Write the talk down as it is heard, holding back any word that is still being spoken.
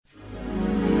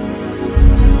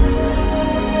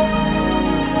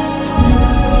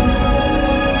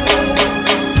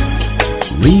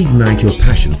Reignite your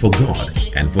passion for God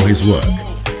and for His work.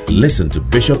 Listen to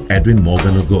Bishop Edwin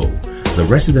Morgan Ogo, the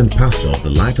resident pastor of the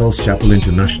Lighthouse Chapel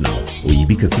International,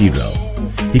 Oyibi Cathedral.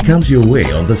 He comes your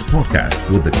way on this podcast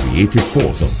with the creative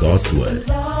force of God's Word.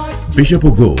 Bishop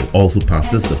Ogo also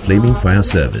pastors the Flaming Fire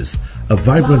Service, a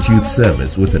vibrant youth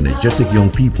service with energetic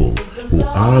young people who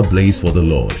are ablaze for the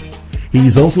Lord. He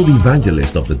is also the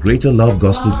evangelist of the Greater Love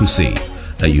Gospel Crusade,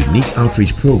 a unique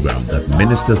outreach program that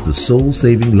ministers the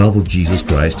soul-saving love of Jesus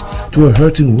Christ to a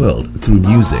hurting world through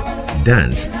music,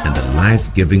 dance, and the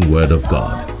life-giving Word of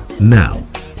God. Now,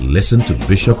 listen to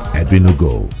Bishop Edwin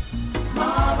Ogo.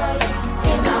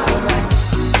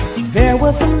 There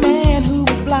was a man who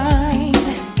was blind.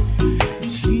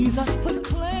 Jesus put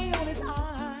clay on his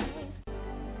eyes.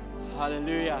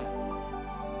 Hallelujah.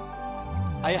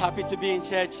 Are you happy to be in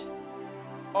church?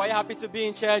 Are you happy to be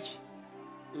in church?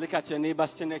 Look at your neighbor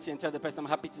standing next to you and tell the person, I'm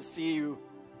happy to see you.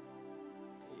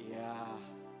 Yeah.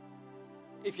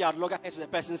 If you are loggerheads with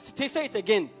the person, say it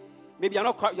again. Maybe you're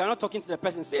not talking to the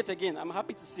person. Say it again. I'm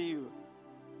happy to see you.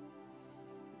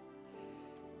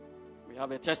 We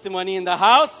have a testimony in the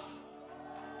house.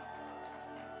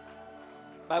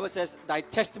 The Bible says, thy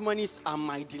testimonies are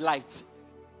my delight.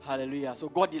 Hallelujah. So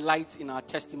God delights in our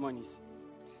testimonies.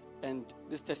 And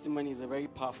this testimony is a very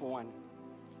powerful one.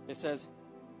 It says,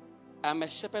 I'm a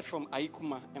shepherd from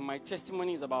Aikuma, and my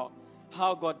testimony is about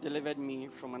how God delivered me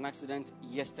from an accident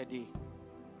yesterday.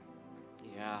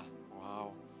 Yeah,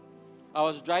 wow. I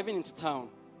was driving into town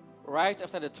right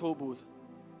after the toll booth.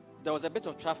 There was a bit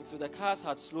of traffic, so the cars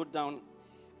had slowed down,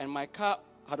 and my car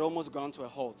had almost gone to a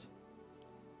halt.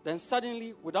 Then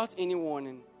suddenly, without any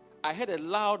warning, I heard a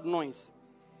loud noise,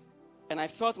 and I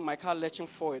felt my car lurching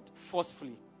forward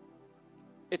forcefully.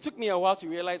 It took me a while to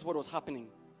realize what was happening,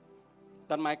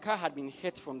 that my car had been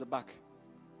hit from the back.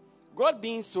 God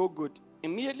being so good,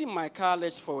 immediately my car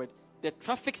lurched forward. The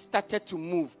traffic started to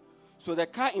move. So the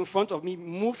car in front of me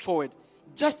moved forward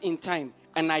just in time,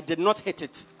 and I did not hit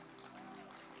it.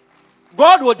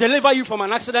 God will deliver you from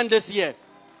an accident this year.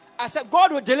 I said,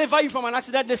 God will deliver you from an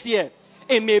accident this year.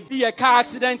 It may be a car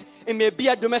accident, it may be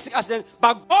a domestic accident,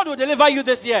 but God will deliver you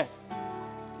this year.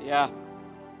 Yeah.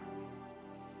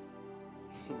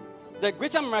 The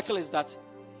greater miracle is that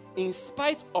in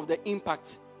spite of the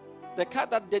impact, the car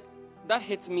that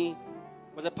hit me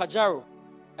was a Pajero.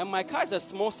 And my car is a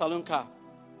small saloon car.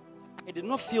 I did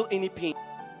not feel any pain.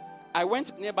 I went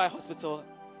to a nearby hospital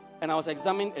and I was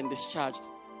examined and discharged.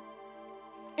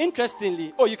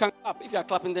 Interestingly, you can clap. If you are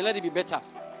clapping, then let it be better.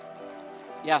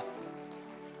 Yeah.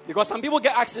 Because some people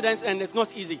get accidents and it's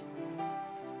not easy.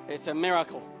 It's a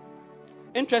miracle.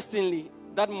 Interestingly,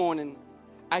 that morning,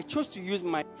 I chose to use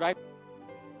my drive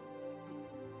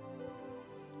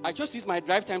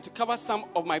time to cover some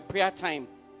of my prayer time.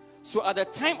 So at the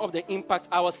time of the impact,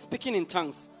 I was speaking in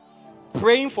tongues,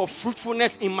 praying for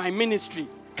fruitfulness in my ministry.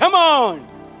 Come on!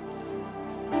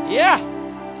 Yeah.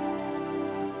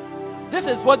 This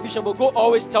is what Bishop Ogo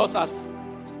always tells us,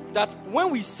 that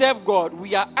when we serve God,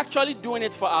 we are actually doing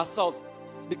it for ourselves.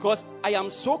 Because I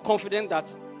am so confident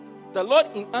that the Lord,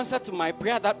 in answer to my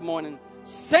prayer that morning,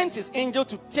 sent his angel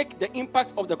to take the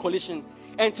impact of the collision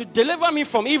and to deliver me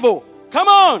from evil. Come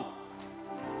on!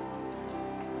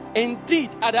 Indeed,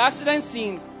 at the accident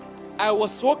scene, I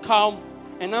was so calm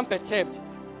and unperturbed.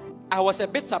 I was a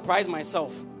bit surprised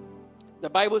myself. The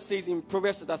Bible says in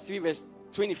Proverbs chapter 3, verse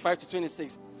 25 to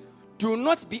 26, do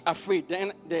not be afraid.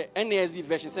 The NASB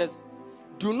version says,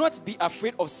 do not be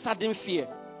afraid of sudden fear,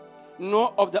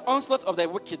 nor of the onslaught of the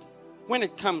wicked when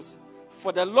it comes.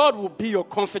 For the Lord will be your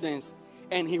confidence,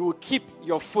 and he will keep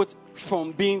your foot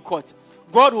from being caught.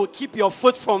 God will keep your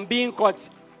foot from being caught.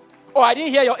 Oh, I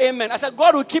didn't hear your amen. I said,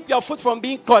 God will keep your foot from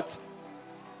being caught.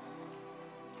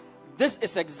 This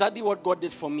is exactly what God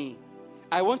did for me.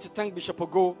 I want to thank Bishop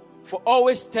Ogo for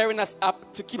always stirring us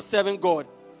up to keep serving God.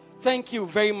 Thank you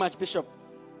very much, Bishop.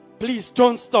 Please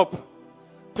don't stop.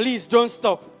 Please don't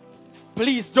stop.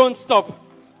 Please don't stop.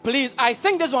 Please, I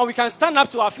think this one we can stand up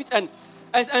to our feet and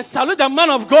salute the man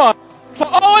of God for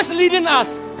always leading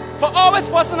us, for always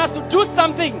forcing us to do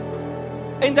something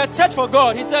in the church for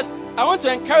God. He says, I want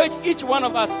to encourage each one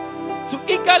of us to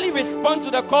eagerly respond to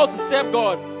the call to serve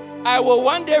God. You will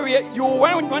one day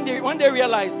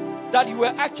realize that you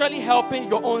were actually helping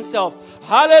your own self.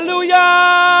 Hallelujah!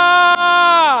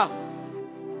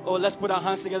 Oh, let's put our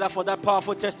hands together for that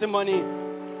powerful testimony.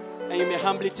 And you may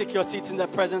humbly take your seats in the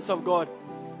presence of God.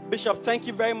 Bishop, thank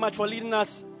you very much for leading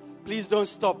us. Please don't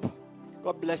stop.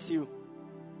 God bless you.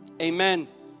 Amen.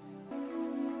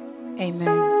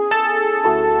 Amen.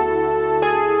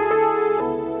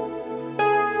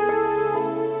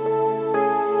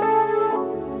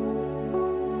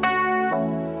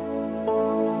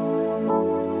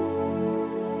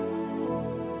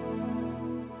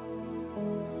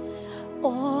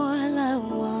 All I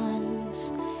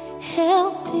once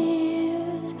held dear,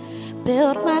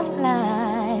 built my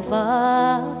life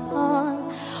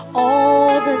upon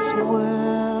all this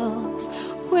world's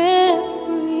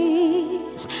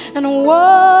reveries and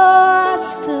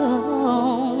was to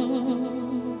own.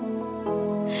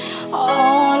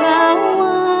 All I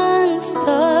once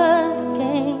thought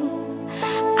gain,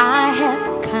 I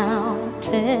had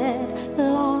counted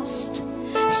lost,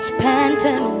 spent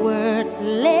and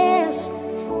wordless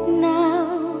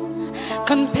now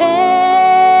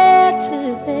compared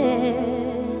to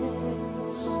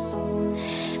this.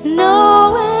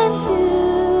 Knowing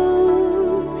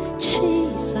you,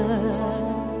 Jesus,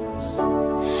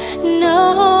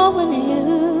 knowing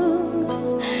you,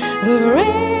 there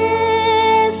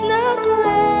is no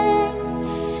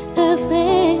greater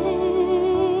thing.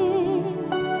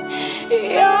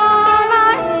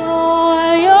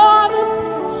 You're the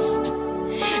best.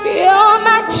 You're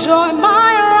my joy,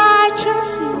 my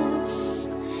righteousness,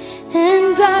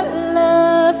 and I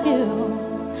love you,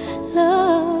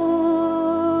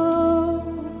 Lord.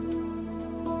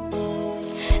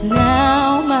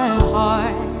 Now my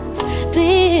heart's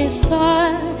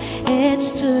desire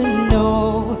is to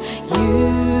know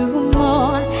you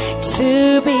more, to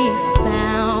be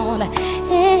found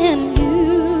in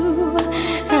you,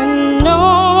 and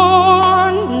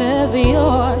known as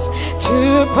yours,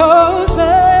 to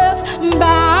possess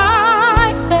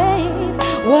by faith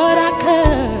what I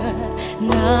could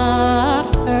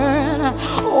not earn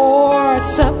or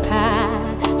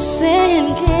surpassing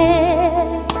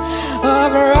gift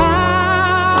of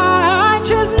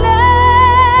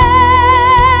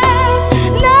righteousness.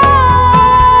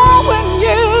 Knowing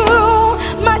you,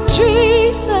 my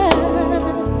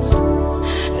Jesus,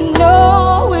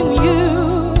 knowing you,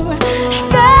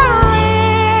 there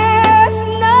is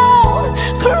no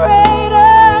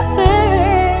greater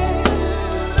thing.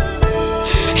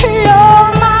 You're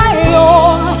my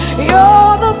all,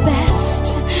 you're the best.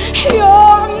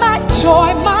 You're my joy,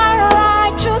 my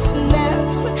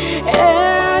righteousness,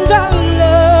 and I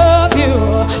love you.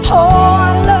 Oh, I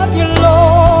love you,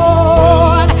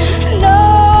 Lord.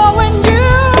 Knowing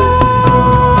you,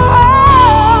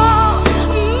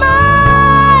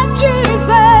 my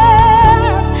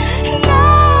Jesus,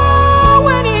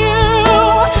 knowing you,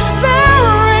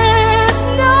 there is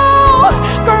no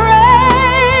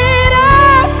greater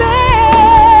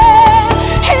thing.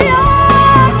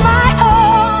 You're my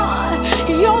all,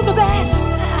 you're the best.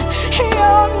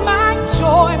 You're my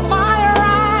joy, my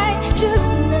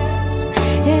righteousness,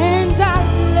 and I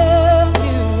love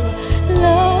you,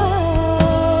 Lord.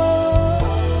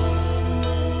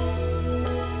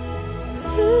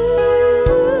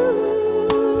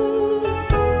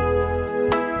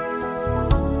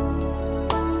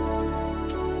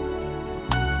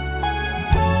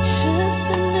 Just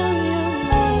to know you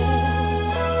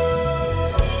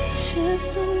more, just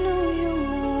to know you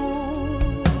more.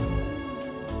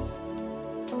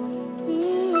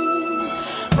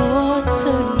 Or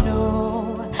to know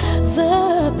the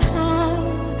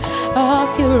power of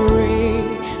your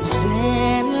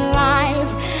risen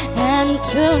life, and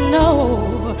to know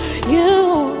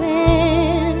you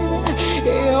in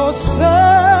your suffering,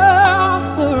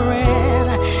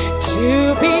 to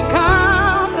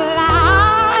become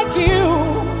like you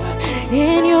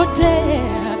in your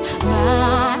death,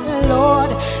 my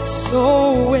Lord,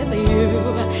 so with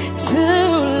you to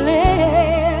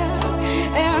live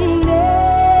and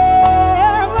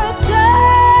never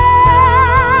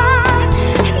die.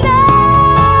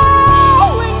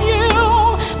 Knowing you,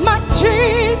 my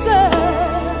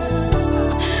Jesus,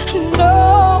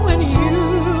 knowing you,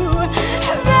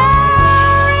 there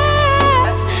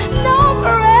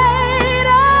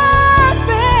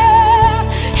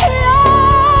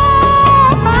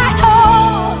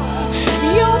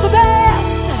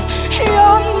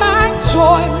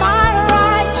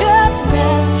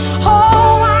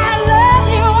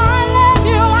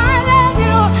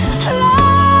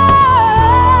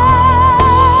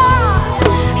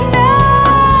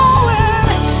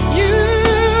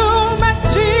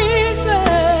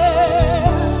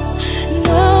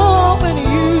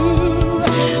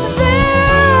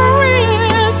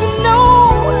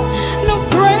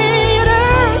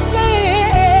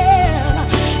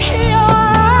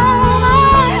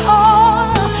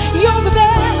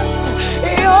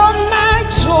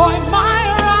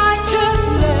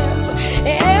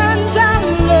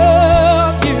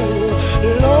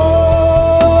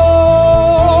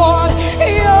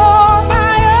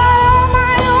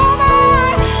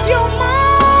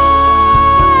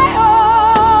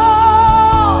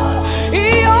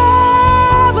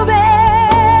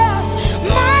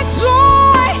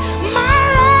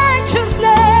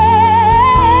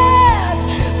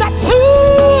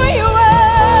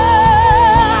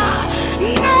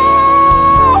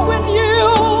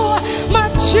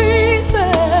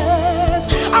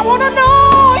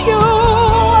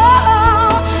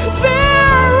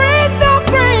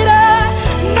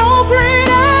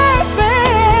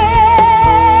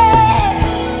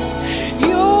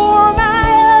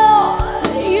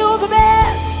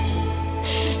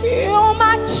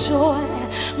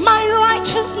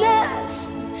righteousness,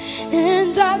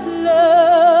 and I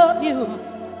love you,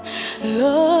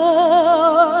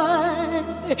 Lord.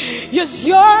 Yes,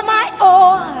 you're my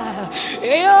all,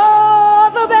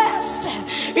 you're the best,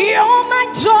 you're my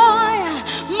joy,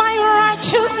 my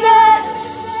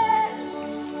righteousness.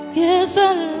 Yes,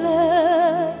 I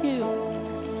love you.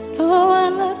 Oh, I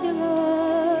love you, Lord.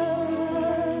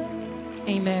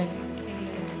 Amen.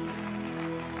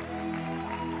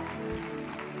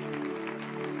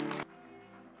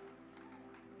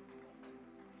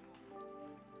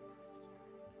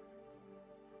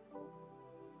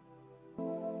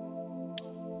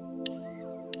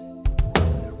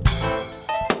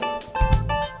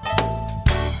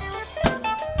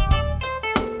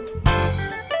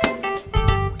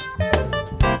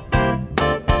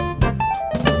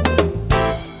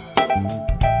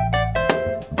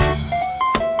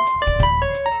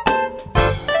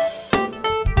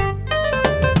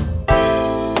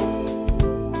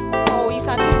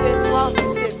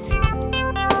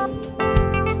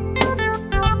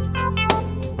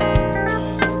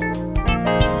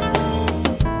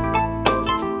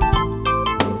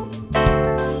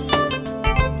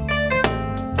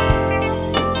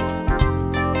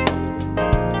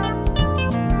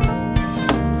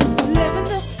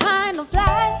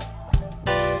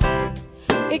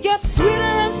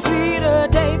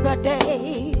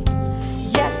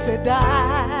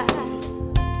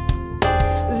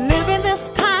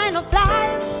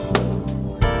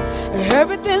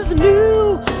 Everything's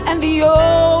new and the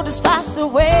old is passed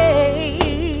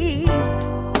away.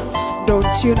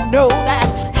 Don't you know that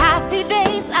happy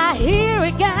days are here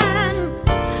again?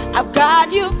 I've got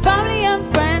new family and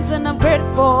friends and I'm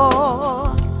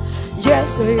grateful.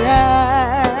 Yes, I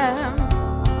am.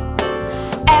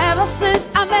 Ever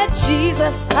since I met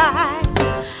Jesus Christ,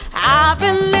 I've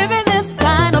been living this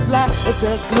kind of life. It's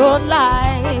a good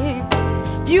life.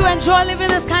 You enjoy living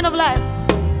this kind of life?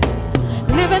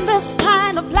 Living this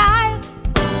kind of life,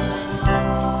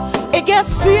 it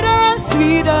gets sweeter and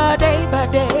sweeter day by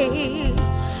day.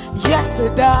 Yes,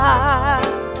 it does.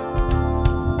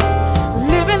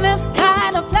 Living this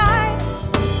kind of life,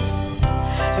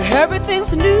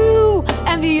 everything's new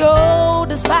and the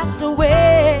old is passed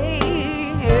away.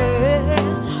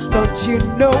 Don't you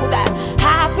know that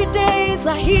happy days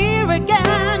are here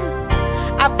again?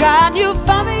 I've got new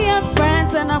family and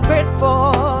friends and I'm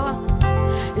grateful.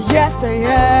 Yes, I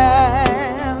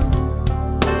am.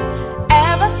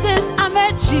 Ever since I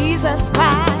met Jesus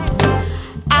Christ,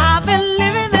 I've been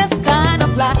living this kind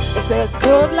of life. It's a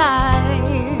good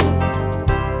life.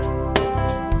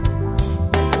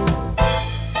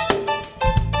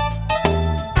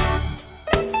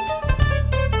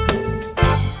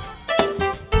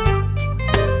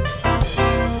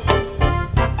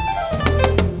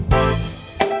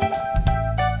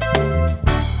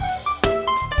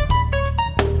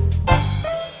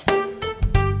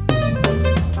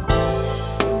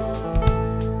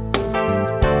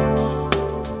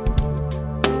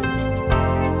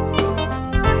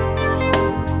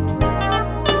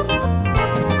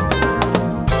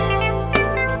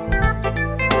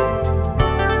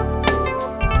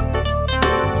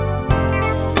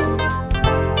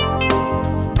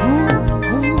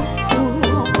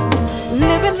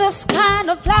 This kind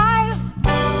of life,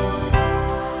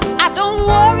 I don't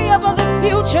worry about the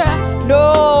future.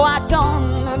 No, I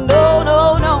don't. No,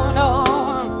 no, no, no.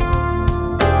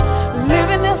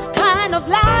 Living this kind of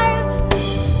life,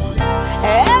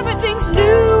 everything's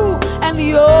new and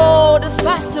the old is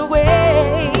passed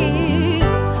away.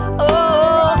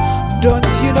 Oh, don't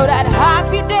you know that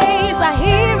happy days are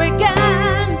here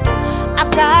again?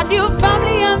 I've got new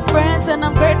family and friends and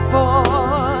I'm grateful.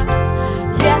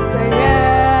 Yes, I am.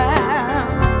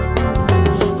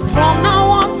 From now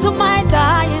on to my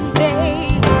dying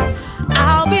day,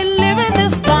 I'll be living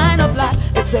this kind of life.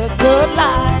 It's a good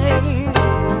life.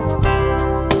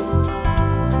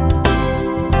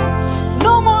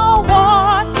 No more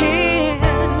walking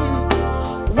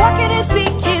and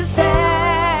seeking sand.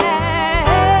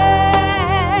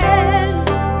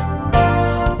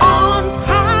 On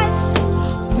Christ,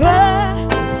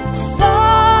 the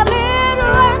solid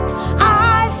rock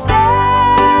I stand.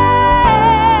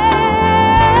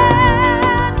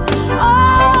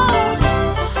 Oh,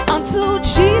 until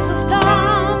Jesus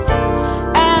comes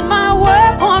and my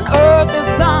work on earth is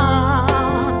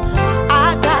done,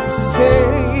 I got to say,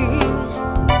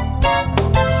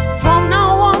 from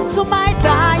now on to my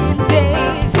dying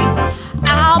days,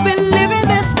 I'll be living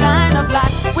this kind of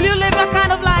life. Will you live that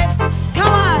kind of life?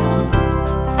 Come on.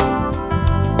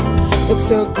 It's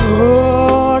a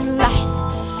good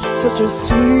life, such a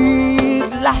sweet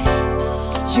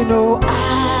life. You know I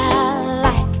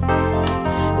like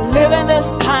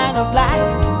this kind of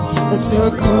life. It's a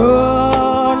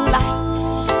good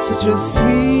life, such a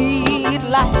sweet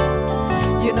life.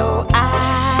 You know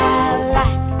I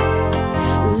like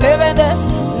living this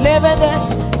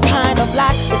kind of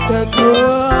life. It's a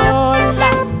good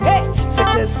life, hey,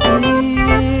 such a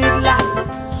sweet life.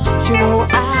 You know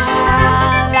I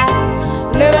like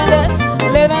living this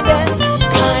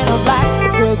kind of life.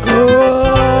 It's a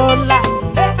good life,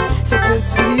 hey, such a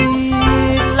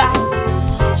sweet life.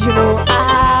 You know I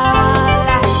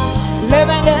like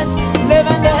living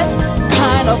this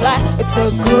kind of life. It's a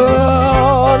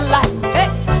good life, hey,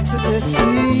 such a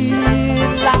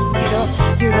sweet life.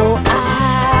 You know I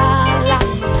like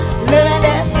living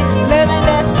this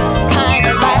kind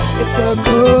of life. It's a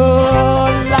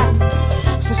good life,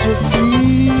 such a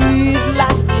sweet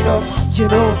life. You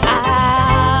know I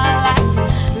like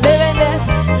living this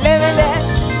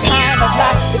kind of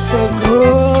life. It's a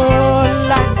good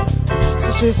life,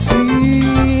 such a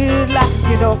sweet life.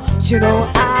 You know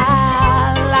I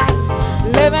like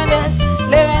living this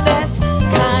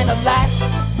kind of life.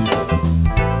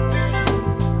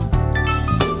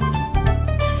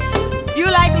 You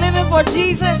like living for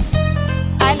Jesus?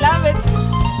 I love it.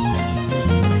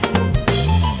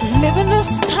 Living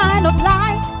this kind of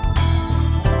life,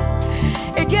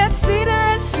 it gets sweeter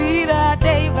and sweeter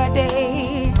day by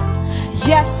day.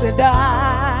 Yes, it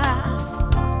does.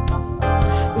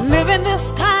 Living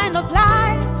this kind of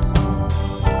life,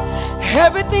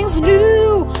 everything's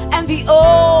new and the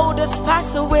old has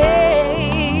passed away.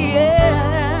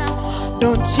 Yeah.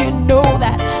 Don't you know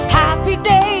that happy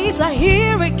days are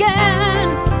here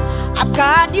again? I've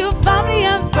got new family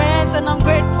and friends and I'm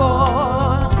grateful.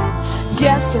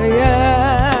 Yes, I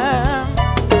am.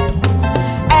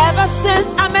 Ever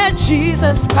since I met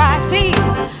Jesus Christ, see,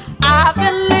 I've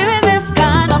been living this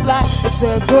kind of life. It's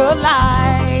a good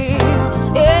life.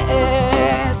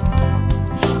 Yes,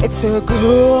 it's a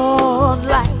good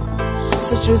life,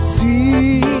 such a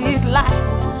sweet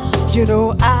life. You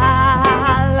know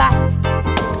I like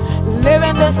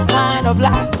living this kind of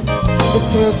life.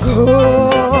 It's a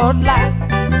good life,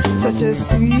 such a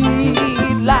sweet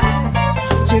life.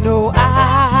 You know I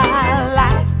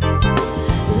like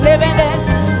living this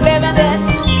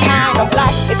kind of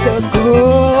life. It's a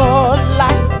good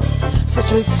life,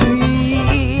 such a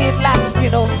sweet life. You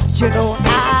know I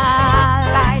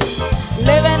like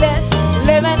living this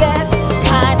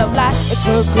kind of life. It's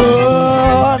a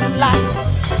good life,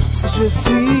 such a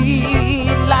sweet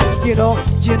life. You know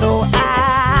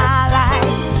I like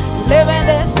living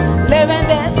this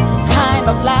kind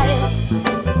of life.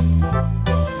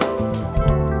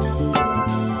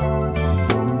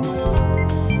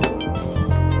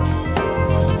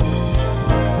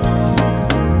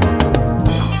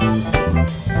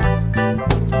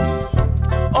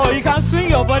 Oh, you can swing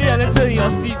your body a little in your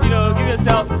seat, give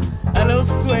yourself a little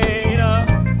sway,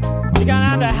 You can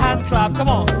have a hand clap, come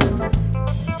on.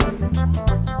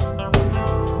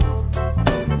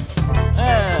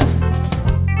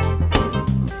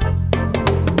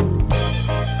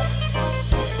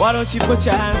 Why don't you put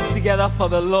your hands together for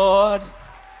the Lord?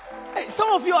 Hey,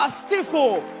 some of you are stiff,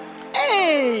 oh.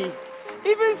 Hey,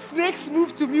 even snakes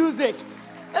move to music.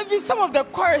 Maybe some of the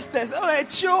choristers,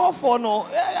 chill for no,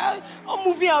 not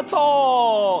moving at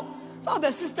all. Some of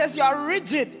the sisters, you are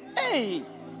rigid. Hey,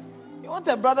 you want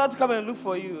a brother to come and look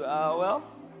for you? Well,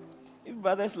 if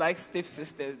brothers like stiff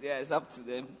sisters, yeah, it's up to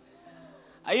them.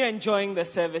 Are you enjoying the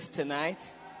service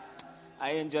tonight?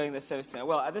 Are you enjoying the service tonight?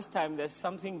 Well, at this time, there's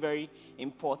something very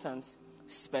important,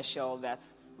 special that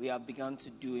we have begun to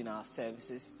do in our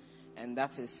services, and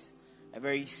that is a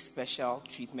very special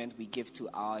treatment we give to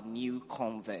our new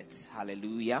converts.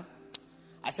 Hallelujah.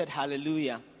 I said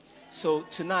hallelujah. So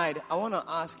tonight, I want to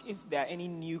ask if there are any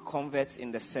new converts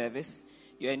in the service.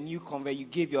 You're a new convert. You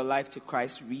gave your life to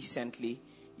Christ recently.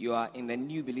 You are in the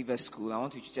New Believer School. I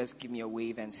want you to just give me a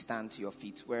wave and stand to your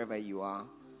feet wherever you are.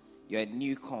 You're a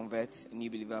new convert, a new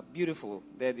believer. Beautiful.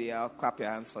 There they are. Clap your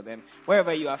hands for them.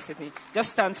 Wherever you are sitting,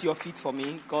 just stand to your feet for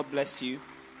me. God bless you.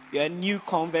 You're a new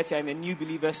convert. You're in the New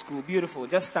Believer School. Beautiful.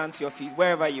 Just stand to your feet.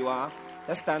 Wherever you are,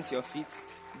 just stand to your feet.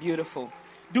 Beautiful.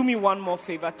 Do me one more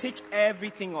favor. Take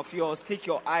everything of yours. Take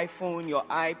your iPhone, your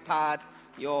iPad,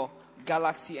 your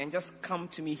Galaxy, and just come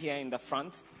to me here in the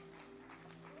front.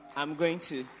 I'm going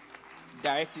to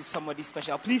direct you to somebody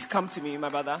special. Please come to me, my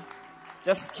brother.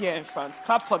 Just here in front.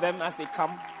 Clap for them as they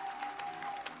come.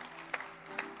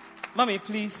 Mommy,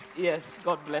 please. Yes,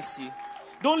 God bless you.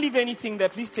 Don't leave anything there.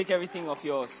 Please take everything of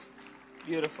yours.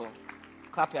 Beautiful.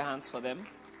 Clap your hands for them.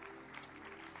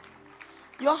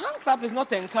 Your hand clap is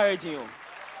not encouraging you.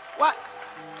 What?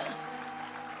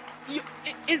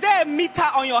 Is there a meter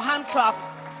on your hand clap?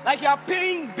 Like you are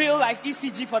paying bill like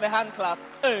ECG for the hand clap.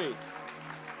 Hey.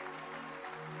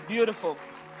 Beautiful.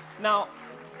 Now,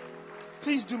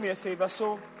 please do me a favor.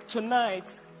 So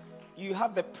tonight, you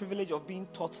have the privilege of being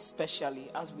taught specially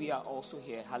as we are also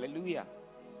here. Hallelujah.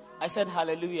 I said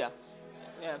hallelujah.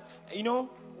 Yeah. You know,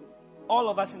 all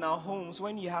of us in our homes,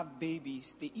 when you have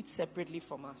babies, they eat separately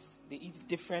from us. They eat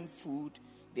different food.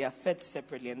 They are fed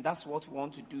separately. And that's what we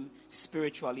want to do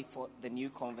spiritually for the new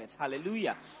converts.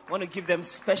 Hallelujah. We want to give them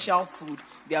special food.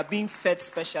 They are being fed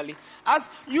specially. As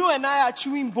you and I are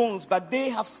chewing bones, but they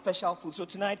have special food. So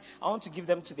tonight, I want to give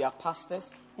them to their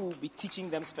pastors who will be teaching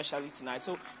them specially tonight.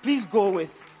 So please go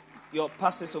with your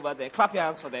pastors over there. Clap your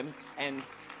hands for them. And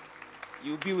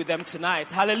you'll be with them tonight.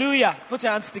 Hallelujah. Put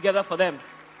your hands together for them.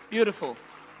 Beautiful.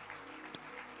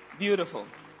 Beautiful.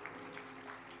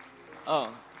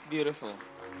 Oh, beautiful.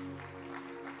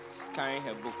 She's carrying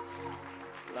her book.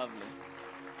 Lovely.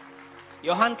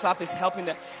 Your hand clap is helping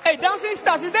them. Hey, dancing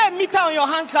stars, is there a meter on your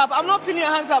hand clap? I'm not feeling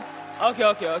your hand clap.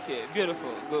 Okay.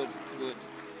 Beautiful. Good.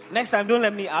 Next time, don't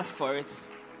let me ask for it.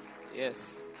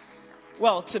 Yes.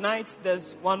 Well, tonight,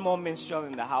 there's one more minstrel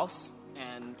in the house.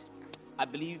 And I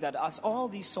believe that as all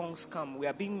these songs come, we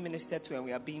are being ministered to and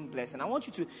we are being blessed. And I want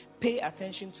you to pay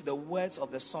attention to the words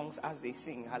of the songs as they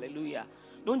sing. Hallelujah.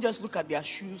 Don't just look at their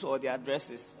shoes or their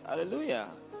dresses. Hallelujah.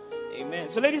 Amen.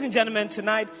 So ladies and gentlemen,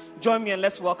 tonight, join me and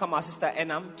let's welcome our sister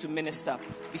Enam to minister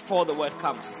before the word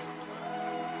comes.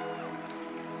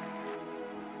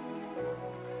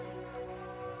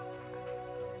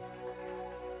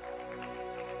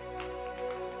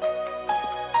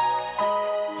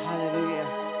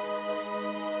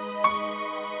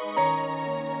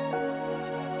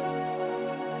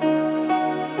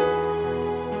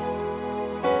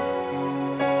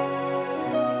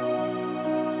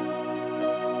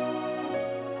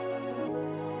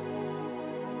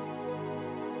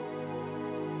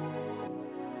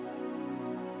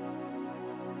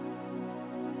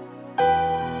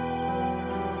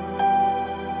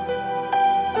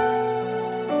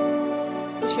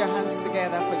 Your hands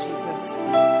together for Jesus.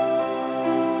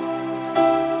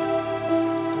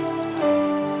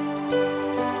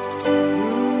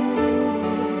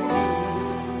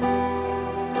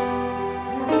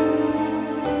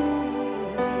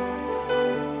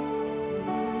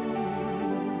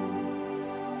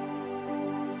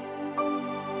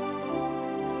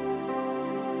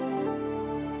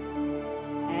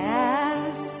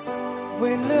 As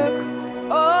we look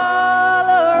all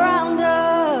around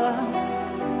us,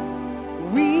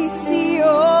 we see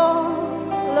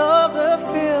all of the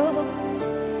fields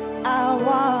are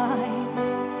wide.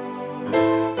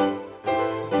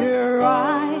 They're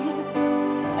ripe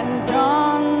and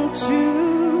done to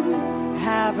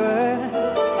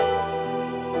harvest.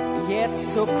 Yet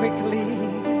so quickly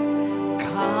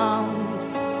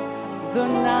comes the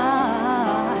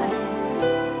night.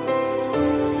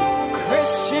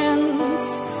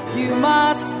 Christians, you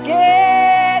must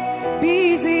get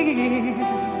busy.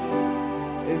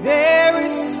 There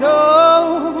is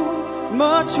so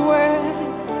much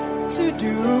work to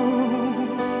do.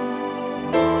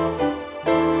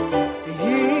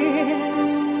 Here's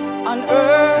an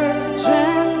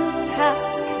urgent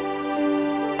task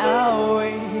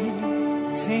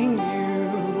awaiting you.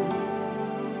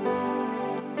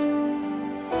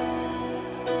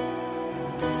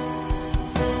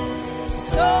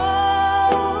 Souls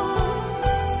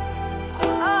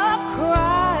are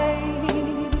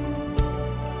crying.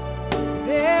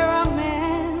 There are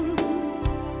men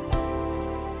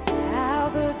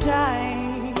out there dying.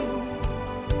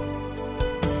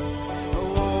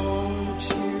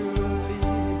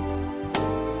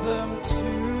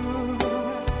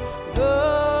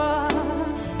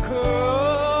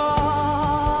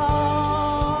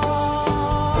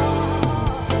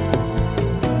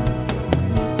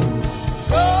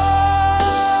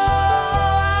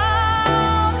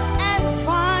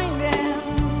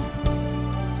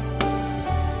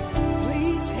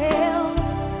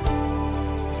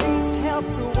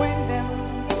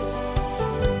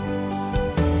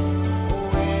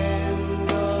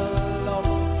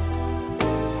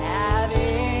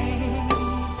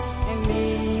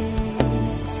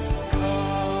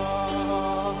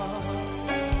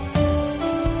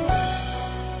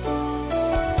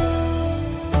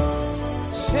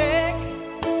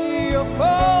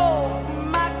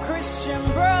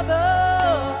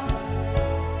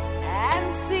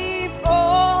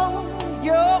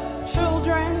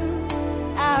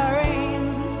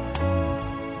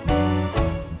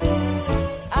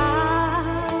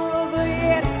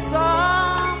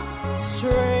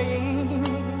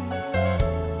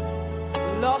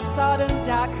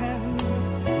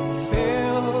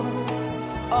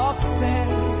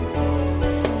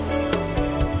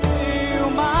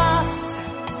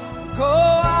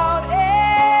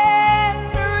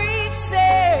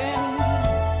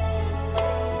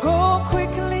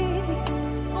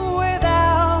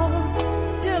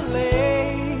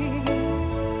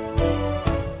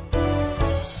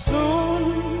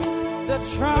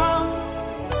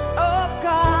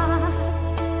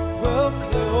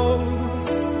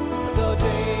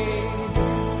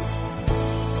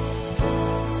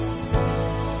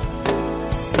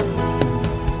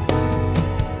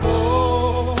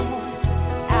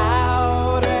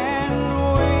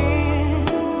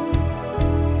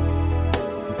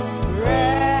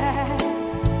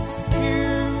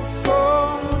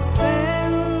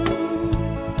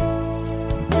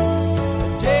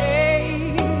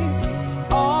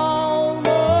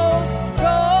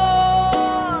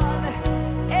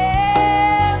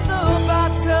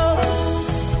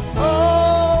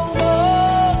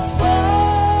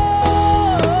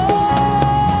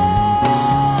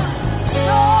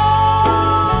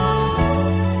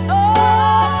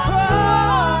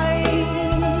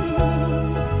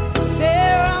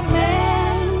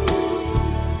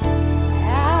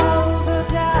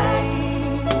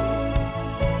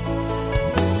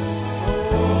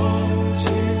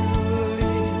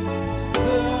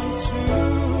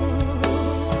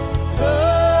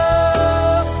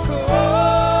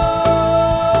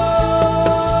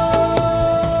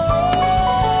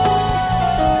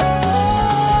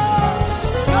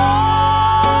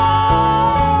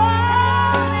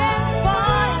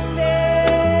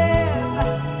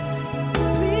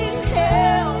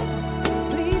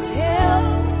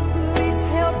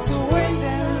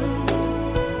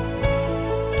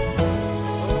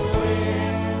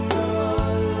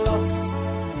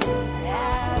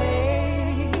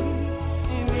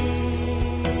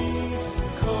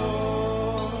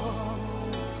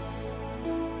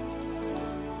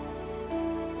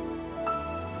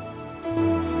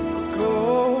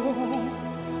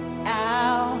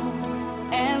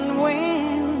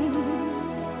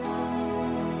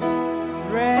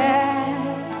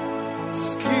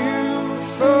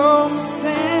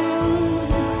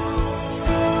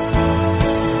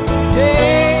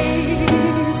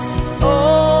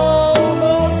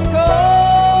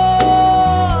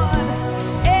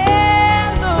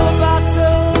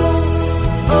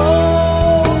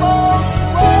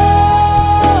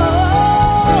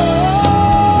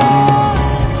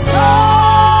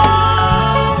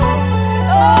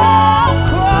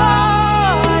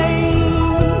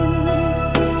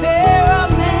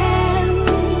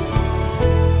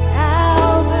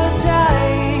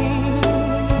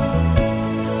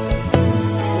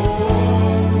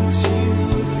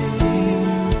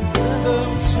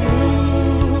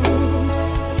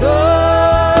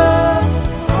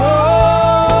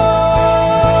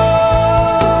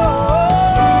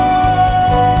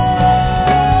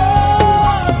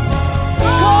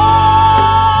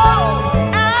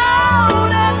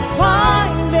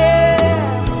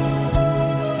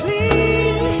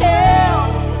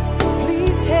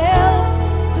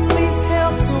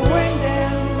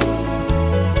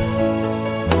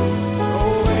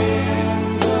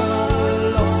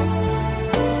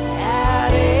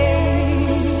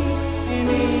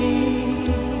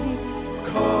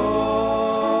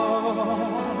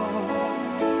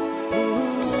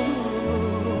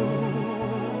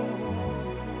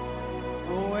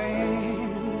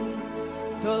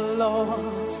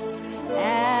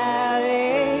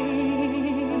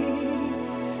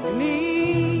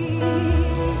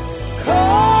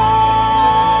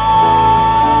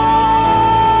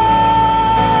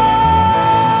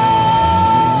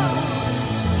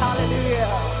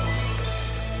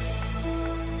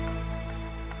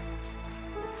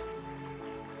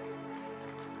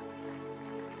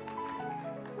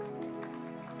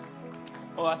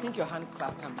 Oh, I think your hand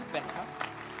clap can be better.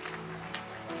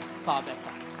 Far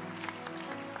better.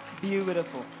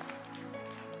 Beautiful.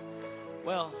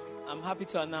 Well, I'm happy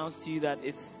to announce to you that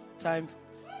it's time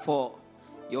for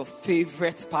your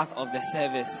favorite part of the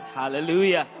service.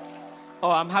 Hallelujah.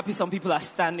 Oh, I'm happy some people are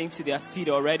standing to their feet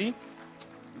already.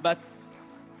 But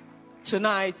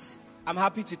tonight, I'm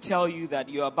happy to tell you that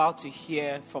you're about to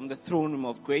hear from the throne room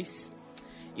of grace.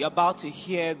 You're about to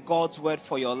hear God's word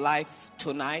for your life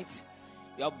tonight.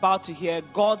 You're about to hear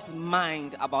God's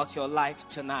mind about your life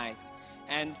tonight.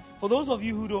 And for those of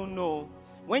you who don't know,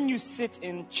 when you sit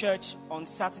in church on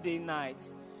Saturday night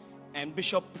and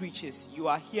Bishop preaches, you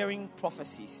are hearing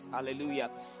prophecies. Hallelujah.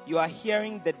 You are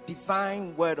hearing the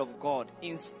divine word of God,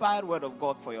 inspired word of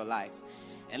God for your life.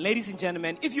 And ladies and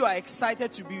gentlemen, if you are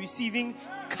excited to be receiving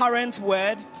current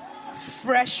word,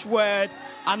 fresh word,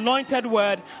 anointed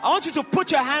word, I want you to put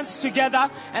your hands together,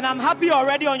 and I'm happy you're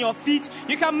already on your feet.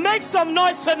 You can make some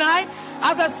noise tonight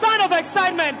as a sign of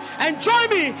excitement, and join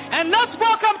me, and let's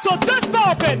welcome to this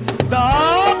pulpit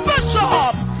the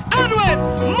Bishop Edwin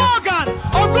Morgan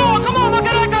Ogo. Come on,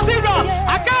 Makerere Cathedral.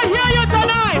 I can't hear you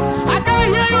tonight. I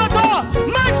can't hear you at all.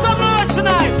 Make some noise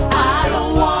tonight. I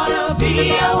don't wanna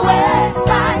be a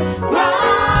wayside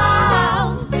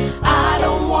ground. I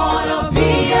don't wanna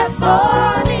be a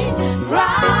thorny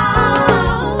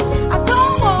ground. I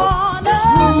don't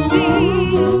wanna be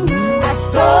a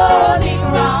stony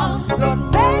ground. Lord,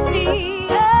 make me a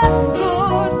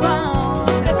good ground,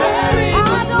 a very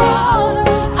good ground.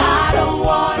 I don't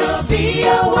wanna be a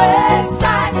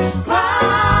wayside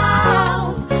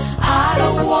ground. I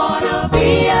don't wanna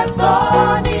be a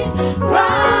thorny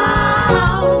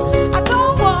ground. I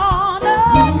don't wanna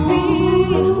be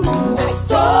a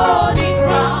stony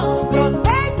ground. Lord,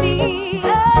 make me a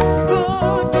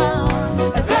good ground,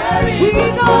 a very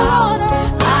good ground.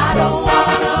 I don't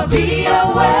wanna be a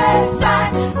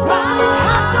wayside ground. I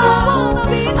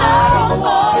don't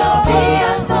wanna be a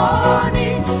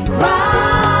thorny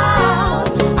ground.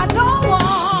 I don't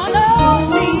wanna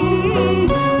be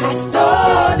a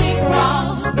stony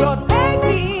ground. Lord, make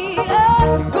me a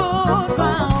good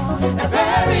ground, a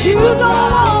very you good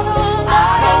ground. I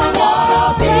don't wanna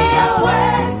be a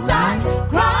wayside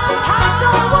ground. I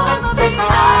don't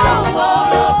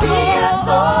wanna be a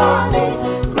thorny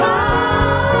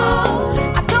ground.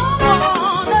 I don't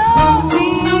wanna be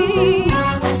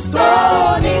a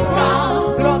stony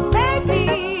ground. Lord, make me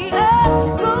a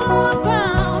good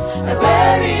ground, a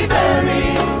very, very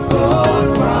good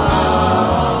ground.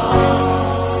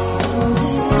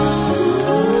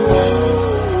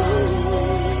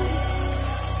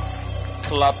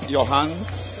 Clap your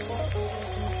hands.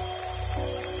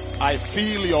 I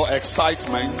feel your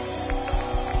excitement,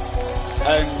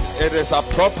 and it is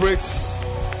appropriate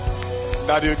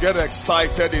that you get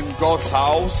excited in God's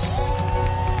house.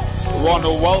 We want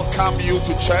to welcome you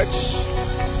to church.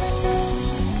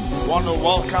 We want to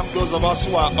welcome those of us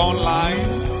who are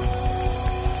online.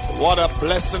 What a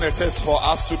blessing it is for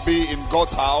us to be in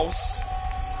God's house.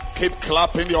 Keep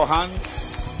clapping your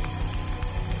hands.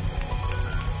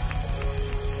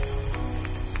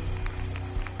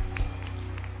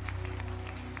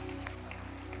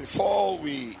 Before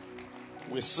we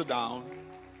sit down,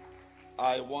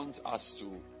 I want us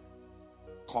to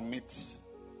commit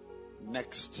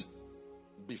next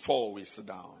before we sit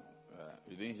down.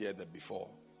 You didn't hear the before.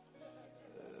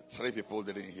 3 people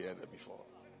didn't hear the before.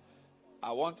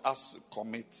 I want us to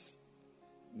commit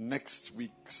next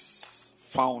week's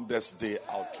Founders Day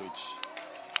outreach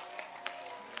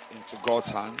into God's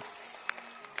hands.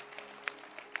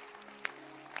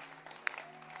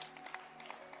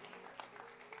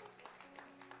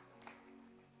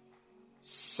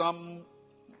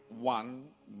 Someone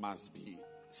must be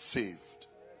saved.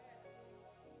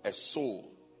 A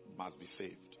soul must be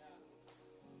saved.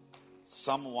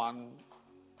 Someone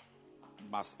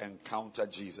must encounter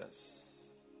Jesus.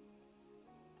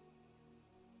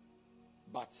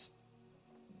 But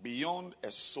beyond a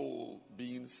soul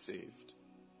being saved,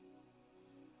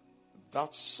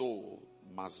 that soul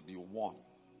must be won.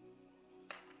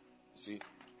 See,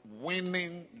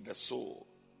 winning the soul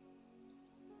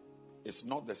is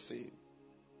not the same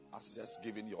as just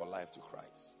giving your life to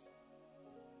Christ.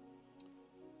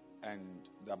 And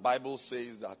the Bible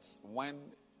says that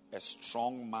when a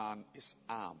strong man is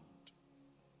armed,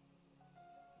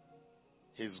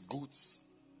 his goods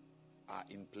are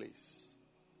in place.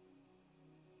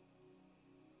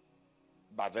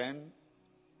 But then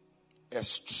a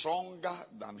stronger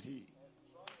than he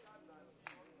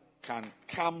can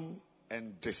come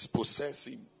and dispossess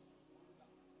him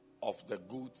of the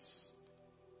goods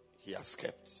he has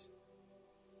kept.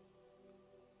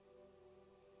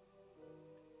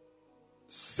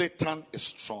 Satan is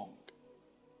strong,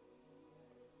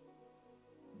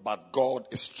 but God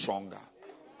is stronger.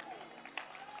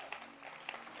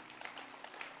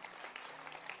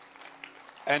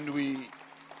 And we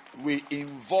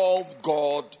involve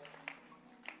God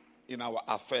in our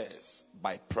affairs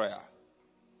by prayer.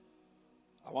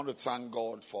 I want to thank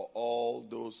God for all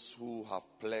those who have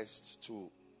pledged to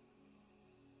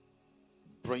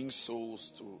bring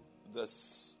souls to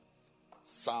this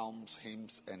psalms,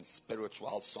 hymns, and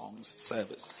spiritual songs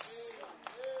service.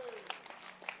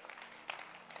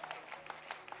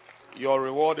 Your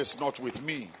reward is not with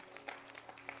me.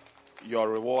 Your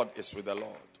reward is with the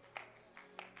Lord.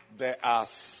 There are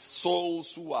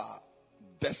souls who are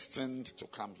destined to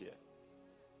come here.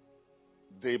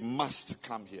 They must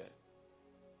come here.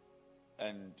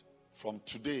 And from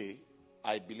today,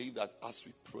 I believe that as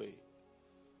we pray,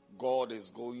 God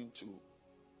is going to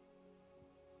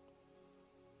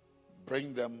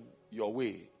bring them your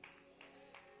way.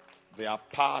 Their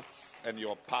paths and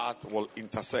your path will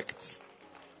intersect.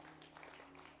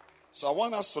 So I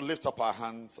want us to lift up our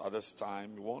hands at this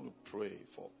time. We want to pray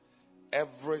for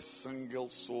every single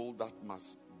soul that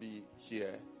must be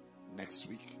here next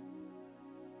week.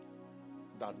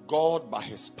 That God, by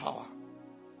His power,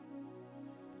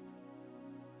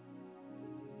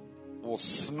 will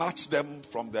snatch them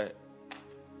from the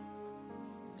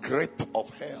grip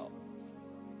of hell,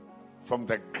 from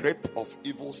the grip of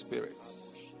evil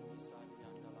spirits,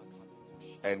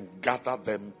 and gather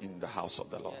them in the house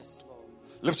of the Lord.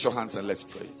 Lift your hands and let's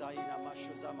pray.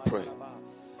 Pray.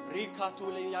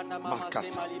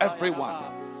 Everyone,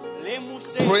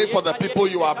 pray for the people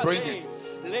you are bringing.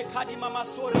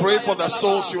 Pray for the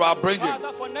souls you are bringing.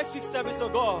 Father, for next week's service, oh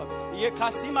God.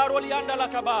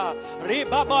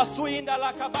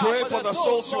 Pray for the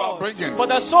souls you are bringing. For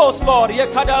the souls, Lord.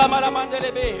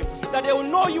 That they will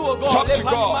know you, oh God. Talk to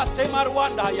God.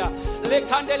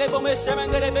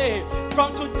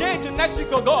 From today to next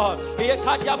week, oh God.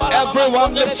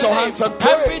 Everyone lift your hands and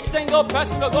pray. Every single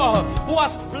person, oh God, who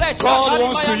has pledged. God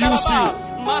wants to use you.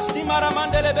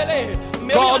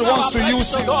 God wants to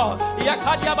use you.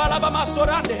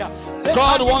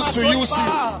 God wants to use you.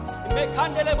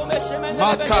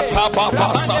 Makata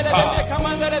Baba Sata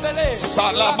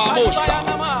Salamamushka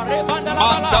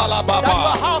Mandala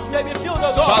Baba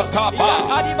Sataba.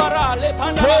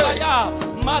 Pray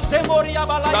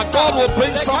that God will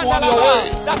bring someone your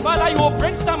way. That Father, you will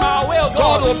bring some our way, God.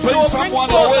 God will bring someone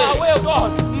your way.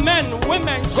 Men,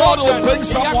 women, God will bring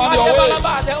someone your way.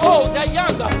 The old, the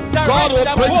young, the God will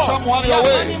bring someone your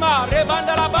way.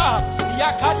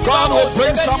 God will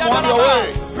bring someone your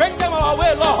way. Bring them our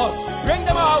way, Lord. Bring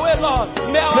them our way, Lord.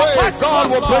 Pray, God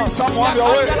will bring someone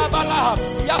your way.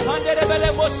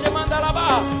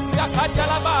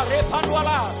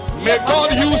 May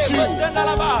God use you.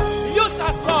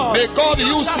 May God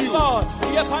use you.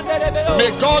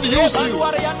 May God use you.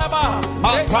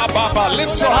 Baba,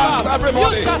 lift your hands,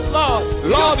 everybody.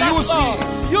 Lord, use me.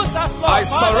 I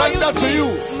surrender to you.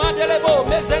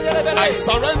 I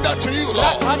surrender to you,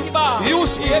 Lord.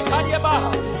 Use me.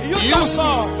 Use me.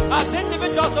 As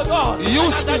individuals, oh God.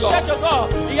 Use me, Lord.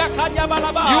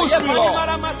 Use me, Lord.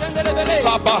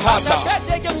 Sabahata.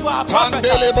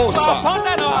 Tandelebosa.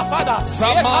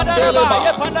 Samandeleba.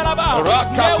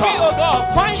 Rakata.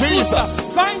 Jesus.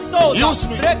 Use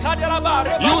me.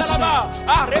 Use me.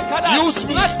 Use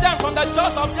me.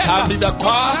 I'll be the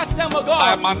choir.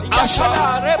 I'm an usher.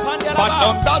 But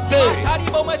on that day,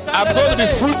 I'm going to be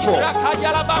fruitful.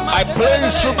 I play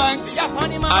instruments. I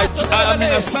am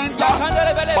in a center.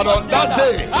 But on that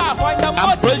day,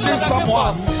 I'm bringing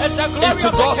someone into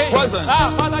God's presence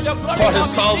for his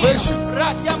salvation.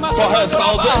 For her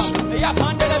salvation.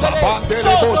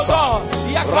 Sabandelebosa.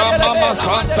 Ramama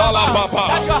Santala Baba.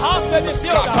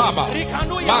 Kataba.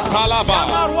 Matalaba.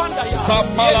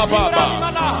 Samalababa.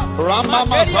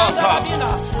 Ramama Santa.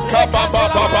 Kababa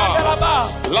Baba.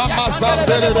 Lama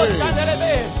Sandelebe.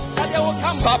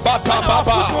 Sabata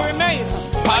Baba.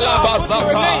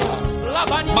 Palabazata.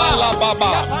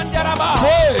 Malababa.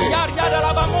 Pray.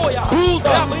 Pull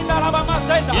them.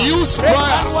 Use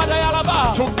prayer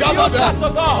to gather them.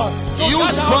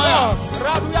 Use prayer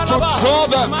to draw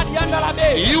them.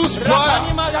 Use prayer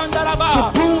to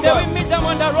pull them.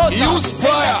 Use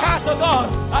prayer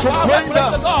to bring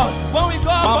them.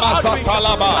 Mama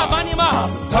Satalaba.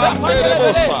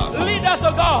 Tandelebosa. Lead us,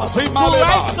 oh God. Zimaleba.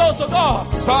 Right souls, oh God.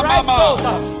 Samama.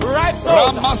 Right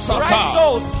souls. Ramasata. Right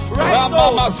souls.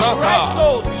 Ramamazata.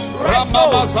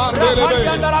 Ramamazandelebe.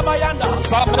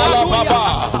 Samala Baba.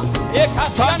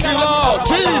 Thank you, Lord.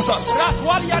 Jesus.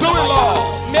 Do it, Lord.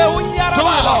 Do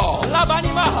it, Lord.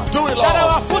 Do it, Lord. That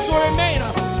our fruits will remain.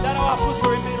 That our fruits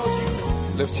will remain, oh Jesus.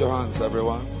 Lift your hands,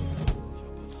 everyone.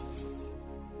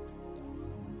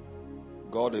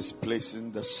 God is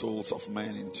placing the souls of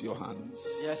men into your hands.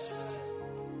 Yes.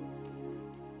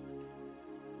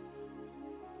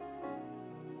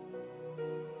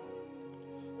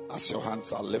 As your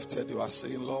hands are lifted, you are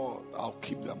saying, Lord, I'll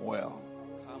keep them well.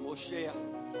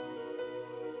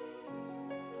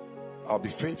 I'll be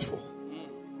faithful.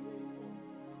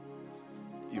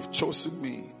 You've chosen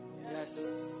me.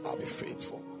 Yes. I'll be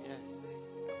faithful. Yes.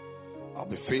 I'll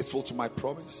be faithful to my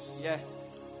promise.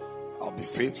 Yes. I'll be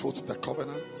faithful to the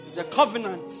covenant. The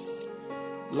covenant.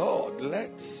 Lord,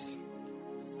 let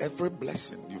every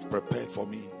blessing you've prepared for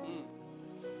me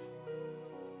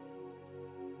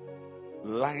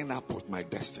line up with my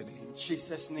destiny. In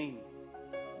Jesus' name.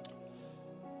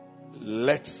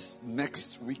 Let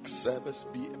next week's service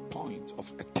be a point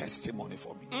of a testimony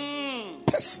for me.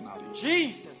 Personally.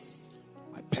 Jesus.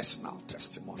 My personal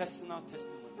testimony. Personal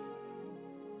testimony.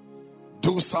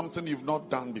 Do something you've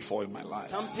not done before in my life.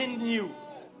 Something new.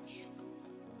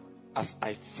 As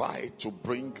I fight to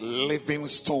bring living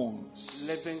stones.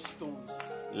 Living stones.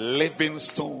 Living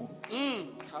stones.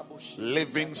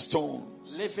 Living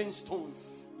stones. Living stones.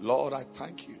 Lord, I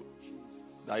thank you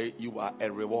that you are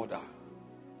a rewarder.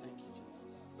 Thank you,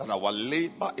 Jesus. That our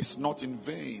labor is not in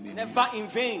vain. Never in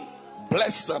vain.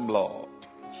 Bless them, Lord.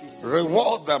 Jesus.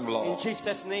 Reward them, Lord. In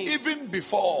Jesus' name. Even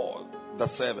before the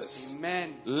service.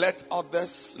 Amen. Let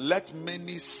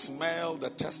many smell the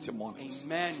testimonies.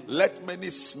 Amen. Let many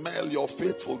smell your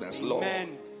faithfulness, Lord.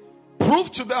 Amen.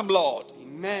 Prove to them, Lord,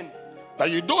 Amen.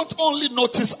 that you don't only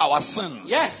notice our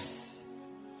sins. Yes.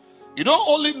 You don't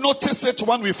only notice it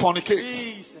when we fornicate.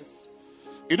 Jesus.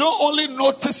 You don't only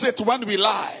notice it when we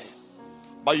lie,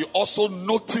 but you also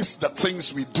notice the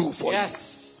things we do for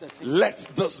Yes. you. Let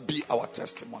this be our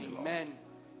testimony, Lord. Amen.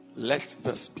 Let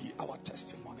this be our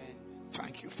testimony. Amen.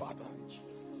 Thank you, Father,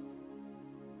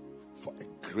 for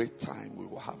a great time we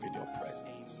will have in your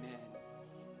presence. Amen.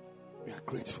 We are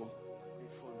grateful.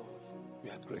 Grateful, Lord. We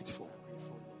are grateful. Grateful,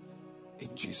 Lord.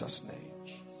 In Jesus' name.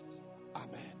 Jesus.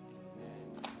 Amen.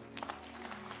 Amen.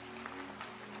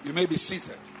 You may be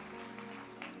seated.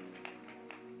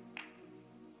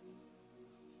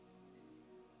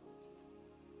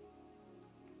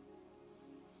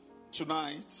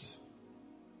 Tonight,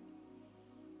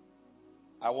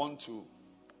 I want to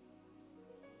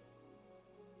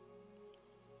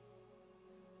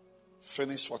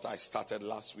finish what I started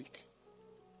last week.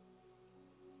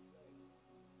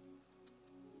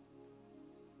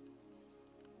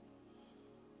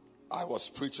 I was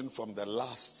preaching from the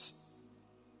last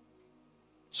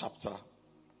chapter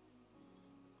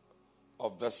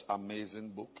of this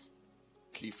amazing book,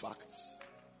 Key Facts.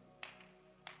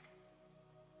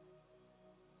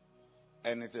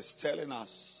 And it is telling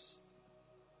us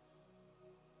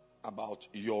about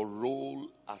your role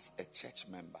as a church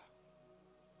member.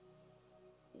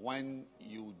 When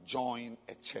you join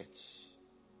a church,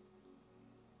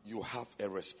 you have a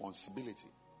responsibility.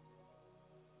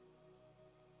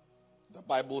 The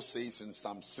Bible says in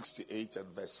Psalm 68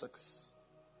 and verse 6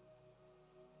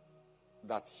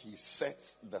 that he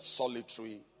sets the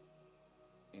solitary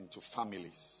into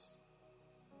families.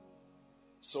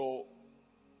 So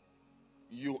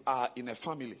you are in a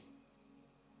family.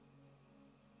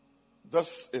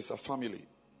 This is a family.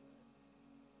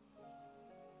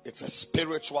 It's a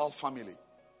spiritual family.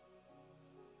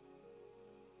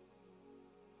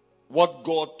 What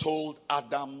God told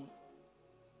Adam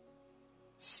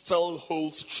still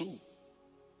holds true.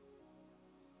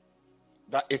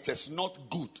 That it is not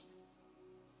good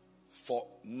for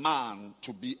man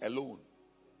to be alone.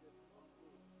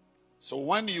 So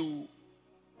when you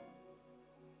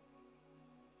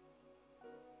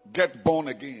get born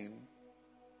again,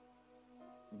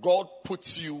 God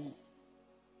puts you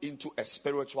into a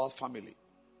spiritual family.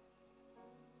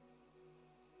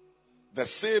 The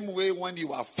same way when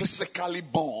you are physically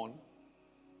born,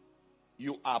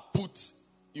 you are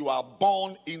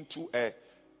born into a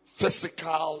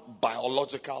physical,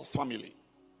 biological family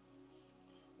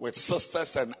with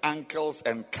sisters and uncles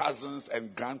and cousins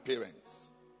and grandparents.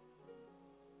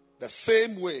 The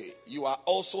same way you are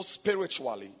also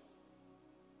spiritually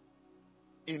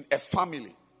in a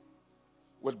family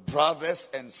with brothers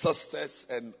and sisters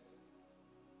and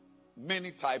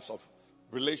many types of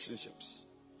relationships.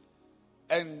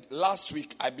 And last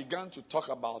week I began to talk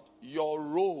about your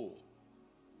role.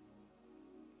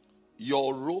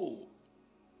 Your role.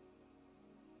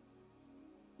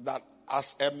 That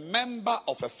as a member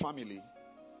of a family,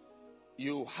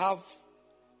 you have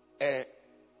a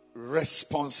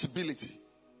responsibility.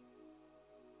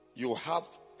 You have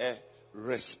a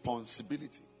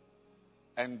responsibility.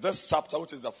 And this chapter,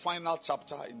 which is the final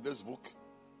chapter in this book,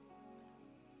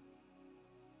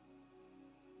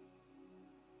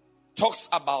 talks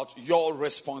about your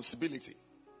responsibility.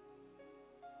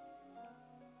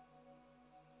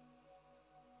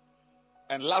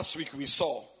 And last week we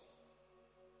saw,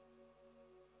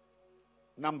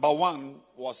 number one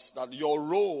was that your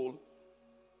role,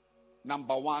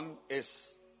 number one,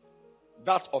 is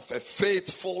that of a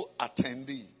faithful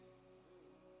attendee.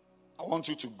 I want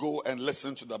you to go and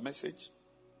listen to the message.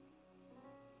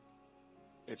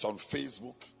 It's on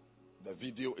Facebook. The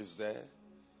video is there.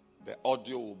 The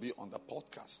audio will be on the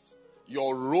podcast.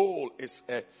 Your role is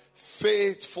a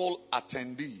faithful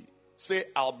attendee. Say,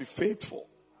 I'll be faithful.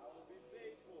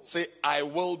 Say, I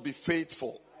will be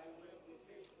faithful.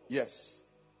 Yes.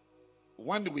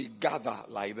 When we gather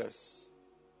like this,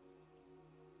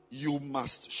 you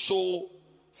must show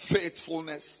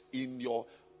faithfulness in your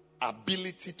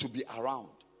ability to be around.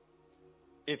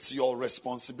 It's your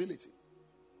responsibility.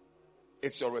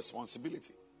 It's your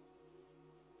responsibility.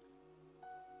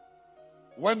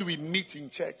 When we meet in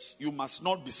church, you must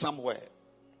not be somewhere.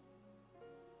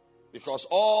 Because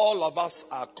all of us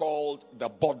are called the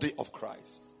body of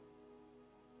Christ.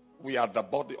 We are the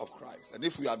body of Christ. And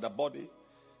if we are the body,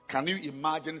 can you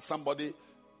imagine somebody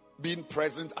being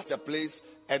present at a place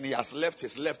and he has left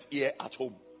his left ear at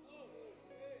home?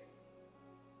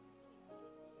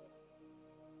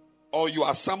 Or you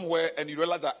are somewhere and you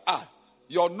realize that,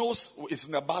 your nose is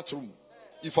in the bathroom.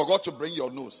 You forgot to bring your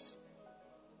nose.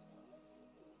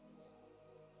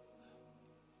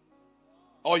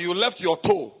 Or you left your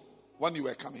toe when you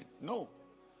were coming. No.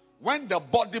 When the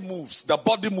body moves, the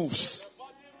body moves.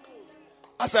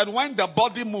 I said, when the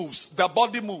body moves, the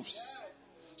body moves.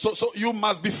 So you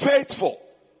must be faithful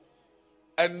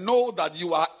and know that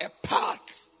you are a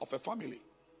part of a family.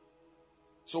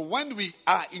 So when we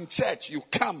are in church, you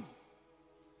come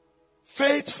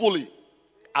faithfully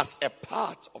as a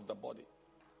part of the body.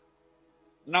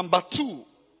 Number two,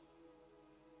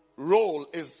 role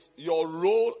is your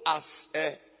role as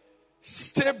a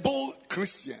stable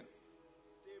Christian.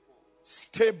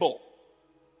 Stable.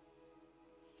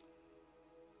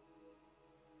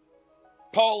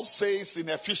 Paul says in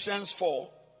Ephesians 4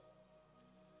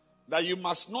 that you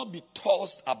must not be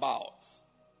tossed about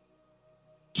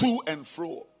to and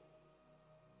fro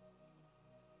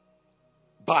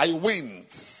by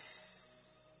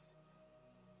winds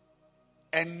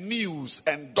and news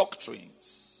and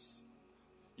doctrines.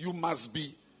 You must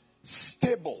be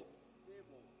stable.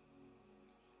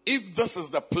 If this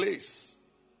is the place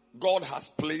God has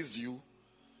placed you,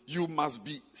 you must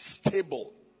be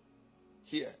stable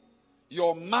here.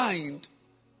 Your mind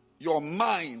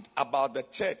about the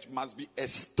church must be a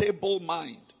stable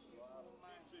mind.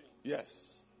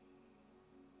 Yes.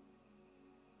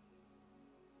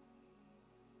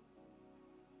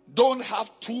 Don't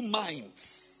have two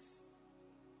minds.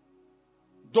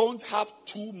 Don't have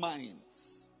two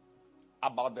minds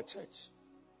about the church.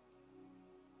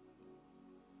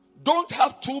 Don't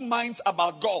have two minds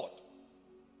about God.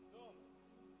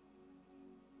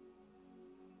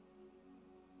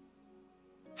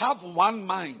 Have one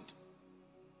mind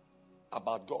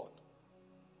about God.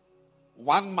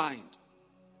 One mind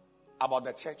about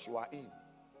the church you are in.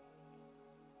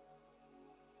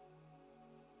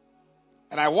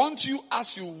 And I want you,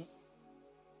 as you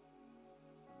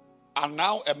are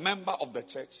now a member of the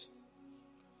church,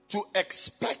 to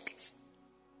expect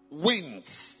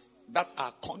winds that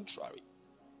are contrary.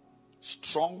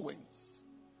 Strong winds.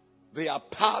 They are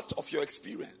part of your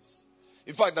experience.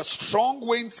 In fact, the strong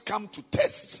winds come to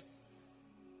test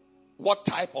what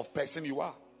type of person you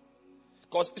are.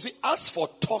 Because, you see, as for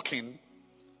talking,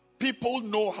 people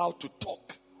know how to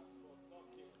talk.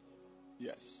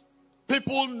 Yes.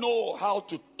 People know how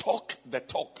to talk the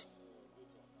talk.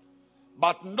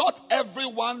 But not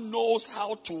everyone knows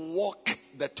how to walk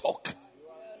the talk.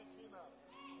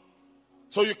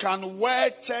 So you can wear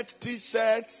church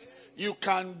t-shirts, you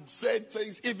can say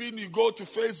things, even you go to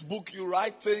Facebook, you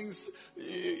write things,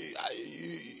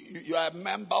 you are a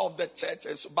member of the church.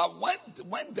 And so, but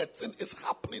when the thing is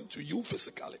happening to you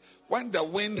physically, when the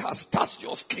wind has touched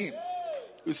your skin,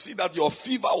 you see that your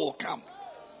fever will come.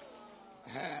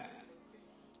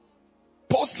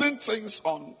 Posting things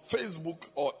on Facebook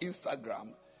or Instagram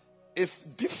is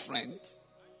different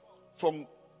from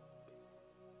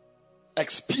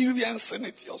experiencing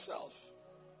it yourself.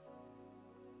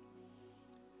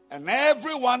 And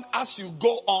everyone, as you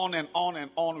go on and on and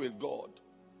on with God,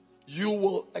 you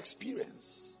will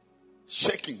experience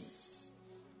shakings.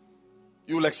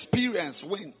 You will experience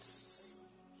winds.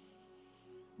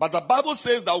 But the Bible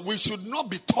says that we should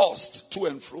not be tossed to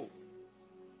and fro.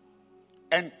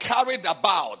 and carried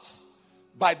about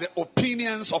by the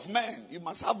opinions of men. You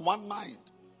must have one mind.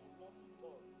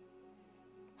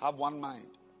 Have one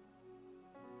mind.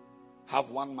 Have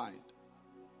one mind.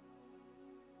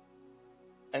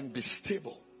 And be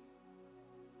stable.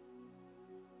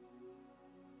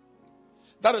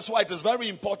 That is why it is very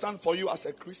important for you as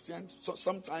a Christian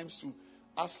sometimes to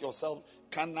ask yourself,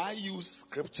 can I use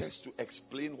scriptures to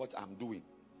explain what I'm doing?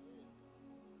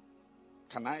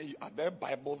 Are there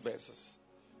Bible verses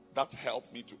that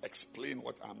help me to explain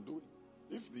what I'm doing?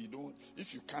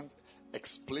 If you can't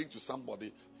explain to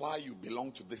somebody why you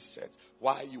belong to this church,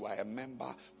 why you are a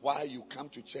member, why you come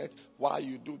to church, why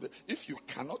you do that, if you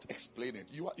cannot explain it,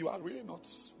 you are really not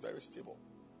very stable.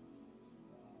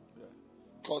 Yeah.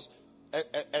 Because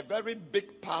a very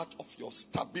big part of your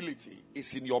stability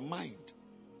is in your mind,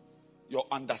 your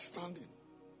understanding,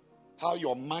 how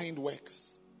your mind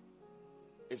works.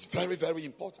 It's very, very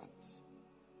important.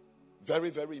 Very,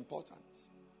 very important.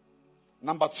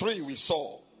 Number 3, we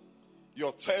saw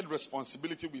your third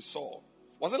responsibility. We saw,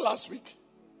 was it last week?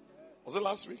 Was it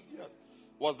last week? Yeah.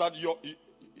 Was that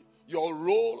your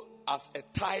role as a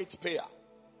tithe payer?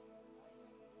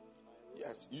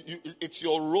 Yes, it's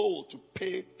your role to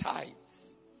pay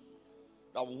tithes.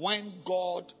 That when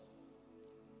God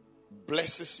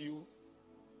blesses you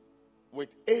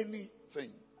with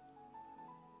anything,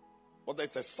 whether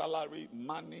it's a salary,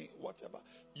 money, whatever,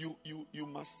 you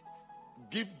must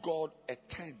give God a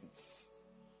tenth.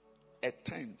 A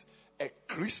tenth. A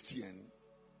Christian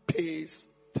pays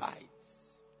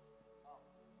tithes.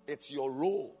 It's your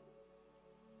role.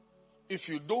 If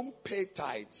you don't pay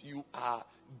tithes, you are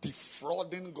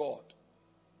defrauding God.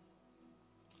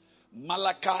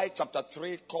 Malachi chapter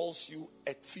 3 calls you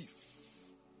a thief.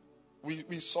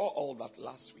 We saw all that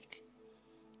last week.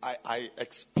 I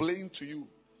explained to you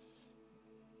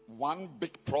one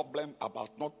big problem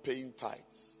about not paying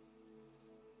tithes.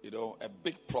 A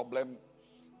big problem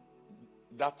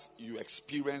that you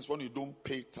experience when you don't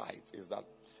pay tithes is that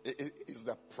it is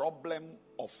the problem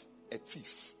of a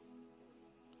thief.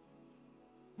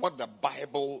 What the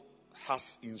Bible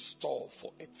has in store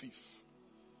for a thief.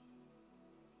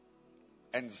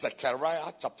 And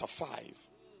Zechariah chapter 5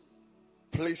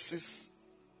 places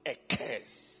a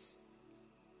curse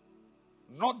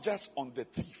not just on the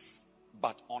thief,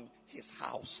 but on his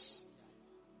house,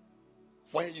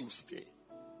 where you stay.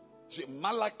 So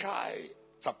Malachi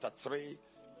chapter 3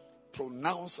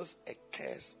 pronounces a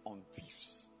curse on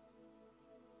thieves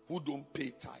who don't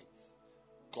pay tithes,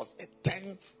 because a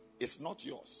tenth is not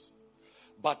yours.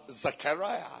 But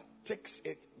Zechariah takes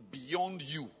it beyond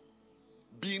you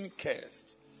being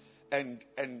cursed and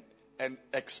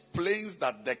explains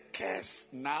that the curse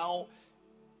now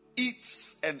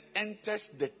eats and enters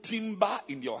the timber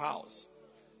in your house,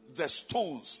 the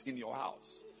stones in your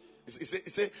house.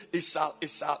 It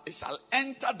shall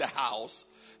enter the house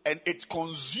and it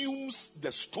consumes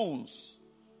the stones.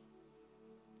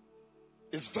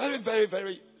 It's very, very,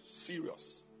 very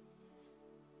serious.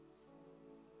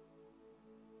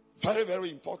 Very, very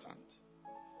important.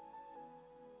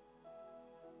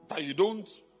 That you don't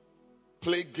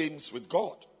play games with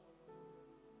God.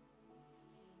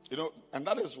 And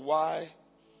that is why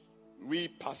we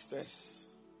pastors,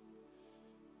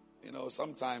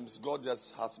 sometimes God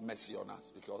just has mercy on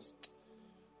us, because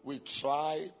we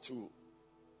try to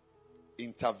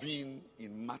intervene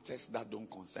in matters that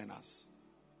don't concern us.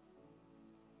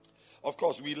 Of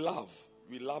course, we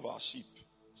love our sheep.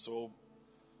 So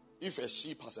if a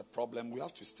sheep has a problem, we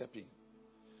have to step in.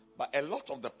 But a lot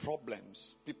of the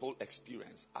problems people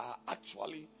experience are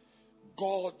actually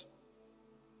God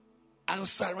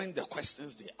answering the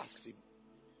questions they asked him.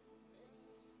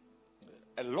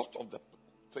 A lot of the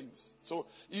things. So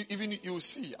even you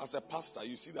see, as a pastor,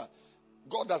 you see that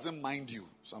God doesn't mind you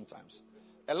sometimes.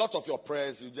 A lot of your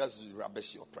prayers, you just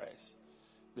rubbish your prayers,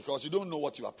 because you don't know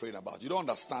what you are praying about. You don't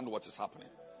understand what is happening.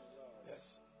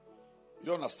 Yes. You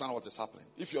don't understand what is happening.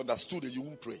 If you understood it, you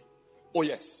won't pray. Oh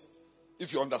yes.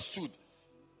 If you understood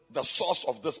the source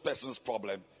of this person's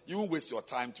problem, you won't waste your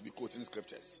time to be quoting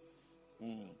scriptures.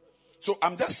 So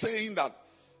I'm just saying that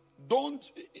don't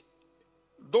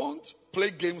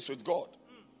play games with God,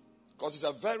 because he's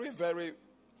a very, very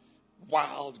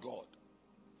wild God.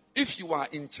 If you are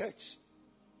in church,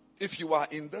 if you are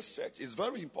in this church, it's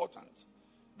very important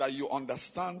that you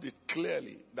understand it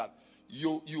clearly, that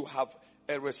you have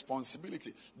a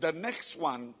responsibility. The next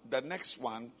one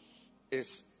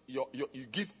is you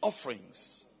give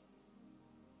offerings.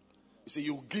 You see,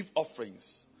 you give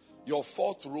offerings. Your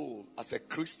fourth role as a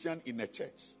Christian in a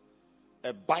church,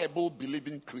 a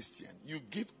Bible-believing Christian, you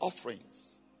give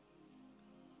offerings.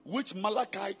 Which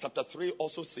Malachi chapter 3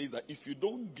 also says that if you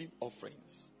don't give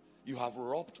offerings, you have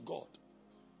robbed God.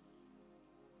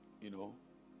 You know.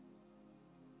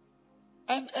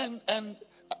 And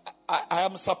I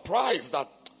am surprised that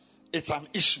it's an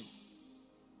issue.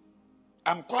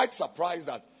 I'm quite surprised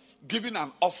that giving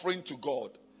an offering to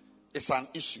God is an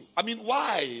issue. I mean,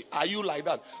 why are you like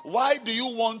that? Why do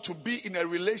you want to be in a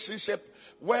relationship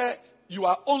where you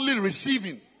are only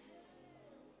receiving?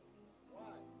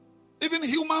 Even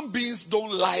human beings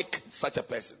don't like such a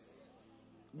person.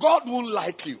 God won't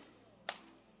like you.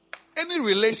 Any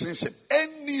relationship,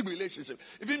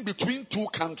 even between two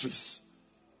countries,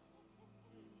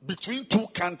 between two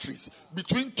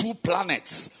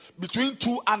planets, between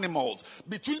two animals,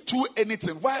 between two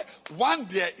anything, where one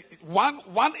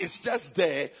is just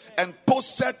there and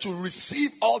posted to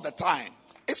receive all the time.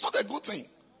 It's not a good thing.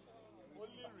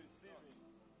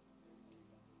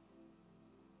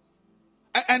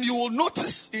 And you will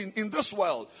notice in this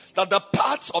world that the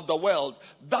parts of the world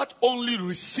that only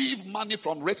receive money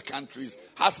from rich countries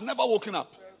has never woken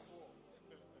up.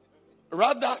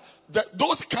 Rather,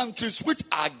 those countries which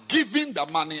are giving the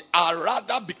money are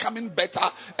rather becoming better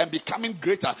and becoming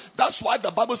greater. That's why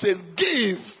the Bible says,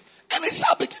 give, and it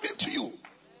shall be given to you.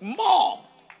 More.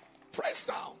 Press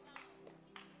down.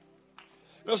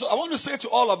 So I want to say to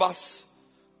all of us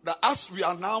that as we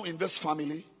are now in this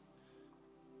family,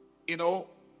 you know,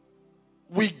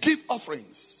 we give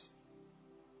offerings.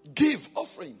 Give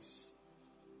offerings.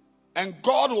 And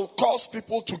God will cause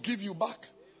people to give you back.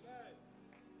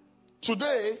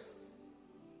 Today,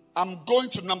 I'm going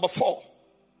to number 4.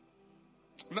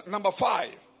 Number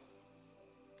 5.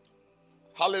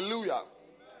 Hallelujah.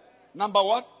 Number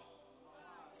what?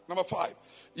 Number 5.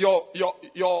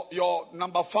 Your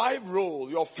number 5 role,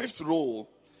 your 5th role,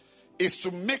 is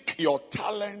to make your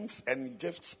talents and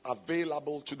gifts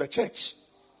available to the church.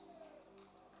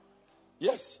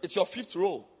 Yes, it's your 5th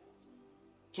role.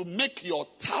 To make your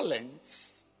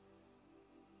talents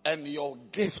and your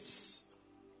gifts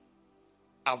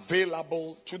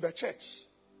available to the church.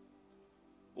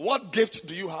 What gift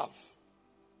do you have?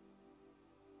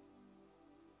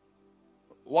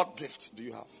 What gift do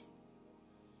you have?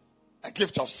 A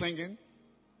gift of singing?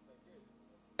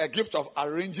 A gift of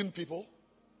arranging people?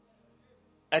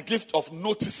 A gift of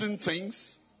noticing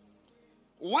things?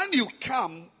 When you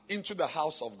come into the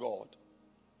house of God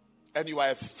and you are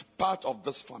a part of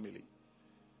this family,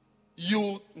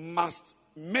 you must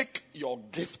make your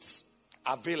gifts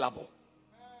available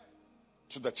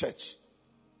to the church.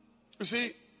 You see,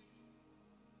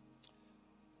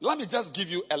 let me just give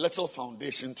you a little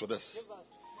foundation to this,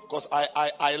 because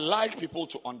I like people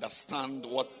to understand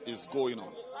what is going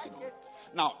on. You know.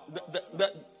 Now,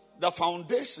 the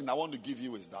foundation I want to give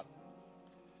you is that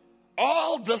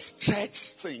all this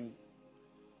church thing,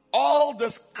 all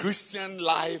this Christian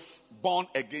life, born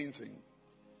again thing,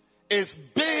 is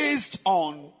based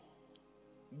on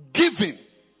giving.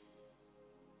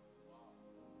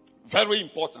 Very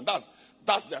important.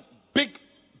 That's the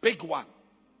big one.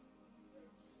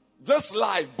 This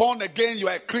life, born again, you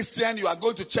are a Christian, you are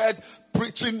going to church,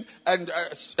 preaching and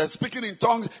speaking in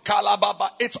tongues, kalababa.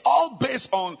 It's all based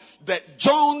on the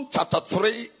John chapter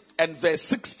 3 and verse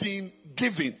 16,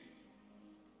 giving.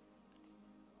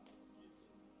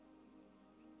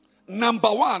 Number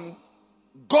 1,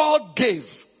 God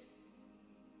gave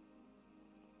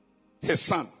his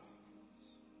son.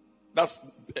 That's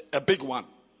a big one.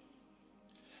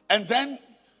 And then,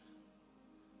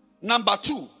 number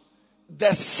 2,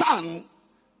 the son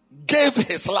gave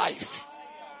his life.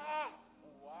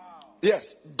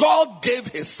 Yes, God gave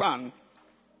his son.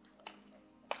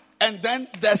 And then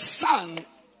the son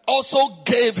also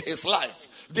gave his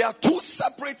life. They are two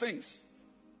separate things.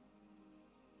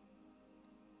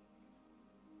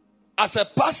 As a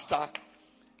pastor,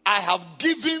 I have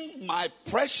given my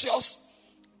precious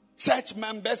church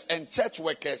members and church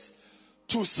workers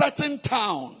to certain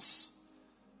towns.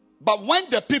 But when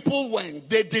the people went,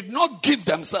 they did not give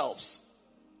themselves.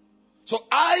 So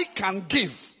I can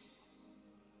give,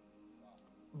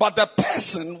 but the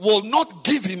person will not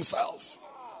give himself.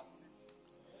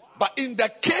 But in the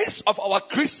case of our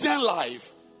Christian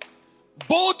life,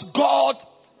 both God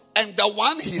and the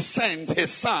one he sent,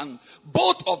 his son,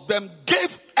 both of them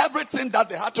gave everything that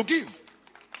they had to give.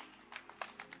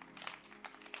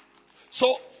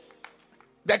 So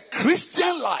the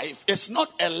Christian life is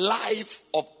not a life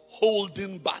of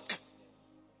holding back.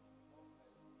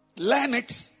 Learn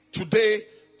it today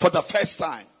for the first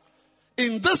time.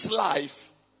 In this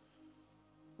life,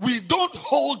 we don't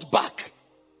hold back.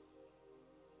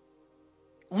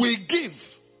 We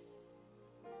give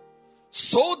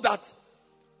so that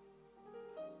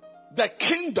the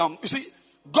kingdom, you see,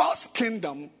 God's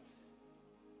kingdom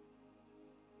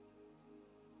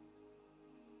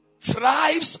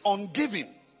thrives on giving.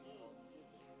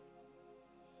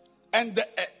 And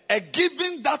a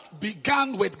giving that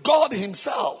began with God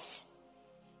himself.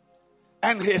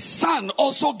 And his son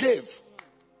also gave.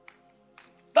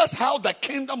 That's how the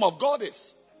kingdom of God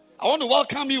is. I want to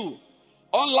welcome you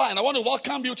online. I want to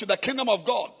welcome you to the kingdom of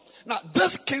God. Now,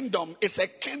 this kingdom is a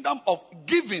kingdom of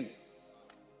giving.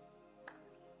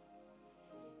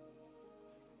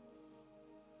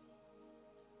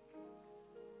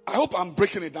 I hope I'm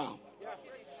breaking it down.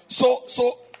 So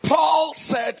Paul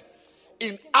said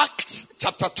in Acts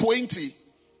chapter 20,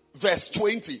 verse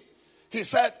 20, he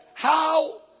said,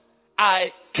 how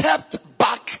I kept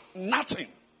back nothing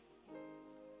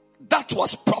that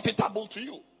was profitable to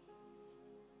you.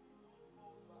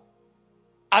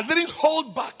 I didn't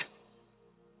hold back.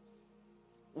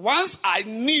 Once I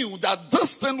knew that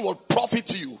this thing would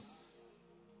profit you,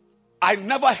 I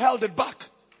never held it back.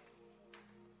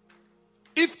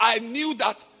 If I knew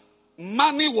that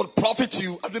money would profit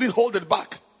you, I didn't hold it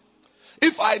back.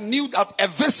 If I knew that a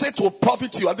visit would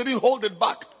profit you, I didn't hold it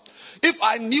back. If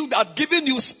I knew that giving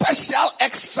you special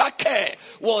extra care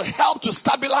will help to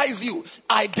stabilize you,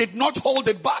 I did not hold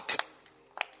it back.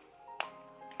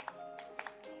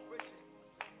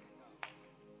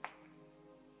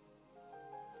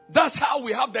 That's how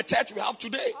we have the church we have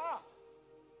today.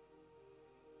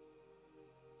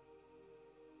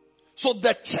 So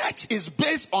the church is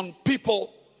based on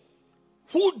people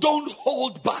who don't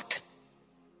hold back.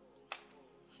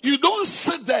 You don't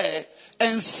sit there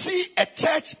and see a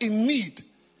church in need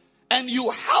and you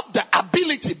have the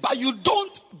ability, but you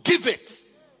don't give it.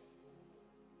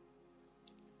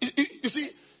 You see,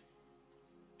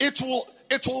 it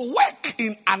will work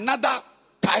in another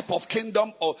type of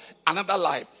kingdom or another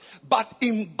life. But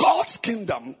in God's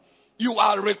kingdom, you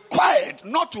are required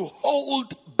not to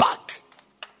hold back.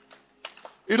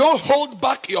 You don't hold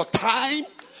back your time.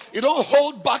 You don't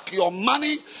hold back your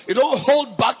money. You don't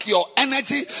hold back your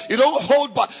energy. You don't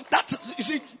hold back.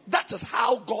 That is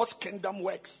how God's kingdom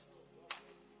works.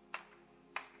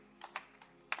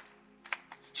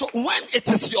 So when it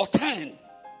is your turn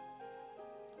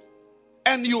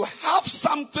and you have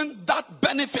something that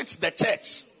benefits the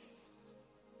church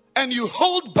and you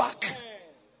hold back,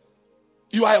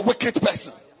 you are a wicked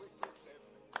person.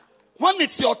 When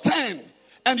it's your turn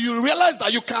and you realize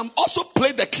that you can also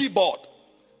play the keyboard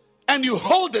and you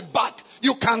hold it back,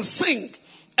 you can sing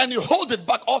and you hold it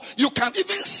back, or you can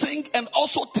even sing and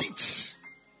also teach,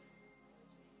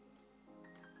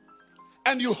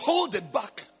 and you hold it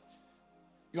back,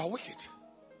 you are wicked.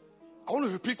 I want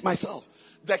to repeat myself.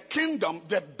 The kingdom,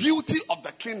 the beauty of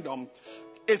the kingdom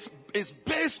is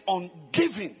based on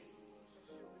giving.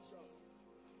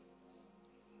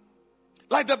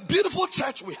 Like the beautiful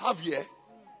church we have here,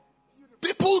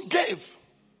 people gave.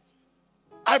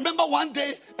 I remember one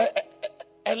day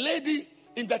a lady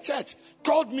in the church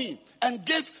called me and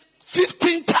gave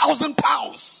 15,000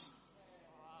 pounds.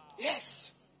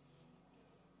 Yes.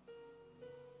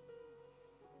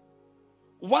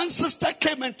 One sister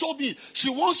came and told me she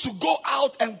wants to go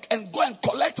out and go and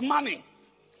collect money.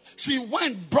 She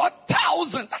went, brought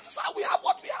thousands. That is how we have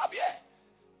what we have here.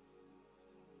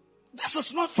 This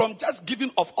is not from just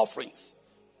giving of offerings.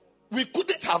 We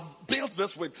couldn't have built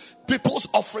this with people's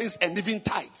offerings and even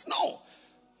tithes. No.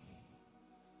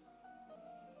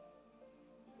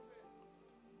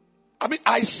 I mean,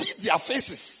 I see their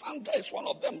faces. Sandra is one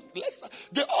of them.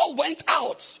 They all went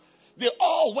out. They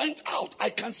all went out. I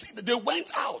can see that they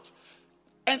went out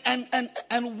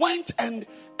and went and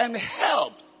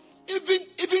helped.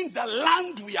 Even the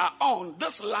land we are on,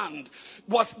 this land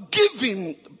was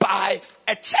given by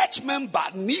a church member.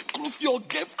 Nick Rufio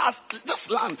gave us this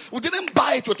land. We didn't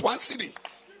buy it with one city.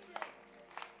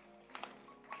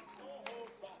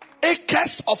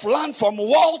 Acres of land from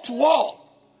wall to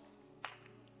wall.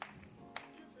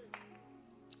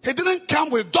 He didn't come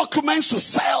with documents to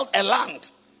sell a land.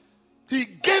 He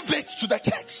gave it to the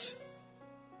church.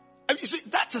 And you see,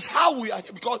 that is how we are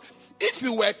here. Because if we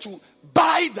were to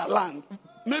buy the land,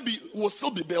 maybe we'll still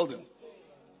be building.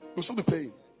 We'll still be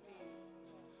paying.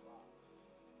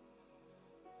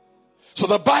 So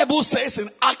the Bible says in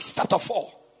Acts chapter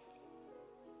 4,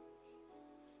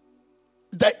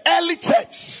 the early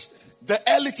church,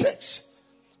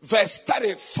 verse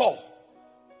 34.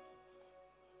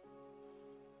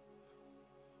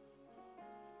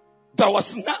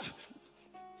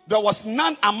 There was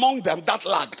none among them that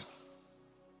lacked.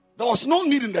 There was no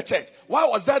need in the church. Why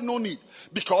was there no need?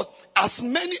 Because as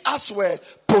many as were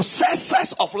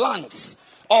possessors of lands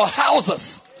or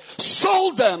houses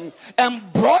sold them,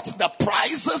 and brought the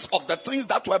prices of the things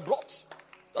that were brought,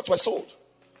 that were sold.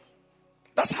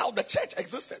 That's how the church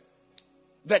existed.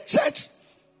 The church,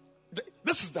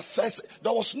 this is the first,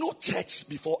 there was no church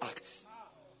before Acts.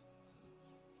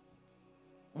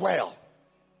 Well,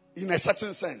 in a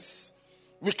certain sense,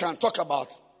 we can talk about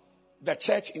the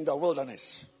church in the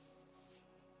wilderness.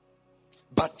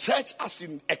 But church as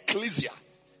in ecclesia,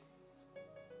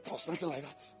 there was nothing like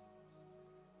that.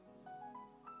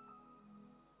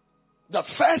 The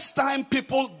first time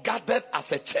people gathered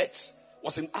as a church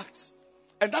was in Acts.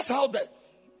 And that's how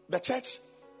the church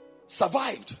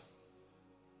survived.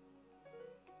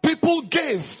 People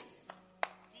gave.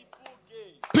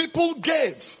 People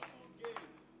gave.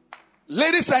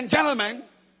 Ladies and gentlemen,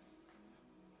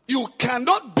 you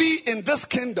cannot be in this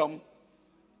kingdom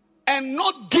and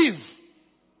not give.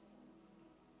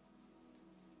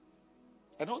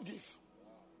 And not give.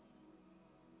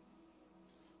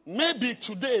 Maybe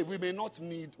today we may not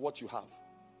need what you have.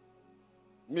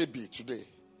 Maybe today.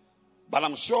 But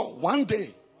I'm sure one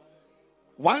day,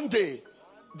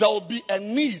 there will be a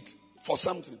need for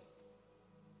something.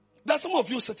 There's some of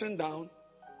you sitting down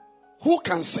who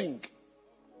can sing.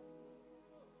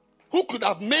 Who could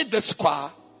have made this choir?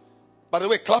 By the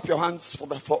way, clap your hands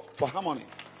for harmony.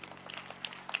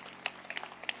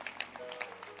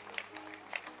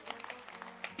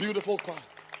 Beautiful choir.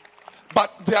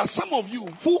 But there are some of you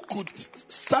who could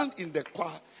stand in the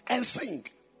choir and sing.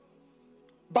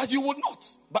 But you would not.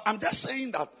 But I'm just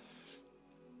saying that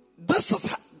this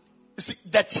is, you see,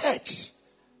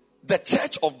 the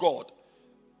church of God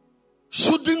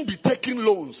shouldn't be taking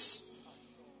loans.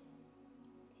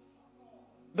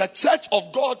 The church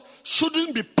of God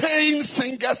shouldn't be paying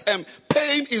singers and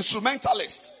paying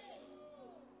instrumentalists.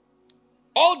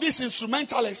 All these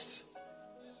instrumentalists.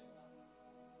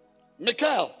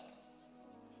 Michael,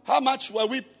 how much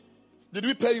did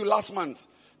we pay you last month?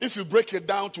 If you break it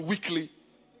down to weekly,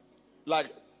 like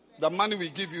the money we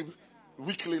give you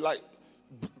weekly, like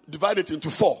divide it into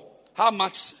 4. How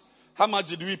much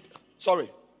did we? Sorry.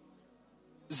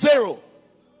 0.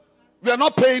 We are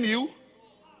not paying you.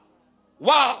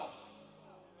 Wow.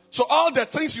 So all the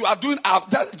things you are doing are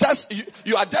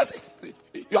you are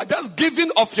just giving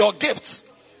of your gifts.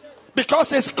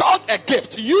 Because it's called a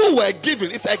gift. You were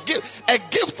given. It's a gift. A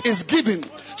gift is given.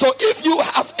 So if you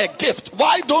have a gift,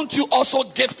 why don't you also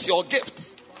gift your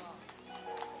gift?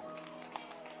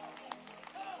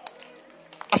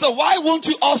 I said, why won't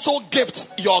you also gift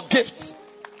your gift?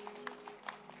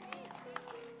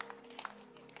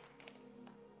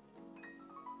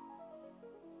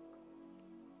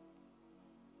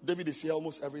 David is here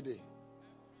almost every day.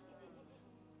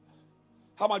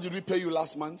 How much did we pay you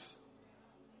last month?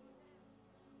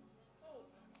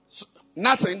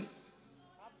 Nothing.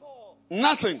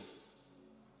 Nothing.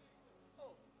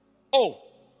 Oh.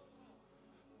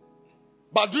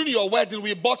 But during your wedding,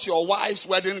 we bought your wife's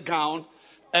wedding gown,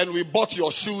 and we bought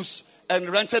your shoes, and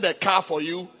rented a car for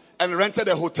you, and rented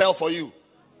a hotel for you.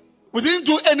 We didn't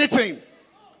do anything.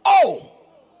 Oh.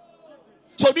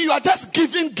 So you are just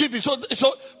giving. So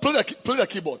play the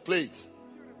keyboard. Play it.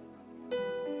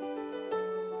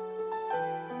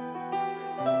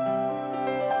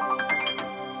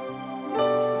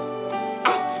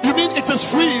 You mean it is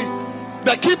free?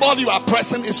 The keyboard you are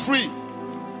pressing is free.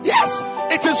 Yes,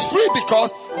 it is free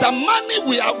because the money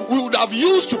we would have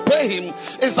used to pay him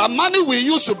is the money we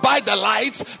used to buy the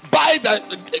lights, buy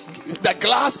the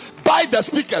glass, buy the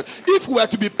speakers. If we were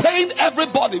to be paying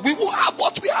everybody, we will have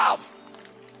what we have.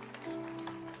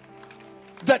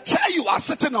 The chair you are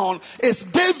sitting on is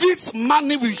David's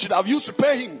money we should have used to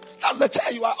pay him. That's the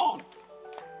chair you are on.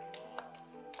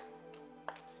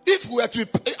 If we were to,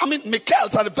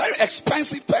 Michael's a very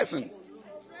expensive person.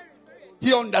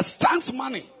 He understands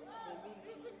money.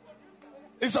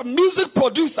 He's a music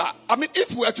producer.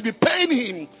 If we were to be paying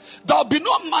him, there would be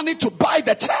no money to buy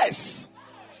the chairs.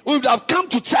 We would have come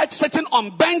to church sitting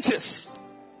on benches.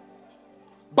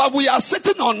 But we are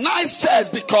sitting on nice chairs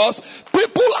because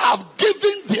people have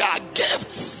given their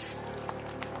gifts.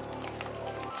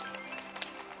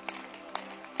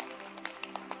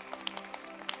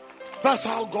 That's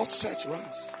how God's church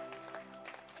runs.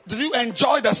 Did you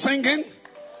enjoy the singing?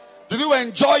 Did you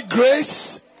enjoy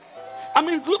grace?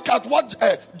 Look at what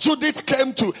Judith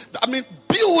came to.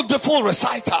 Beautiful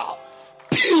recital.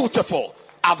 Beautiful.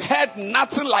 I've heard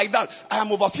nothing like that. I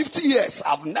am over 50 years.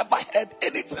 I've never heard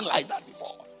anything like that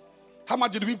before. How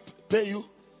much did we pay you?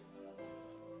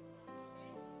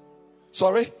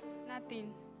 Sorry?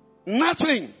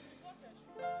 Nothing.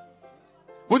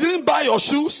 We didn't buy your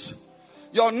shoes,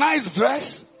 your nice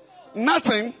dress.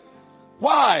 Nothing.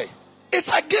 Why?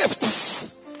 It's a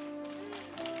gift.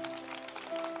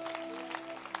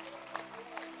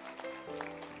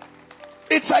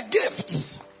 it's a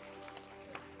gift.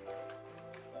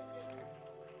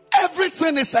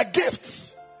 Everything is a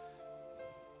gift.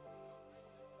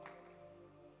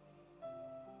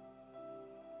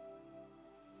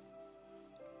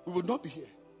 We would not be here.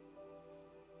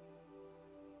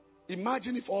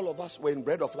 Imagine if all of us were in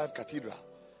Bread of Life Cathedral.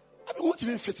 I mean, we won't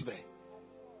even fit there.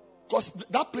 Because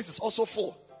that place is also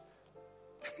full.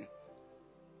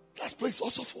 That place is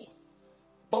also full.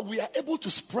 But we are able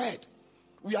to spread.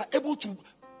 We are able to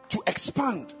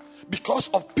expand because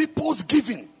of people's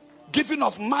giving. Giving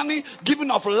of money,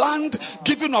 giving of land,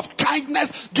 giving of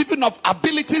kindness, giving of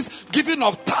abilities, giving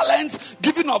of talents,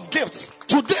 giving of gifts.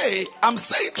 Today, I'm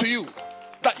saying to you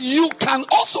that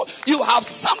you have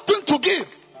something to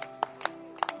give.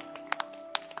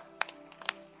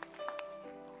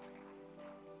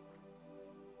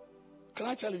 Can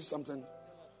I tell you something?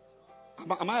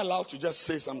 Am I allowed to just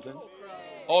say something?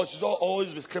 Or should it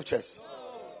always be scriptures?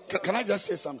 Can I just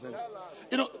say something?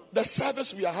 You know, the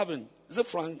service we are having, is it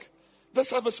Frank? The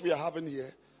service we are having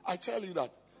here, I tell you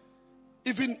that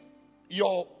even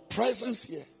your presence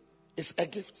here is a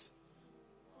gift.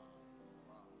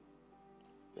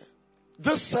 Yeah.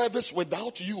 This service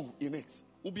without you in it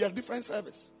will be a different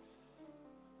service.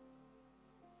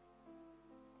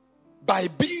 By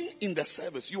being in the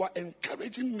service, you are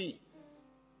encouraging me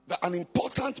that an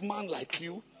important man like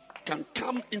you can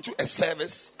come into a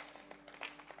service.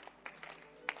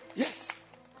 Yes,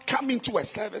 come into a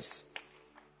service.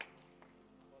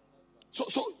 So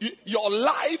your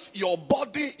life, your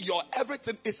body, your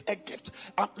everything is a gift.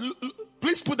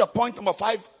 Please put the point number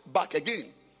 5 back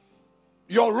again.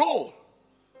 Your role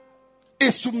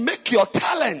is to make your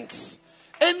talents.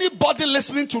 Anybody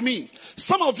listening to me,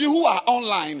 some of you who are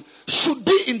online should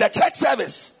be in the church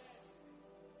service.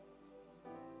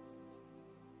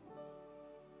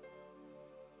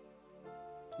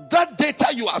 That data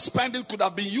you are spending could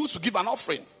have been used to give an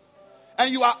offering.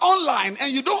 And you are online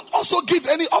and you don't also give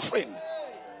any offering.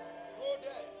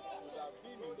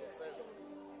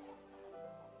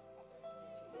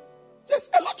 There's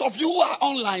a lot of you who are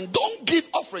online, don't give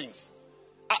offerings.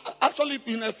 Actually,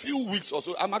 in a few weeks or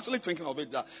so, I'm actually thinking of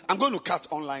it that I'm going to cut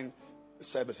online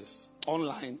services,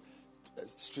 online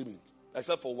streaming,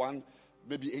 except for one,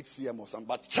 maybe HCM or something.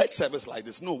 But church service like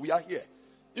this, no, we are here.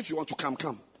 If you want to come,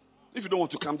 come. If you don't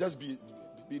want to come, just be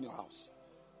in your house.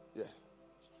 Yeah.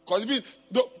 Because even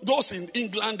those in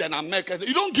England and America,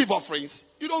 you don't give offerings.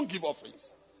 You don't give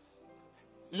offerings.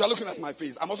 You are looking at my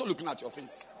face. I'm also looking at your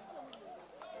face.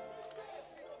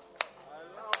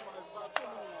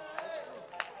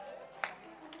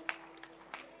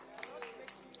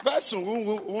 Very soon,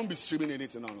 we won't be streaming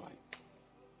anything online.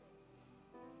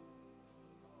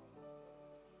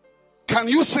 Can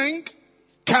you sing?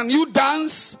 Can you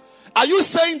dance? Are you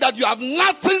saying that you have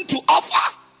nothing to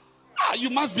offer?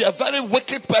 You must be a very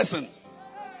wicked person.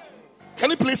 Can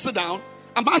you please sit down?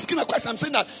 I'm asking a question. I'm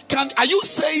saying that, are you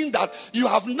saying that you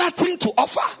have nothing to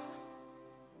offer?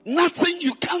 Nothing?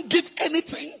 You can't give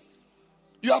anything?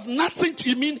 You have nothing to,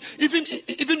 you mean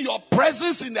even your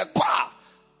presence in the choir?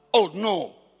 Oh,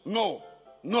 no.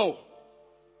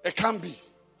 It can't be.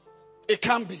 It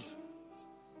can't be.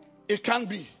 It can't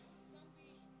be.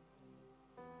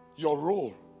 Your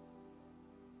role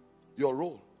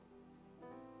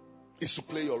is to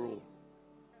play your role.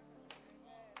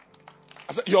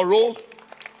 I said your role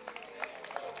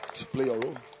is to play your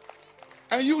role.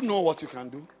 And you know what you can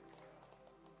do.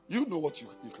 You know what you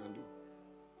can do.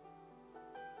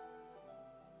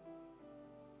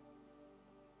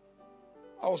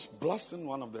 I was blasting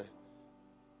one of the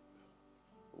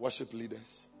worship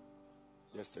leaders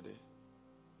yesterday.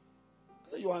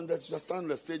 You are standing on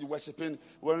the stage worshiping,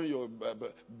 wearing your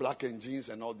black and jeans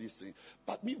and all these things.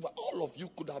 But meanwhile, all of you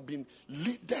could have been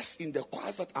leaders in the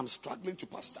choirs that I'm struggling to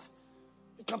pastor.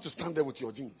 You come to stand there with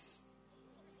your jeans.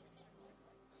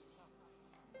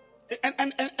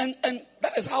 And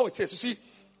that is how it is. You see,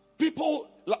 people,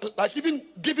 like even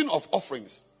giving of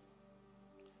offerings.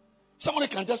 Somebody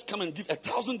can just come and give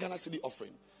 1,000 Ghana cedi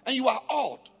offering. And you are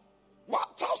awed. Wow,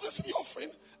 1,000 cedi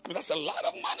offering? I mean, that's a lot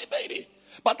of money, baby.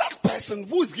 But that person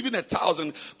who is giving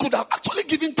 1,000 could have actually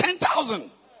given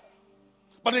 10,000.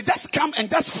 But they just come and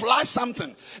just fly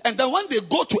something. And then when they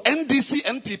go to NDC,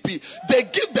 NPP, they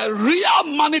give the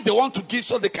real money they want to give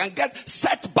so they can get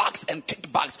setbacks and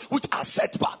kickbacks, which are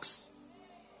setbacks.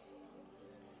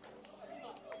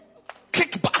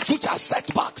 Kickbacks, which are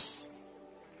setbacks.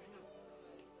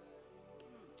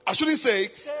 I shouldn't say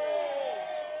it.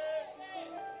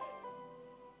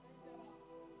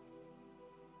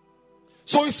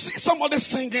 So you see somebody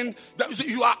singing,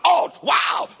 you are awed.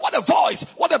 Wow, what a voice,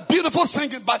 what a beautiful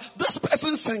singing. But this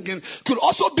person singing could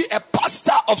also be a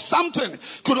pastor of something,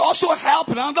 could also help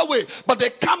in another way. But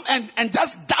they come and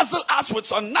just dazzle us with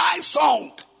a nice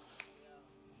song.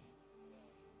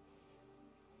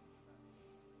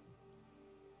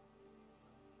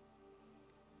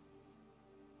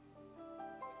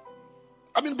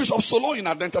 I mean, Bishop Solo in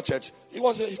Adenta Church, he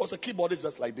was a keyboardist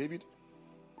just like David.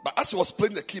 But as he was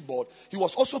playing the keyboard, he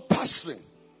was also pastoring.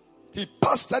 He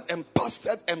pastored and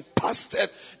pastored and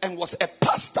pastored and was a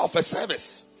pastor of a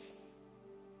service.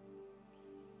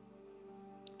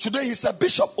 Today he's a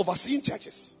bishop overseeing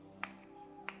churches.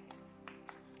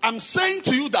 I'm saying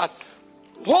to you that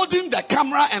holding the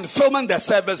camera and filming the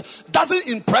service doesn't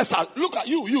impress us. Look at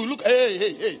you look,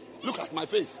 hey, look at my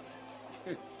face.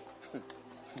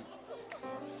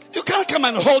 You can't come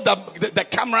and hold the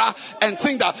camera and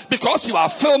think that because you are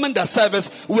filming the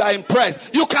service, we are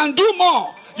impressed. You can do more.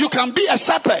 You can be a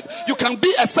shepherd. You can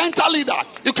be a center leader.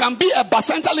 You can be a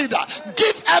bacenta leader.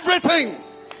 Give everything.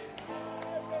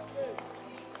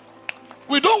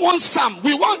 We don't want some.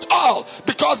 We want all.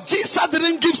 Because Jesus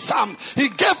didn't give some. He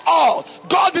gave all.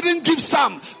 God didn't give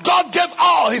some. God gave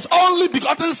all. His only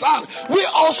begotten Son. We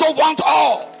also want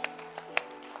all.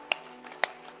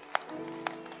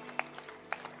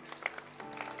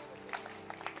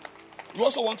 You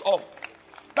also want all.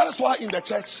 That is why in the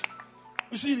church,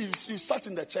 you see, you sat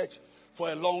in the church for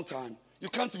a long time. You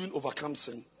can't even overcome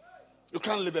sin. You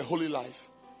can't live a holy life.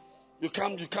 You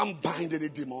can't bind any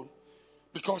demon.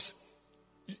 Because,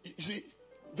 you see,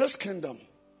 this kingdom,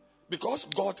 because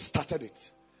God started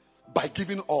it by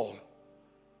giving all,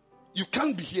 you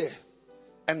can't be here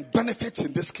and benefit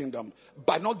in this kingdom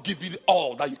by not giving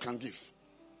all that you can give.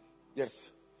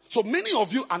 Yes. So many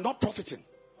of you are not profiting.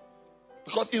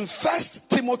 Because in 1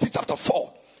 Timothy chapter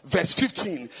 4, verse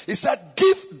 15, he said,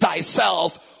 give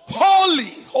thyself holy,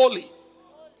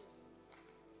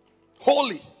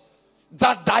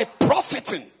 that thy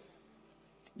profiting.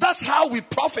 That's how we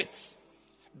profit.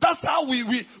 That's how we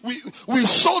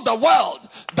show the world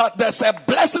that there's a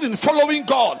blessing in following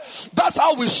God. That's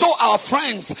how we show our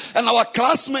friends and our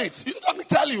classmates. Let me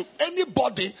tell you,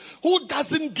 anybody who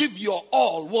doesn't give your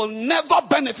all will never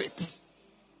benefit.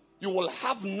 You will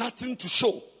have nothing to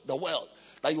show the world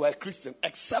that you are a Christian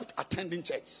except attending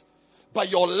church.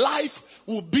 But your life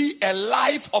will be a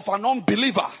life of an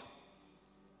unbeliever.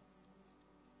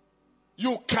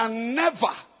 You can never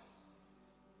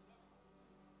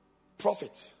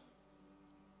profit.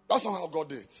 That's not how God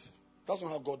did it. That's not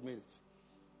how God made it.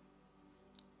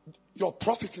 You're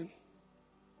profiting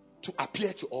to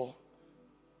appear to all.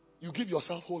 You give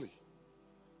yourself wholly.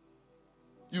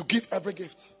 You give every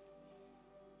gift.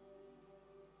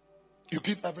 You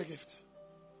give every gift.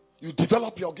 You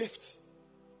develop your gift.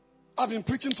 I've been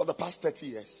preaching for the past 30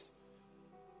 years.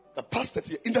 The past 30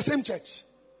 years. In the same church.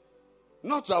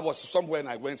 Not that I was somewhere and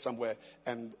I went somewhere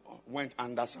and went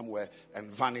under somewhere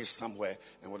and vanished somewhere.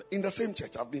 In the same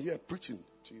church. I've been here preaching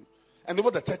to you. And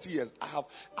over the 30 years, I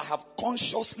have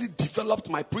consciously developed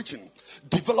my preaching,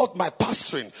 developed my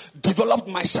pastoring, developed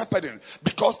my shepherding.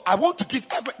 Because I want to give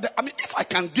if I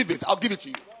can give it, I'll give it to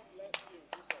you.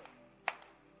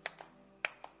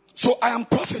 So I am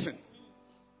profiting.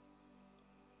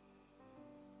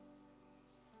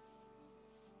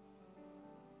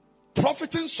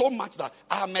 Profiting so much that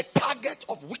I am a target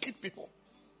of wicked people.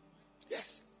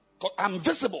 Yes. Because I'm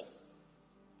visible.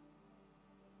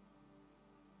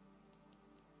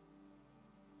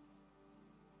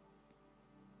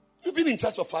 You've been in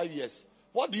church for 5 years.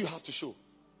 What do you have to show?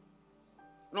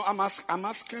 No, I'm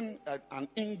asking an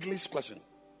English question.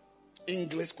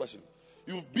 English question.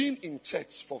 You've been in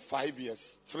church for 5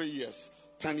 years, 3 years,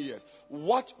 10 years.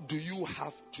 What do you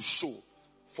have to show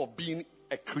for being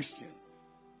a Christian?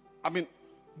 I mean,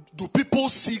 do people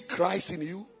see Christ in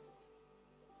you?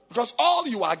 Because all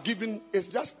you are given is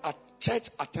just a church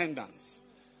attendance.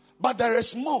 But there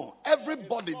is more.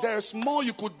 Everybody, there is more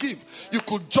you could give. You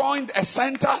could join a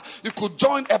center. You could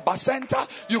join a bacenta.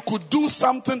 You could do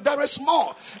something. There is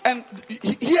more. And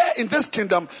here in this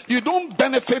kingdom, you don't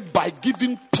benefit by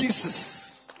giving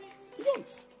pieces. You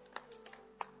don't.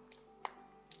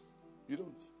 You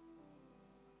don't.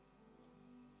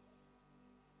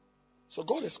 So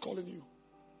God is calling you.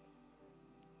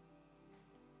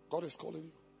 God is calling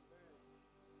you.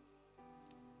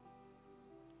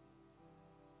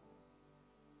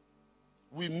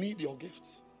 We need your gift.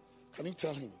 Can you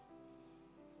tell him?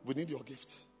 We need your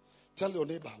gift. Tell your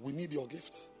neighbor, we need your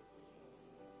gift.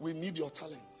 We need your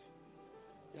talent.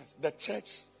 Yes, the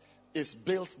church is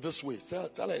built this way.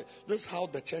 Tell her, this is how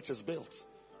the church is built.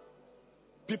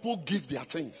 People give their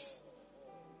things.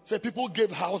 Say, people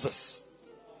gave houses.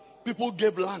 People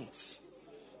gave lands.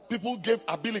 People gave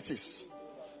abilities.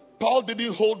 Paul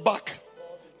didn't hold back.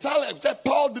 Tell her that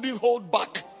Paul didn't hold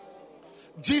back.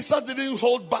 Jesus didn't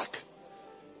hold back.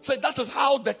 Say, that is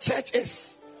how the church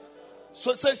is.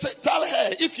 So say, tell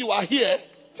her if you are here.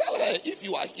 Tell her if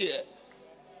you are here.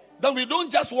 Then we don't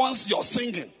just want your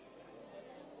singing.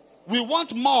 We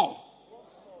want more.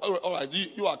 All right,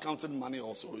 you are counting money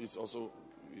also. It's also,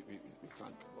 we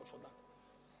thank God for that.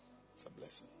 It's a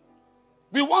blessing.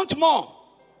 We want more.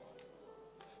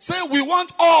 Say, we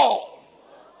want all.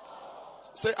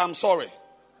 Say, I'm sorry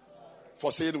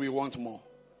for saying we want more.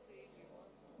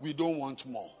 We don't want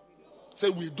more. Say,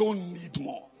 we don't need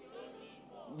more.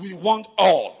 We want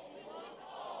all.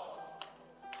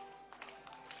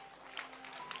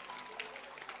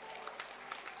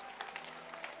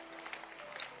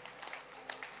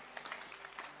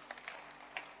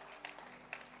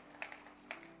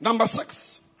 Number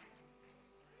 6.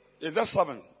 Is that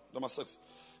 7? Number 6.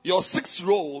 Your 6th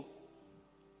role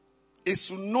is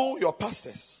to know your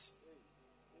pastors,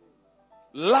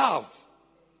 love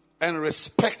and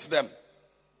respect them.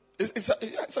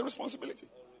 It's a responsibility.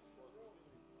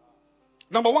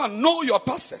 Number 1, know your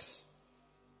pastors.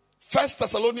 1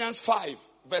 Thessalonians 5,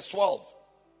 verse 12.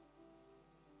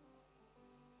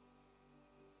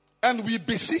 And we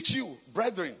beseech you,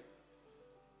 brethren,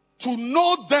 to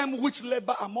know them which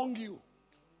labor among you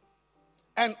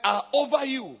and are over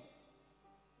you.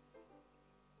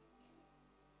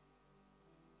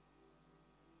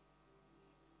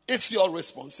 It's your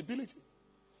responsibility.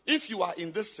 If you are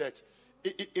in this church,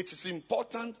 it is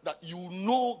important that you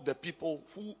know the people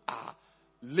who are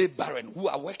laboring, who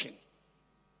are working.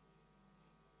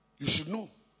 You should know.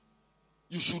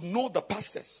 You should know the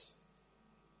pastors.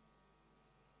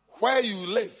 Where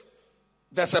you live,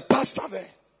 there's a pastor there.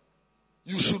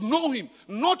 You should know him.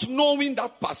 Not knowing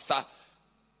that pastor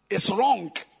is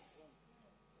wrong.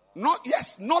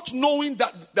 Not knowing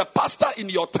that the pastor in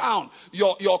your town,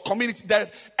 your community, there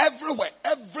is everywhere,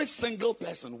 every single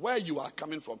person where you are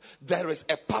coming from, there is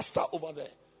a pastor over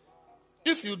there.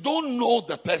 If you don't know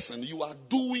the person, you are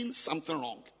doing something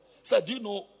wrong. So, do you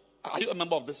know, are you a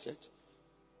member of this church?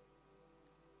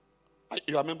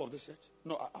 You are a member of this church?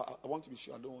 No, I want to be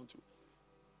sure. I don't want to.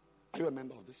 Are you a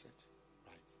member of this church?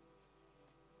 Right.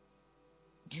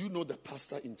 Do you know the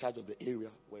pastor in charge of the area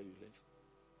where you live?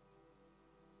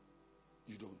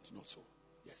 You don't, not so.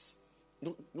 Yes.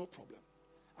 No problem.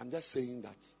 I'm just saying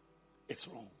that it's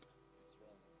wrong.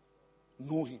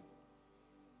 Know him.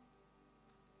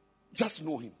 Just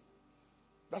know him.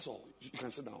 That's all. You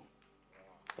can sit down.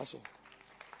 That's all.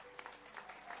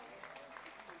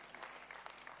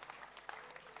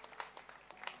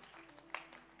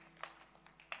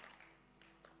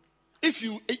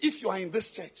 If you are in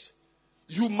this church,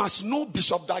 you must know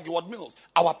Bishop Dag Heward-Mills,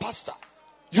 our pastor.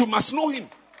 You must know him.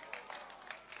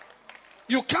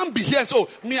 You can't be here and say, oh,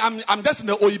 I'm just in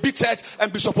the OEB church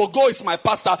and Bishop Ogo is my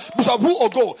pastor. Bishop who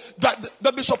Ogo?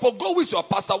 The Bishop Ogo who is your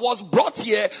pastor was brought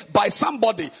here by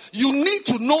somebody. You need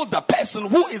to know the person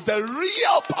who is the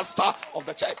real pastor of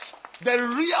the church.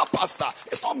 The real pastor.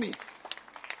 It's not me.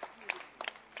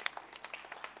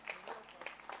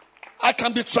 I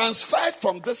can be transferred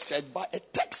from this church by a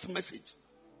text message.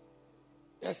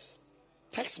 Yes,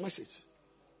 text message.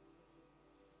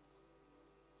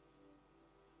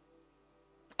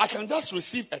 I can just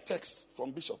receive a text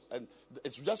from Bishop and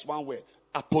it's just one word,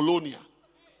 Apollonia.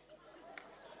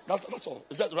 That's all.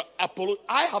 It's just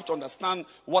I have to understand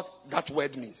what that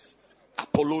word means.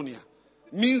 Apollonia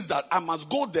means that I must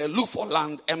go there, look for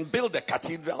land, and build a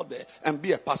cathedral there and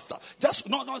be a pastor. Just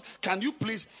no. Can you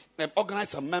please organize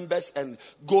some members and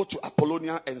go to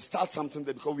Apollonia and start something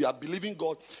there because we are believing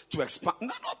God to expand. No,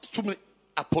 not too many.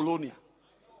 Apollonia.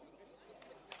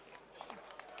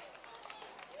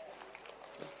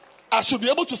 I should be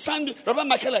able to send Reverend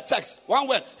Michael a text, one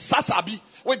word, Sasabi,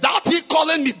 without he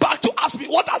calling me back to ask me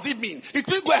what does it mean. It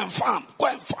means go and farm. Go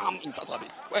and farm in Sasabi.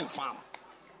 Go and farm.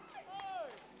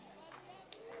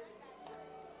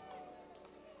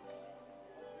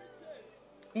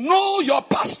 Know your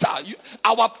pastor.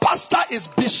 Our pastor is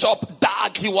Bishop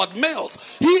Dag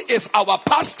Heward-Mills. He is our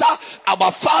pastor,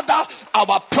 our father,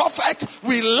 our prophet.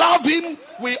 We love him.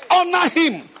 We honor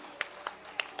him.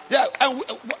 Yeah, and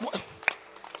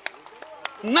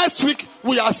next week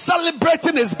we are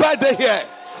celebrating his birthday here.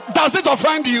 Does it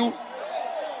offend you?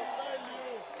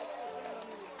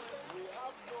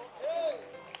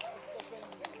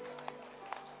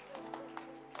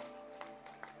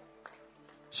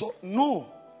 So know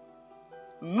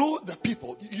the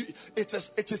people.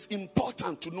 It is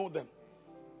important to know them.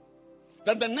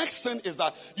 Then the next thing is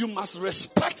that you must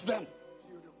respect them.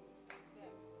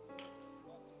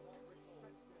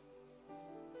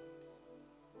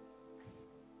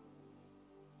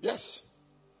 Yes.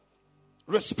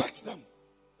 Respect them.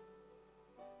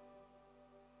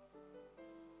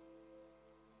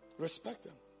 Respect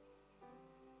them.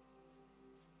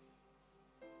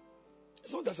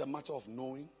 It's not just a matter of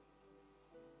knowing.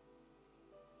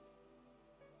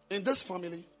 In this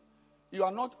family, you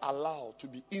are not allowed to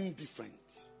be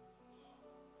indifferent.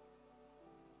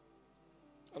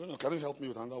 I don't know, can you help me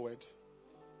with another word?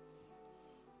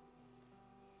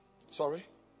 Sorry?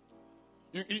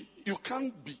 You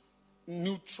can't be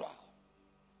neutral.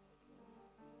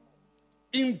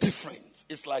 Indifferent.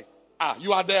 It's like,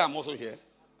 you are there, I'm also here.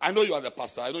 I know you are the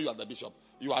pastor, I know you are the bishop.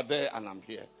 You are there and I'm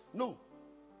here. No.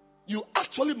 You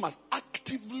actually must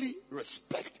actively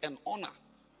respect and honor.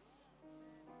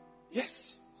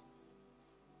 Yes.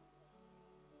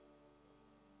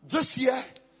 This year,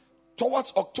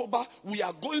 towards October, we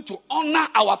are going to honor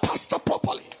our pastor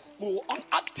properly. We will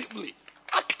actively.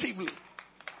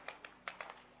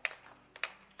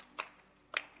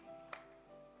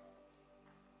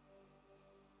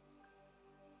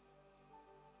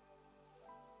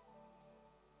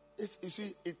 You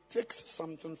see, it takes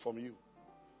something from you.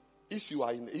 If you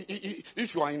are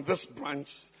in this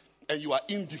branch and you are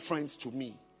indifferent to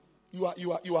me, you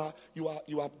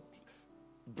are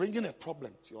bringing a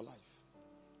problem to your life.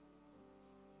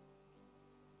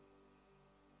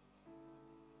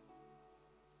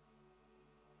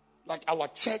 Like our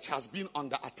church has been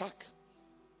under attack,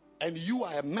 and you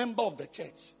are a member of the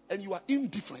church, and you are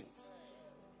indifferent.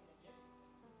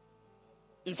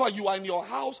 In fact, you are in your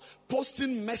house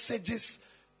posting messages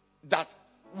that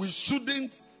we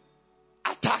shouldn't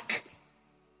attack.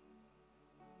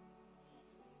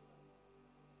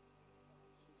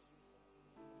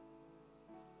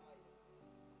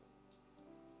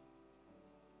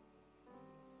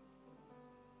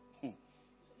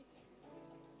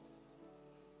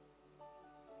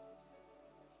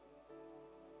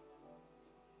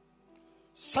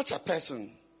 Such a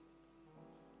person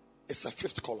is a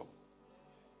fifth column.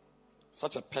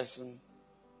 Such a person,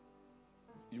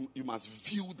 you must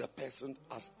view the person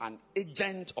as an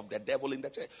agent of the devil in the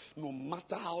church. No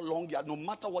matter how long no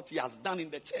matter what he has done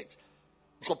in the church.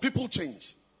 Because people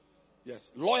change.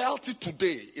 Yes. Loyalty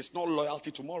today is not loyalty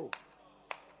tomorrow.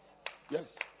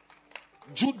 Yes.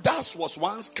 Judas was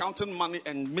once counting money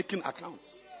and making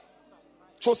accounts.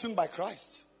 Chosen by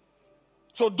Christ.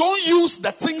 So don't use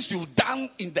the things you've done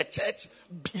in the church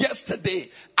yesterday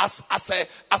as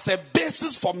a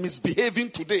basis for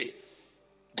misbehaving today.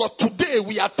 Because today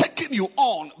we are taking you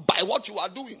on by what you are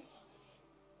doing.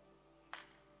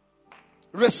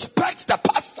 Respect the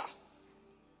pastor.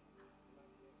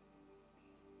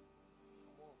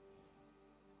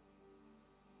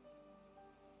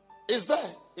 Is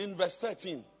there in verse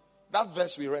 13, that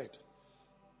verse we read?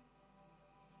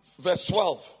 Verse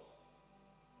 12.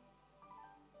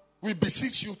 We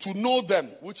beseech you to know them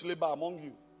which labor among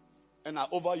you and are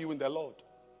over you in the Lord.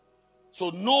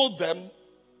 So know them,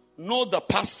 know the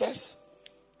pastors.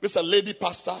 There's a lady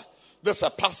pastor, there's a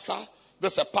pastor,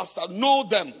 there's a pastor. Know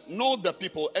them, know the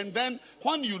people. And then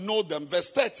when you know them,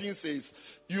 verse 13 says,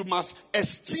 you must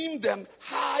esteem them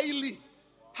highly.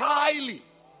 Highly.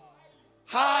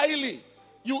 Highly.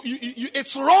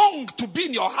 It's wrong to be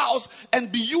in your house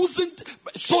and be using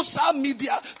social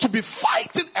media to be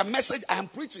fighting a message I am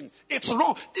preaching. It's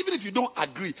wrong. Even if you don't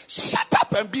agree, shut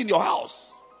up and be in your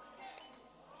house.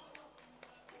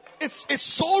 It's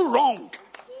so wrong.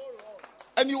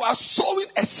 And you are sowing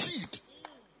a seed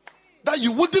that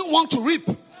you wouldn't want to reap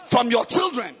from your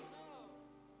children.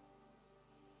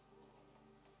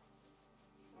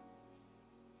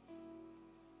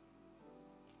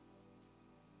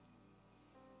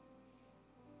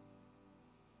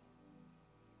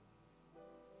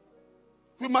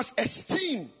 We must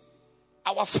esteem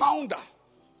our founder.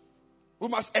 We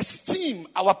must esteem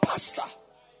our pastor.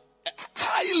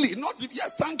 Highly,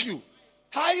 yes, thank you.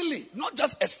 Highly, not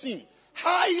just esteem.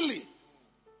 Highly.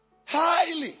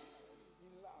 Highly.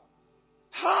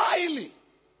 Highly.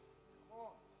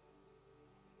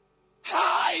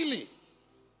 Highly.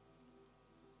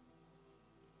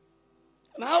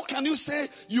 And how can you say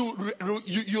you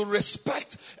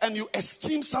respect and you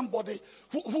esteem somebody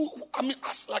who I mean,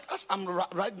 as I'm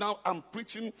right now, I'm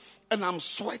preaching and I'm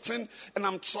sweating and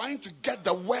I'm trying to get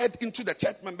the word into the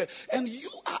church member, and you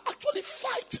are actually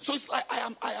fighting. So it's like I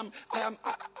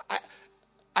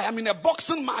am in a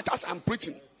boxing match as I'm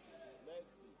preaching.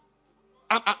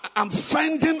 I'm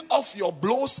fending off your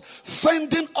blows,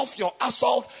 fending off your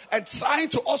assault, and trying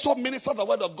to also minister the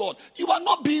word of God. You are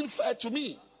not being fair to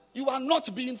me. You are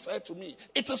not being fair to me.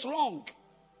 It is wrong.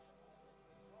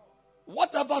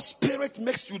 Whatever spirit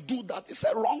makes you do that is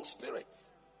a wrong spirit.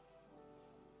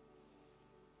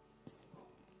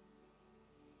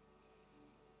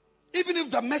 Even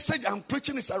if the message I'm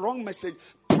preaching is a wrong message,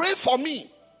 pray for me.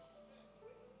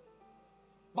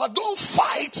 But don't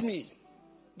fight me.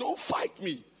 Don't fight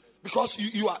me. Because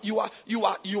you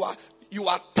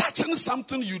are touching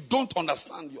something you don't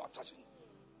understand you are touching.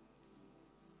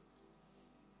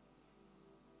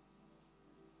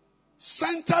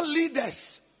 Center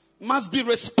leaders must be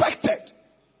respected.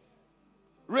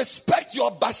 Respect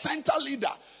your center leader.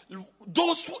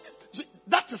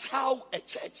 That is how a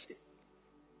church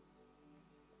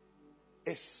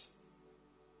is.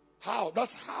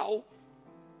 That's how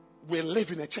we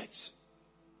live in a church.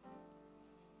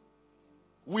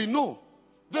 We know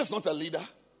this is not a leader.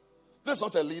 This is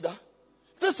not a leader.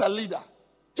 This is a leader.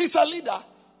 He's a leader.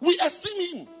 We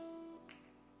esteem him.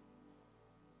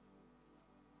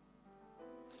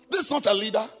 This is not a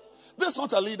leader. This is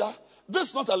not a leader. This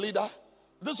is not a leader.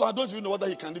 This one, I don't even know whether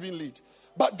he can even lead.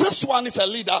 But this one is a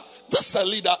leader. This is a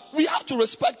leader. We have to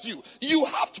respect you. You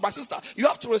have to, my sister, you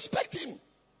have to respect him.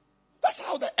 That's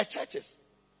how a church is.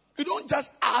 You don't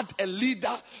just add a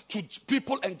leader to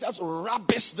people and just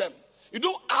rubbish them. You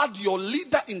don't add your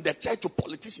leader in the church to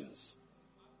politicians.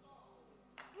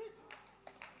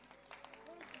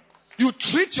 You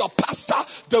treat your pastor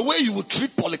the way you would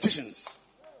treat politicians.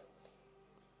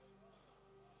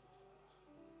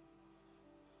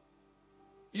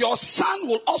 Your son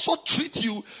will also treat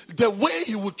you the way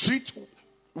he would treat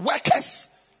workers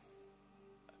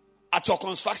at your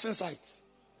construction site.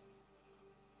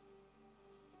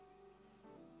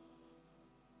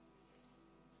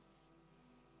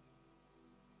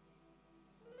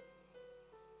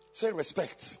 Say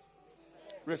respect.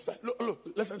 Respect. Look,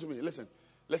 listen to me. Listen.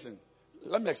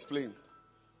 Let me explain.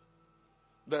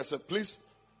 There's a please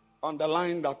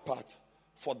underline that part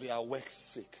for their work's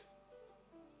sake.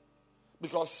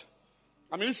 Because,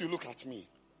 if you look at me,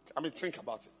 think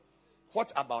about it.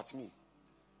 What about me?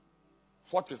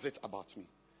 What is it about me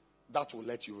that will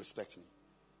let you respect me?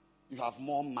 You have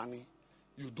more money.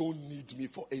 You don't need me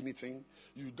for anything.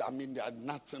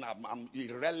 Nothing. I'm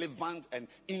irrelevant and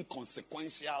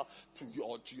inconsequential to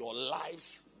your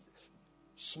life's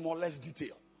smallest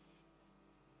detail.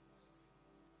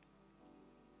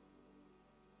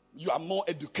 You are more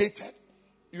educated.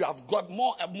 You have got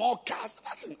more cars.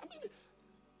 Nothing.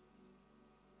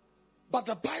 But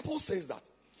the Bible says that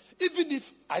even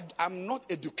if I'm not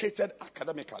educated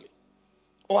academically,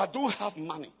 or I don't have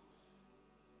money,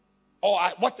 or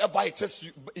whatever it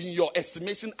is in your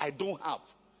estimation I don't have,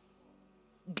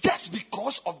 just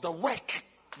because of the work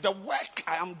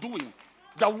I am doing,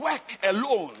 the work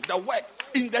alone, the work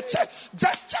in the church,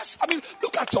 just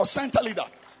look at your center leader.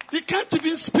 He can't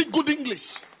even speak good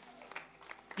English.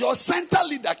 Your center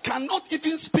leader cannot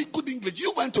even speak good English.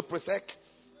 You went to Presec.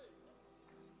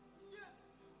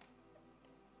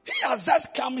 He has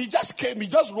just come. He just came. He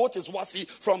just wrote his wasi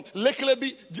from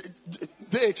Lekeleby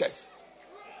DHS.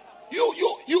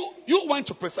 You went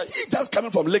to Presec. He just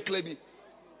coming from Lekeleby.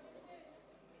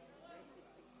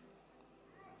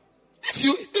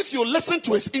 If you listen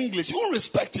to his English, you won't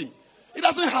respect him. He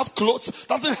doesn't have clothes,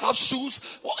 doesn't have shoes,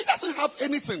 he doesn't have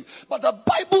anything. But the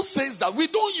Bible says that we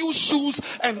don't use shoes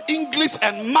and English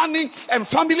and money and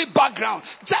family background.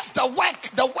 Just the work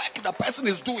the person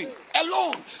is doing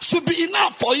alone should be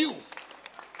enough for you.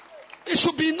 It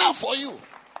should be enough for you.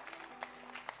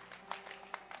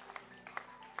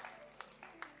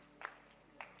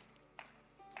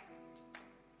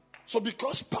 So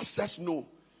because pastors know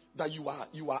that you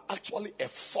are actually a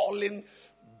fallen,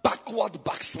 backward,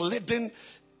 backslidden,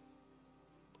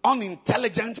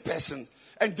 unintelligent person,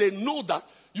 and they know that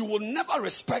you will never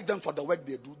respect them for the work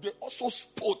they do, they also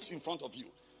sport in front of you.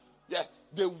 Yeah,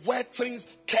 they wear things,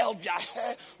 curl their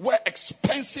hair, wear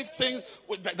expensive things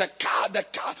with the car.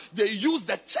 They use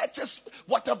the churches,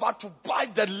 whatever, to buy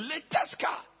the latest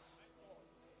car.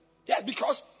 Yeah,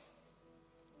 because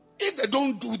if they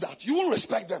don't do that, you won't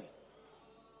respect them.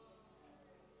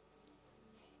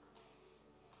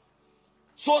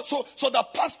 So the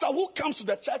pastor who comes to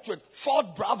the church with Ford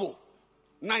Bravo,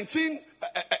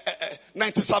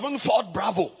 1997 Ford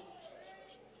Bravo, you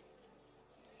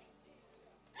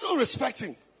don't respect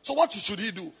him. So what should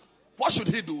he do? What should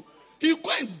he do? He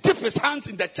go and dip his hands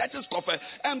in the church's coffer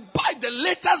and buy the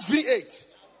latest V8,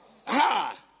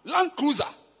 Land Cruiser.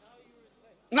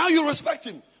 Now you respect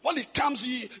him. When he comes,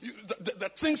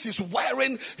 the things he's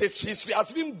wearing, he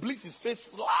has been bleached his face,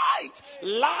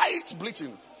 light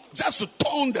bleaching, just to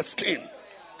tone the skin.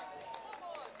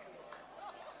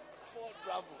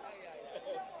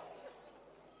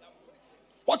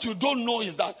 What you don't know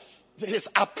is that his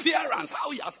appearance, how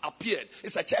he has appeared,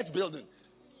 is a church building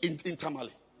in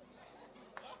Tamale.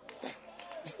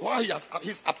 Why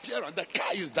his appearance, the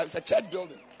car is a church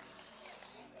building.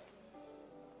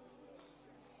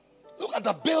 Look at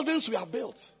the buildings we have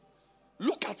built.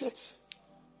 Look at it.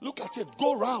 Look at it.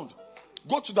 Go around.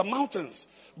 Go to the mountains.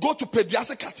 Go to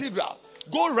Pediasa Cathedral.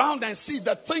 Go around and see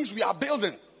the things we are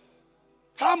building.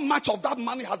 How much of that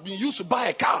money has been used to buy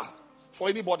a car for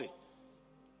anybody?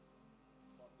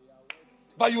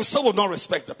 But you still will not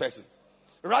respect the person.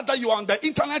 Rather, you are on the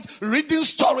internet reading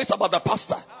stories about the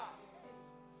pastor.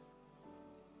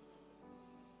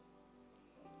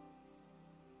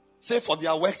 Say for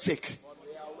their work's sake.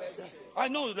 I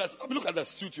know this. I mean, look at the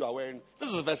suit you are wearing.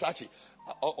 This is Versace.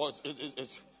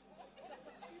 It's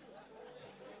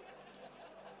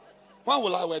when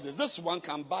will I wear this? This one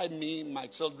can buy me, my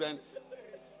children,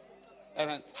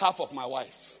 and half of my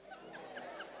wife.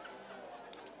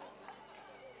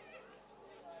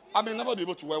 I may never be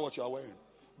able to wear what you are wearing.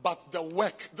 But the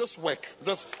work, this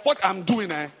what I'm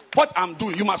doing,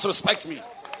 you must respect me.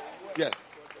 Yeah.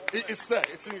 It's there.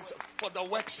 It's for the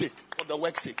work's sake. For the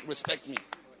work's sake, respect me.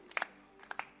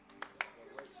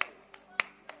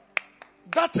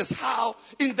 That is how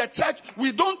in the church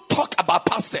we don't talk about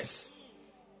pastors.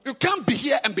 You can't be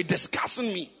here and be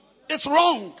discussing me. It's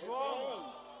wrong.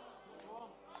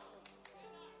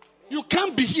 You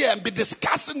can't be here and be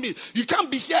discussing me. You can't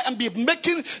be here and be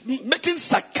making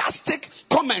sarcastic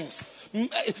comments,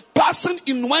 passing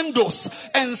innuendos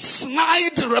and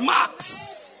snide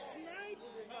remarks.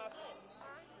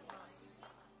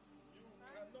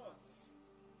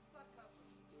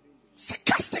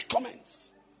 Sarcastic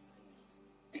comments.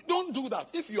 Don't do that.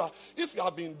 If you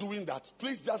have been doing that,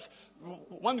 please just,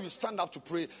 when we stand up to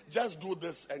pray, just do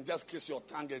this and just kiss your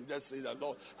tongue and just say that,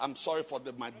 Lord, I'm sorry for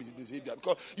my behavior.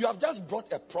 Because you have just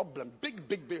brought a problem, big.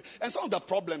 And some of the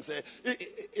problems,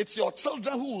 it's your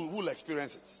children who will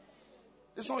experience it.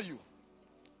 It's not you.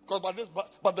 Because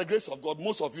by the grace of God,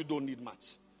 most of you don't need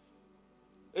much.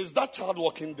 Is that child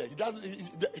walking there? He doesn't.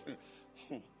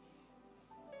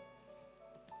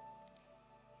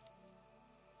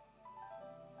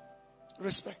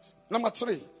 Respect. Number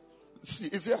 3. See,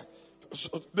 is here.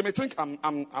 So they may think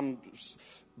I'm.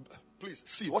 Please,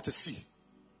 see. What is C?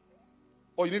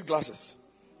 Oh, you need glasses.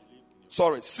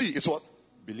 Sorry, C is what?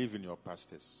 Believe in your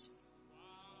pastors.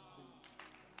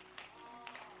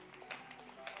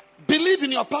 Believe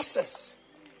in your pastors.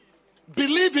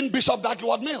 Believe in Bishop Dag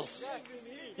Heward-Mills.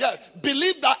 Yeah,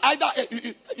 believe that either,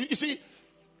 you see,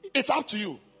 it's up to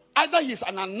you. Either he's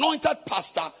an anointed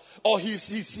pastor or he's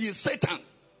Satan.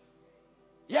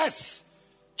 Yes.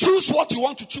 Choose what you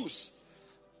want to choose.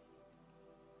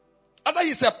 Either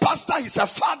he's a pastor, he's a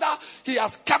father, he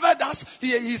has covered us,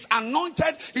 he's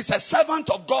anointed, he's a servant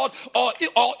of God, or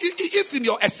if in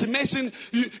your estimation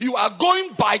you are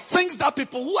going by things that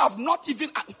people who have not even...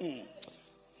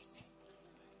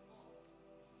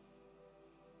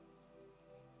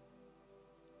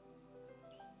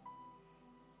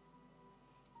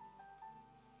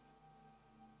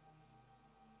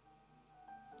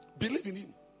 Believe in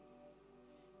him.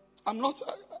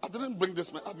 I didn't bring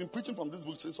this. I've been preaching from this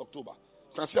book since October.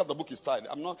 You can see how the book is tied.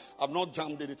 I've not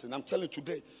jammed anything. I'm telling you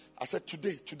today. I said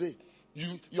today,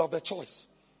 you have a choice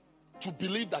to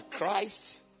believe that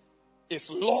Christ is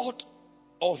Lord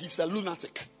or he's a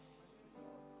lunatic.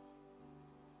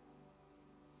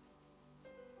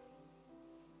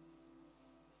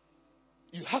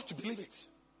 You have to believe it.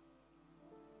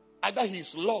 Either he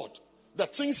is Lord, the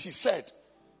things he said,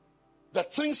 the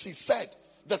things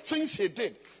he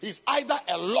did. He's either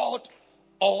a Lord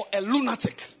or a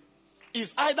lunatic.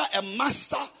 He's either a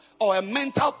master or a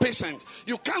mental patient.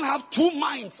 You can't have two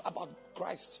minds about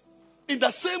Christ. In the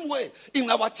same way,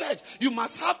 in our church, you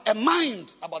must have a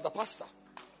mind about the pastor.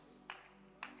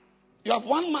 You have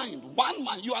one mind.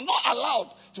 You are not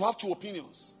allowed to have two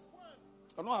opinions.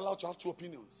 You're not allowed to have two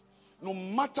opinions. No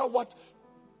matter what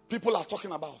people are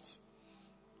talking about.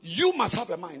 You must have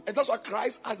a mind. And that's why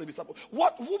Christ asked the disciples,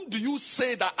 whom do you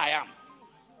say that I am?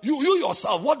 You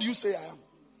yourself, what do you say I am?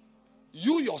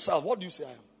 You yourself, what do you say I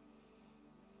am?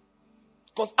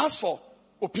 Because as for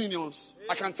opinions,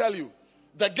 I can tell you,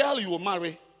 the girl you will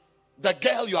marry, the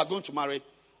girl you are going to marry,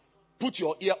 put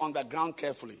your ear on the ground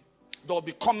carefully. There will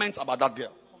be comments about that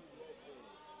girl.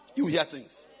 You hear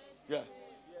things. Yeah.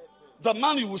 The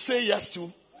man you will say yes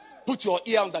to, put your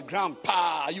ear on the ground.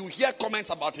 You hear comments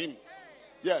about him.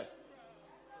 Yeah.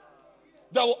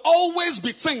 There will always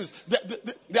be things.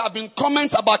 There have been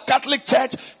comments about Catholic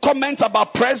Church, comments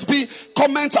about Presby,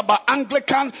 comments about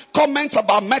Anglican, comments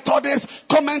about Methodist,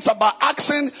 comments about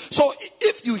Action. So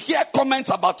if you hear comments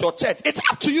about your church, it's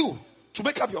up to you to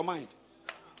make up your mind.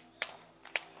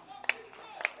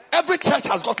 Every church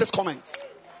has got its comments.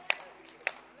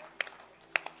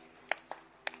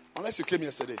 Unless you came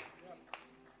yesterday.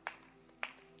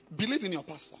 Believe in your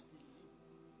pastor.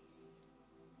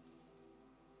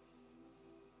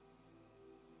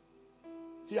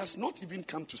 He has not even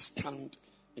come to stand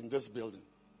in this building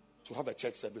to have a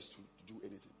church service to do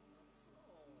anything.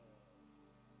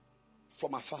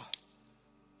 From afar,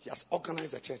 he has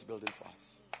organized a church building for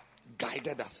us,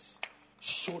 guided us,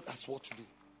 showed us what to do.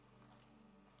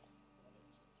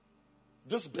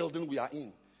 This building we are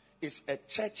in is a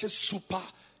church's super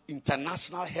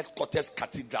international headquarters,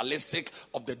 cathedralistic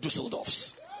of the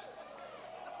Dusseldorfs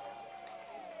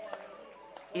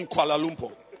in Kuala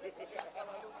Lumpur.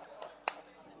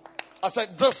 I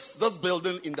said, this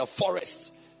building in the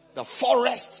forest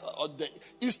of the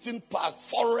Eastern Park,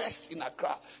 forest in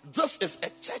Accra. This is a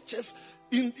church's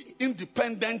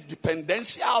independent,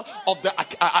 dependential of the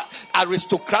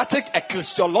aristocratic,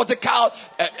 ecclesiological,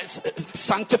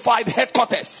 sanctified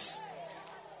headquarters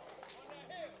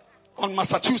on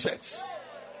Massachusetts.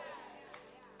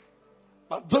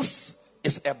 But this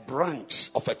is a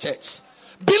branch of a church.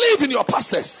 Believe in your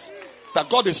pastors, that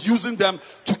God is using them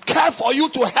to care for you,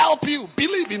 to help you.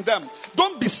 Believe in them.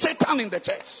 Don't be Satan in the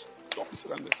church. Don't be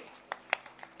Satan in the church.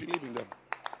 Believe in them.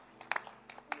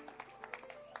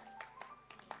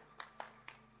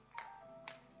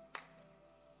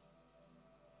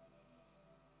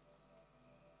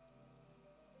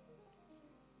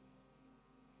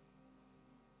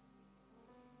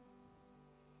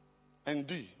 And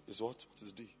D is what? What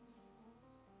is D?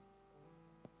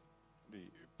 D,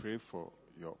 pray for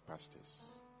your pastors.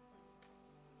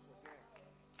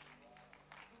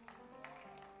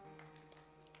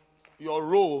 Your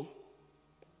role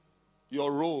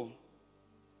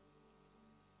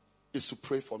is to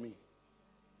pray for me.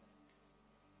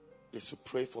 Is to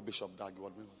pray for Bishop Dag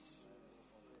Heward-Mills.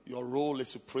 Your role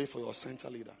is to pray for your center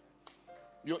leader.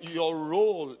 Your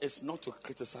role is not to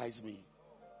criticize me.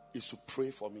 Is to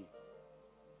pray for me.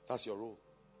 That's your role.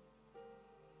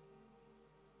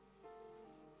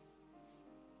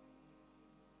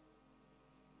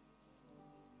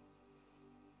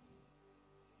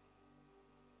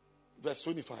 Verse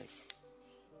 25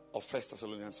 of 1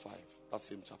 Thessalonians 5, that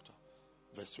same chapter.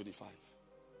 Verse 25.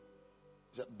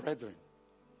 He said, brethren,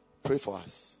 pray for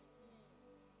us.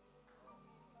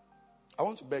 I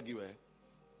want to beg you,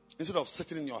 instead of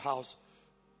sitting in your house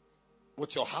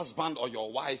with your husband or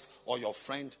your wife or your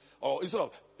friend, or instead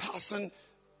of passing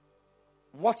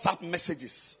WhatsApp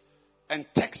messages and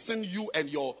texting you and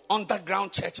your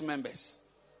underground church members,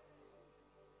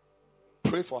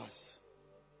 pray for us.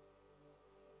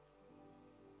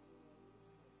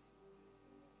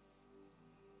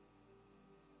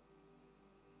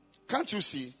 Can't you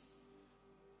see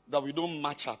that we don't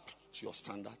match up to your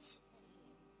standards?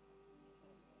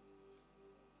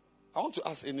 I want to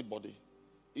ask anybody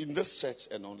in this church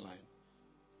and online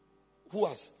who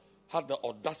has had the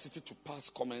audacity to pass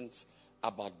comments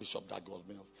about Bishop Dag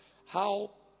Heward-Mills.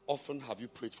 How often have you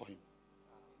prayed for him?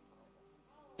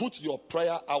 Put your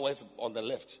prayer hours on the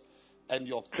left and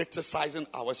your criticizing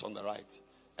hours on the right.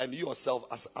 And you yourself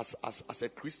as a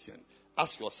Christian,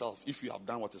 ask yourself if you have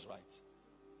done what is right.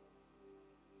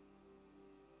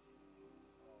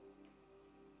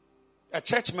 A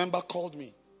church member called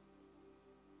me.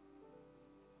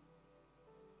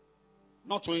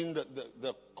 Not knowing that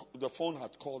the phone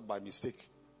had called by mistake.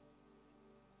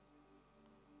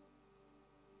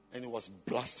 And he was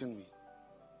blasting me.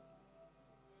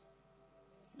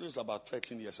 This was about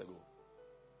 13 years ago.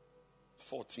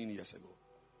 14 years ago.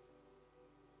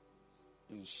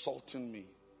 Insulting me.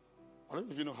 I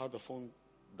don't even know how the phone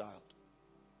dialed.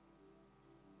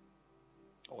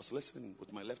 I was listening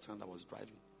with my left hand. I was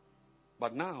driving.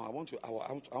 But now I want to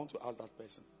ask that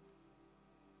person.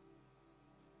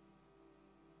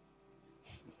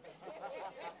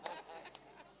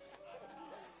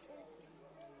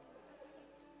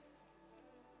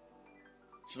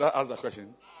 Should I ask that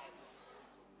question?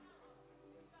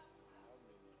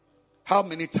 How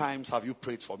many times have you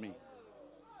prayed for me?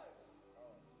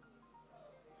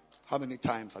 How many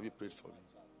times have you prayed for me?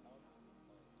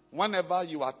 Whenever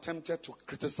you are tempted to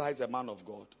criticize a man of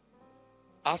God,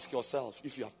 ask yourself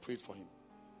if you have prayed for him.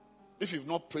 If you've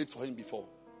not prayed for him before,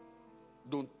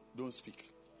 don't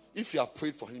speak. If you have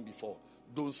prayed for him before,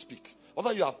 don't speak.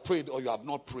 Whether you have prayed or you have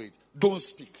not prayed, don't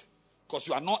speak. Because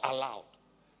you are not allowed.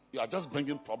 You are just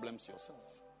bringing problems yourself.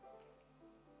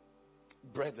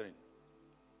 Brethren,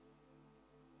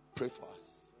 pray for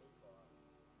us.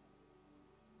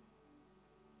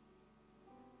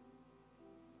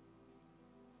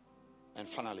 And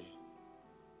finally,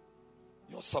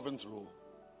 your servant's role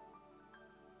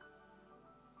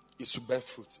is to bear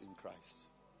fruit in Christ.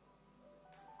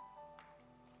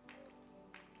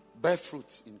 Bear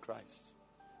fruit in Christ.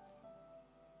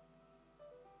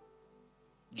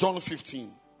 John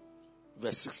 15,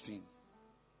 verse 16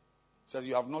 says,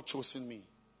 you have not chosen me,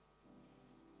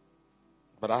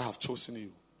 But I have chosen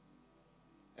you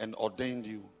and ordained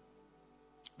you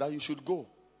that you should go.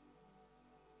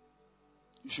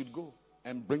 You should go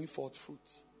and bring forth fruit.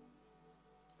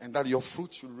 And that your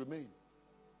fruit should remain.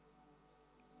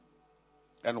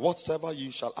 And whatsoever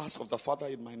you shall ask of the Father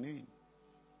in my name,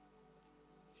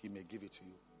 he may give it to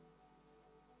you.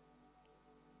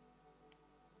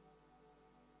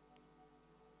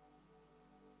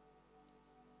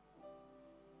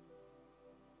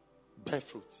 Bear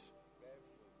fruit.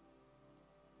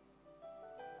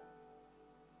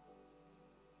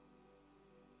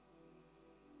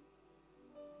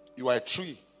 You are a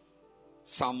tree.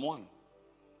 Psalm 1.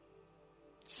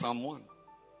 Psalm 1.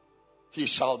 He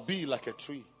shall be like a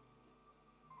tree.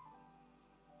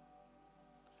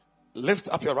 Lift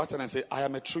up your right hand and say, I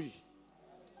am a tree.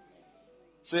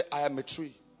 Say, I am a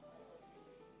tree.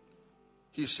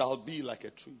 He shall be like a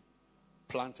tree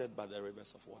planted by the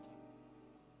rivers of water,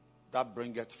 that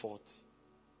bringeth forth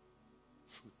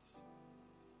fruit.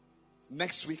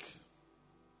 Next week,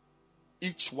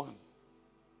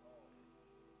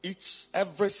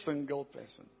 every single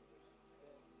person,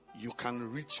 you can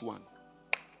reach one.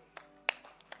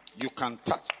 You can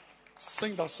touch.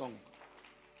 Sing that song.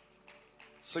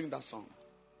 Sing that song.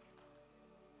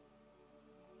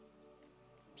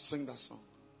 Sing that song.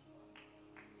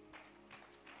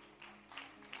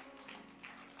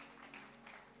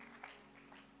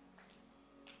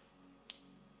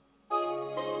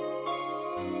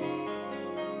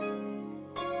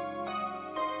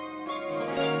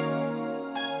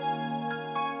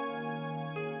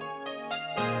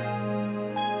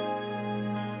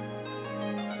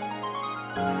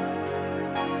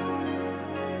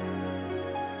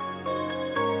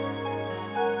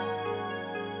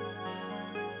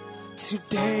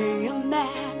 Today a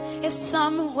man is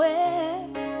somewhere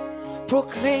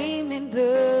proclaiming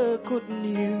the good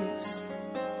news,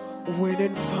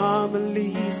 winning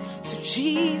families to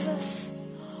Jesus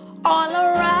all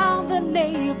around the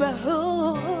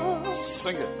neighborhood.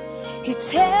 Sing it. He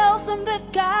tells them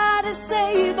that God is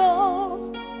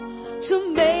able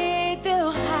to make their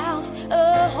house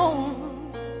a home.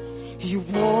 He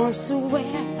wants to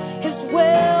win his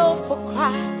will for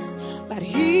Christ, but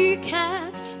he can't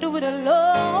do it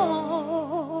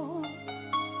alone.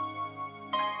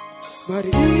 But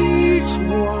each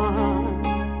one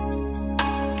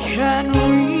can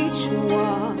reach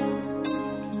one.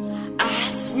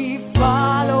 As we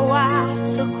follow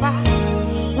after Christ,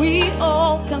 we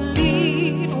all can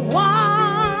lead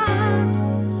one.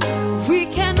 We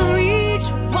can reach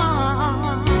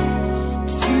one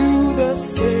to the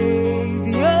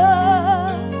Savior,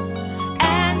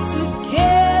 and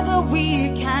together we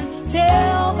can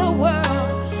tell the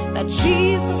world that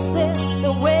Jesus is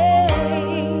the way.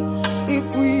 If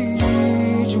we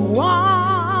reach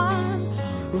one,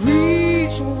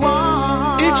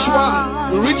 each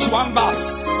one, reach one bus.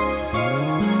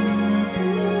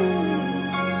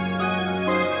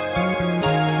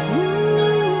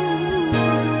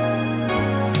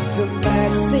 The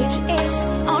message is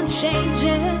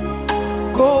unchanging.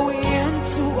 Go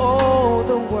into all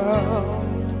the world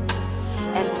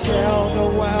and tell the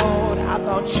world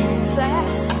about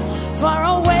Jesus. Far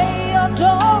away or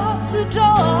door to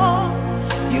door.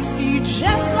 You see,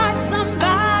 just like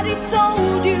somebody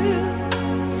told you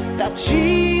that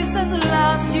Jesus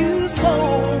loves you so,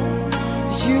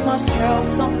 you must tell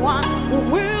someone who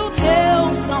will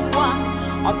tell someone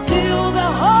until the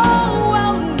whole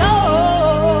world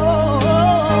knows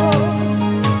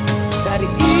that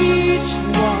each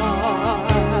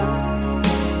one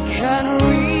can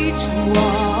reach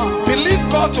one. Believe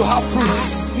God to have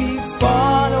fruits. We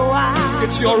follow after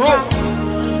It's your role.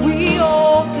 Christ. We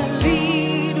all can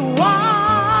lead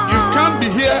one. You can't be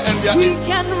here and We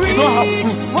can you don't have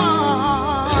fruits. one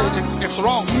It's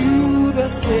wrong. to the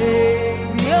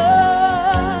Savior,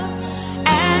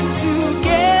 and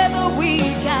together we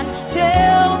can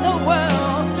tell the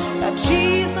world that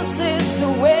Jesus is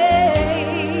the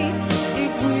way.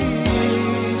 If we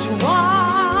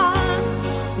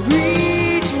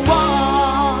reach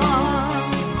one.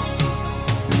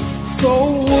 So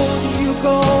would you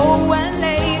go and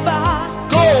labor?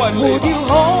 Go and Would labor. you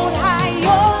hold high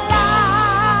your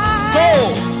life? Go.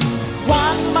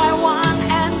 One by one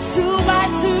and two by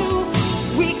two,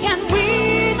 we can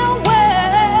win a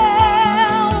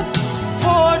world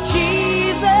for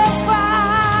Jesus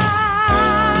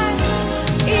Christ.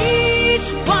 Each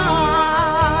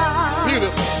one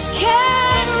Beautiful.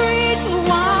 can reach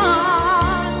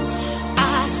one.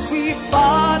 As we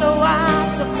follow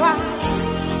after Christ,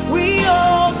 we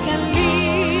all can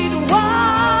lead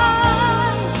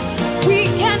one. We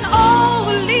can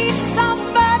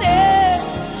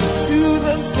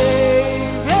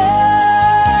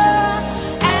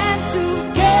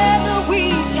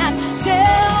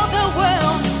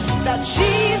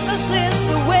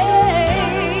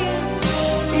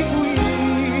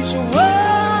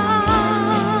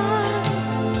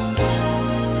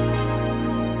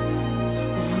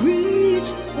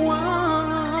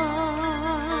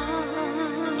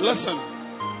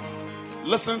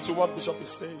Listen to what Bishop is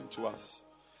saying to us.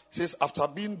 He says, after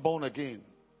being born again,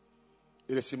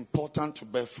 it is important to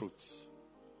bear fruit.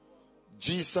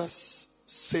 Jesus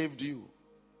saved you,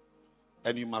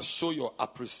 and you must show your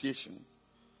appreciation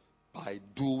by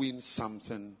doing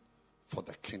something for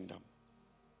the kingdom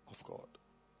of God.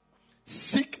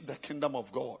 Seek the kingdom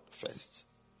of God first,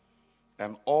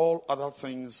 and all other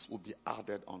things will be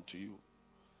added unto you.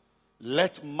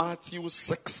 Let Matthew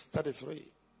 6:33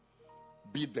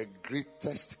 be the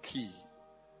greatest key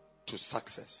to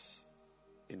success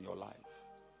in your life.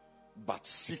 But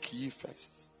seek ye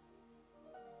first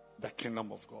the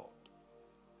kingdom of God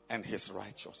and his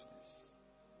righteousness,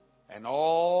 and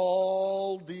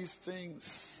all these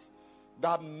things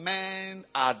that men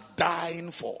are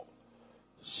dying for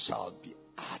shall be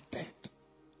added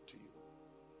to you.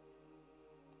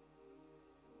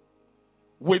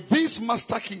 With these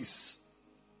master keys,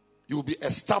 you will be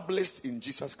established in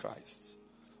Jesus Christ.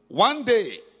 One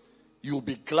day, you will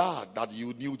be glad that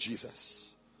you knew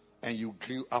Jesus and you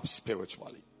grew up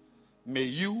spiritually. May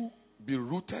you be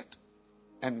rooted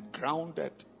and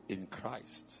grounded in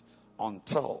Christ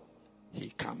until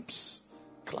he comes.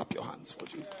 Clap your hands for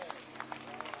Jesus.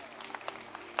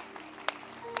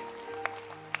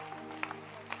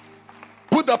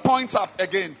 Put the points up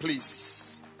again,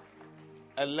 please.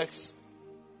 And let's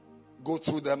go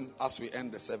through them as we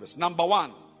end the service. Number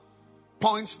one.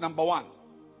 Points number one.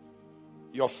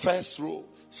 Your first row.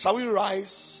 Shall we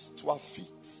rise to our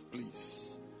feet,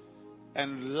 please?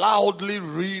 And loudly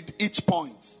read each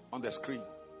point on the screen.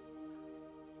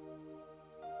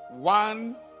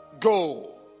 1,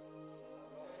 go.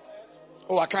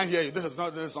 Oh, I can't hear you. This is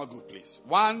not good, please.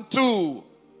 1, 2.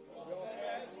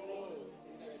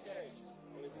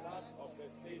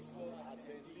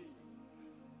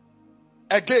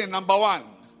 Again, number 1.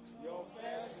 Your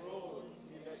first role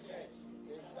in the church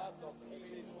is that of a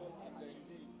faithful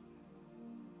attendee.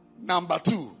 Number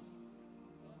 2.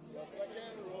 Your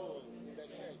second role in the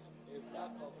church is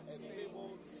that of a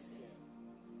stable Christian.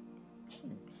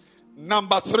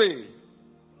 Number 3. Your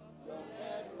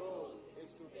third role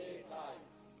is to pay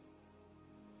tithes.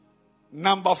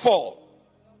 Number 4.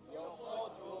 Your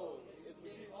fourth role is to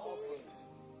give offerings.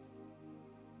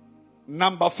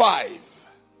 Number 5.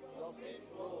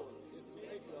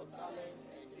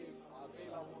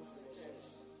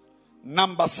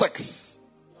 Number 6.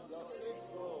 Your sixth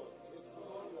role is to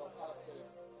know your pastors,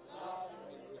 love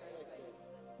and respect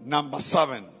them. Number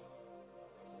 7.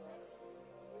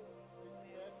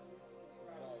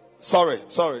 Sorry.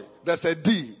 There's a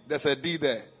D. There's a D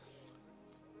there.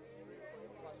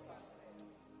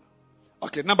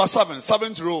 Okay, number 7.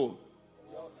 7th role.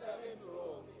 Your seventh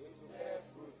role is to bear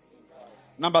fruit in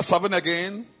Christ. Number 7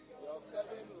 again. Your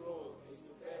seventh role is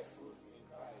to bear fruit in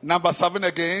Christ. Number 7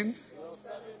 again. Your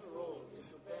seventh role is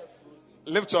to bear fruit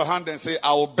in Lift your hand and say,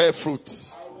 I will bear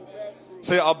fruit. I will bear fruit.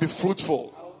 Say, I'll be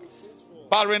fruitful. I will be fruitful.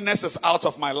 Barrenness is out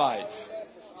of my life.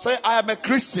 Say, I am a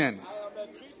Christian.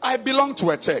 I belong to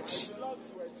a church.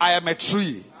 I am a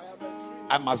tree.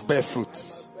 I must bear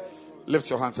fruit. Lift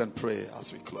your hands and pray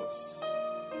as we close.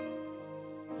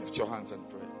 Lift your hands and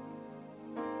pray.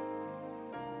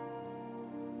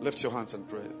 Lift your hands and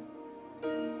pray.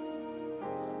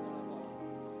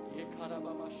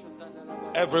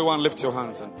 Everyone lift your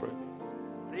hands and pray.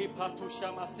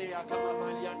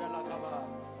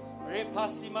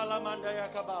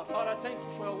 Father, thank you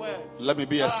for your word. Let me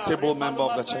be a stable member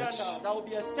of the church. That will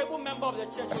be a stable member of the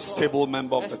church. A stable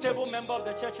member of the church. Stable member of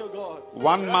the church, oh God.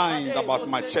 One mind about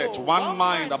my church. One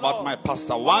mind about my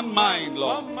pastor. One mind,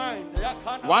 Lord. One mind.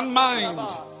 One mind.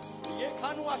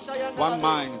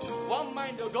 One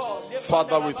mind, oh God.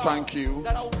 Father, we thank you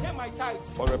that I will pay my tithes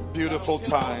for a beautiful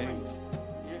time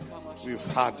we've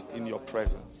had in your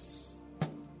presence.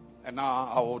 And now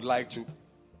I would like to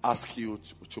ask you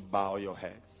to bow your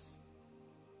heads.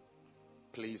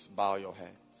 Please bow your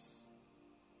heads.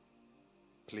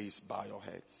 Please bow your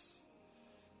heads.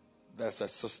 There's a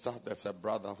sister, there's a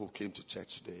brother who came to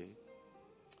church today.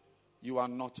 You are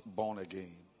not born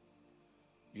again.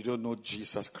 You don't know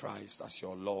Jesus Christ as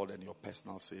your Lord and your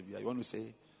personal Savior. You want to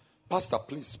say, Pastor,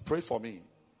 please pray for me.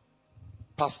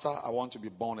 Pastor, I want to be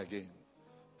born again.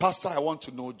 Pastor, I want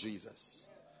to know Jesus.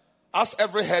 As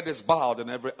every head is bowed and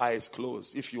every eye is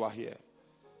closed, if you are here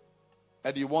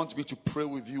and you want me to pray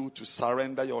with you to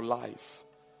surrender your life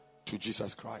to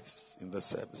Jesus Christ in the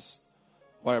service,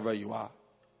 wherever you are,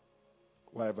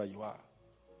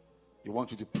 you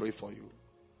want me to pray for you.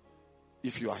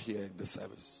 If you are here in the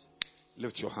service,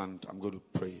 lift your hand. I'm going to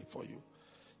pray for you.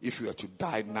 If you are to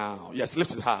die now, yes,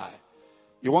 lift it high.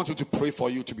 You want me to pray for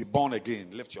you to be born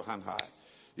again, lift your hand high.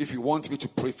 If you want me to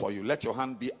pray for you, let your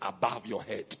hand be above your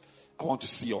head. I want to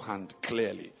see your hand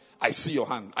clearly. I see your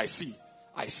hand. I see.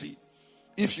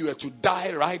 If you were to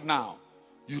die right now,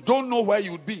 you don't know where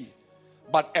you would be.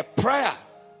 But a prayer,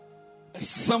 a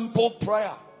simple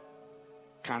prayer,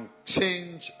 can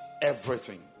change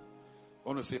everything. I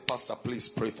want to say, Pastor, please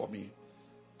pray for me.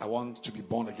 I want to be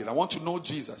born again. I want to know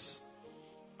Jesus.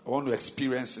 I want to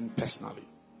experience him personally.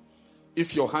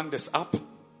 If your hand is up,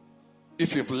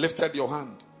 if you've lifted your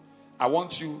hand, I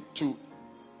want you to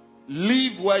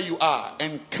leave where you are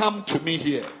and come to me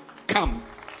here. Come.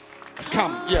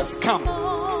 Yes, come.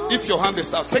 If your hand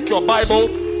is up, take your Bible,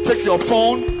 take your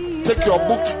phone, take your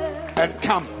book, and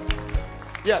come.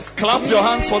 Yes, clap your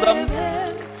hands for them.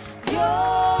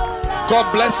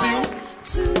 God bless you.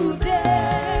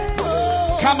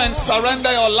 Come and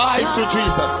surrender your life to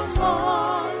Jesus.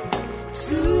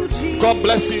 God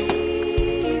bless you.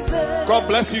 God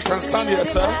bless you. You can stand here,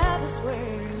 sir.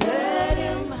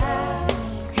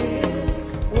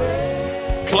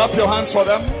 Clap your hands for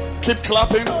them. Keep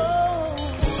clapping.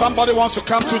 Somebody wants to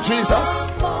come to Jesus.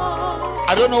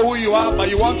 I don't know who you are, but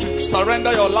you want to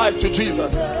surrender your life to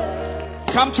Jesus.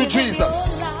 Come to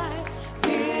Jesus.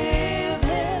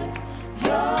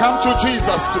 Come to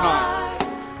Jesus tonight.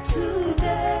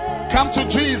 Come to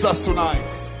Jesus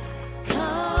tonight.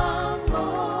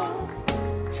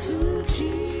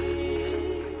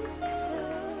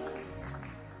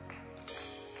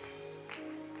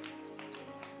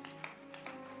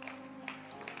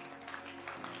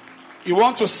 You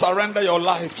want to surrender your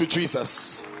life to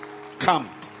Jesus? Come.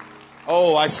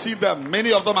 Oh, I see them.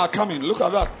 Many of them are coming. Look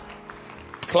at that.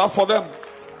 Clap for them.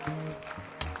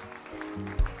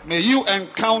 May you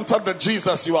encounter the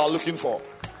Jesus you are looking for.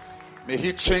 May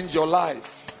he change your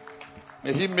life.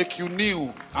 May he make you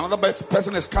new. Another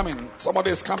person is coming. Somebody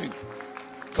is coming.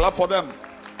 Clap for them.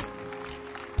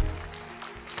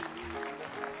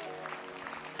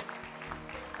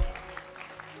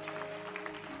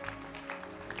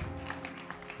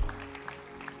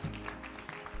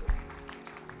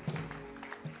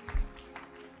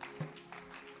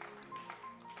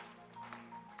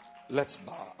 Let's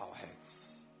bow our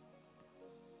heads.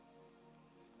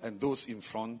 And those in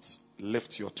front,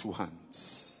 lift your two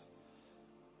hands.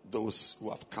 Those who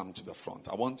have come to the front,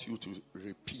 I want you to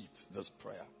repeat this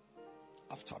prayer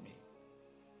after me.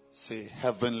 Say,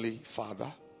 Heavenly Father.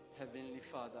 Heavenly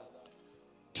Father.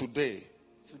 Today,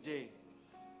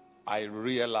 I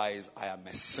realize I am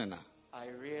a sinner. I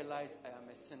realize I am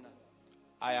a sinner.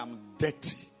 I am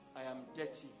dirty. I am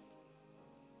dirty.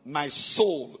 My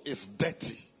soul is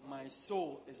dirty. My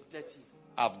soul is dirty.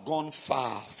 I've gone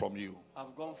far from you.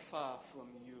 I've gone far from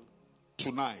you.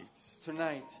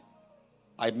 Tonight,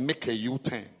 I make a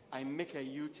U-turn. I make a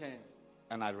U-turn.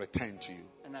 And I return to you.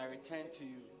 And I return to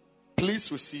you.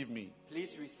 Please receive me.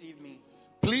 Please receive me.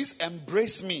 Please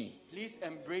embrace me. Please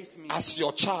embrace me. As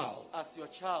your child. As your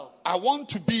child. I want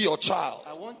to be your child.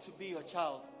 I want to be your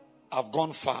child. I've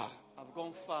gone far. I've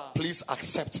gone far. Please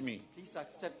accept me. Please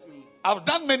accept me. I've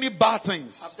done many bad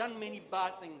things. I've done many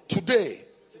bad things. Today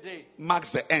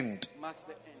marks the end.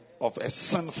 Of a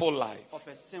sinful life.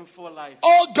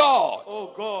 Oh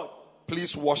God.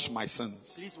 Please wash my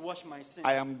sins. Please wash my sins.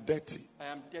 I am dirty.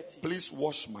 Please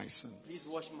wash my sins.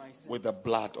 With the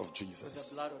blood of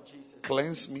Jesus.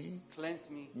 Cleanse me.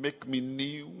 Make me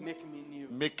new.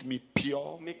 Make me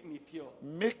pure.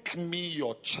 Make me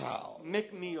your child.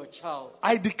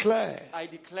 I declare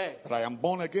that I am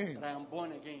born again.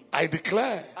 I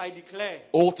declare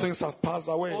all things have passed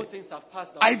away.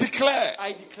 I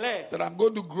declare that I'm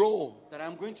going to grow.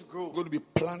 I'm going to be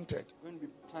planted.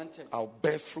 I'll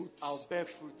bear fruit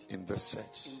in this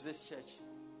church.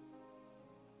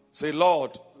 Say,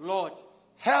 Lord,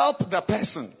 help the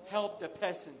person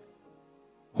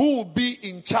who will be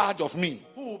in charge of me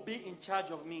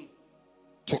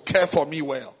to care for me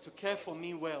well.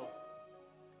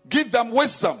 Give them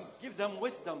wisdom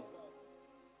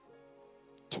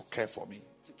to care for me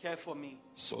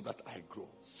so that I grow.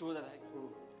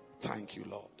 Thank you,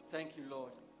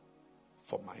 Lord.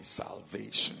 For my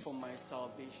salvation.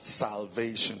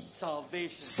 Salvation.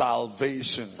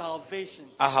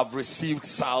 I have received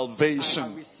salvation.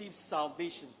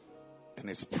 And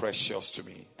it's precious to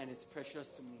me.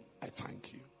 I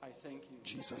thank you. In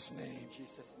Jesus' name.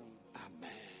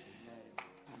 Amen.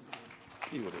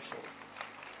 Beautiful.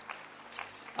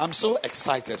 I'm so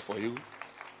excited for you.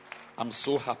 I'm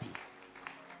so happy.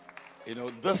 You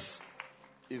know, this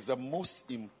is the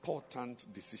most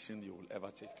important decision you will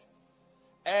ever take.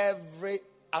 Every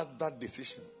other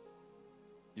decision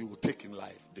you will take in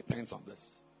life depends on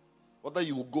this. Whether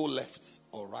you will go left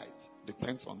or right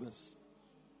depends on this.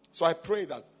 So I pray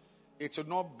that it will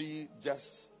not be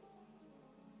just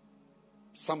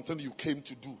something you came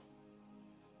to do,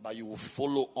 but you will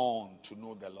follow on to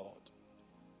know the Lord.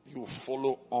 You will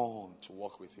follow on to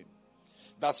walk with him.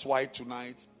 That's why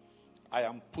tonight I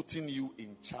am putting you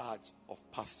in charge of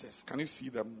pastors. Can you see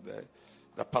them there?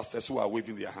 The pastors who are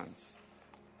waving their hands.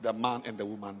 The man and the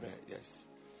woman there, yes.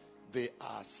 They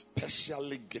are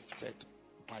specially gifted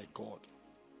by God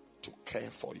to care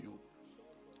for you,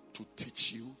 to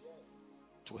teach you,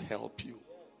 to help you.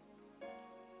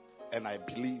 And I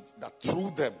believe that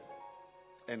through them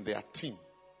and their team,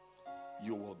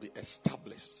 you will be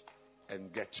established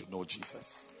and get to know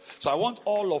Jesus. So I want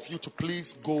all of you to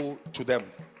please go to them.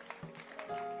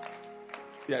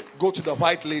 Yeah, go to the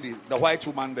white lady, the white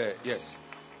woman there. Yes.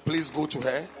 Please go to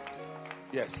her.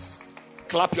 Yes.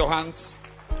 Clap your hands.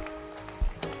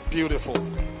 Beautiful.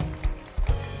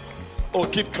 Oh,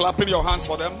 keep clapping your hands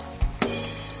for them.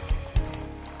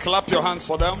 Clap your hands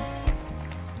for them.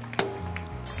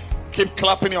 Keep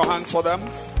clapping your hands for them.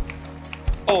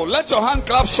 Oh, let your hand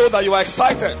clap show that you are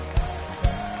excited.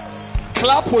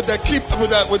 Clap with the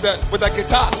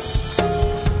guitar.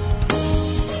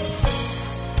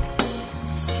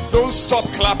 Don't stop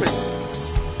clapping.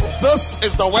 This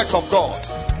is the work of God.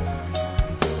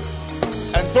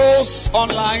 And those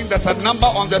online, there's a number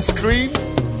on the screen.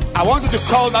 I want you to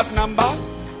call that number.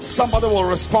 Somebody will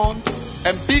respond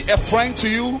and be a friend to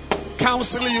you,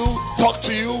 counsel you, talk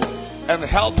to you, and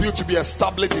help you to be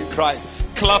established in Christ.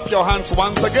 Clap your hands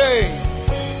once again.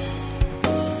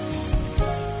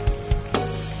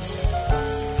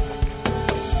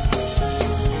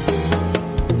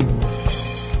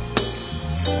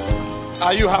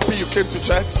 Are you happy you came to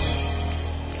church?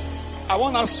 I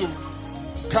want us to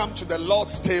come to the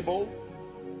Lord's table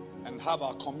and have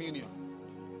our communion.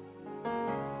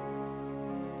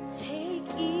 Take,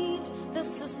 eat,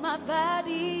 this is my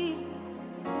body,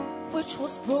 which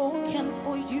was broken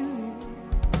for you.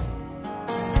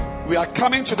 We are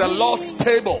coming to the Lord's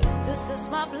table. This is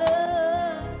my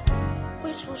blood,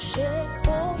 which was shed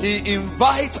for you. He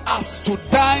invites us to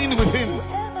dine with him.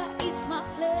 Whoever eats my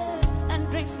flesh and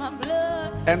drinks my blood,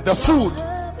 and the food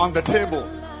on the table,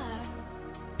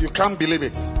 you can't believe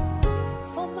it.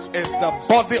 It's the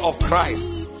body of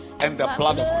Christ and the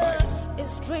blood of Christ.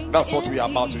 That's what we are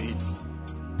about to eat.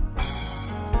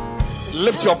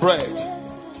 Lift your bread.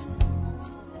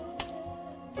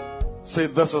 Say,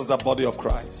 this is the body of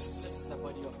Christ. This is the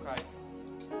body of Christ.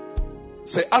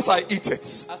 Say, as I eat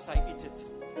it, As I eat it,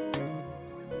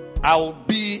 I will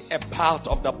be a part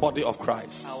of the body of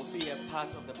Christ. I will be a part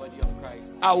of the body of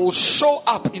Christ. I will show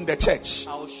up in the church.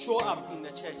 I will show up in the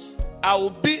church. I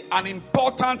will be an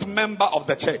important member of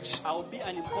the church. I will be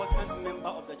an important member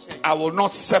of the church. I will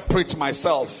not separate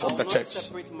myself from the I will not church.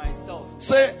 separate myself.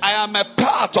 Say, I am a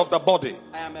part of the body.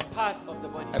 I am a part of the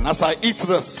body. And as I eat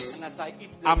this, And as I eat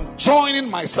this, I'm joining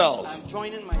myself I'm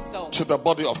joining myself to the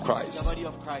body of the Christ. body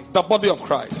of Christ. The body of The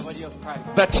Christ. body of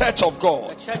Christ. The church of The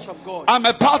God. church of God. I'm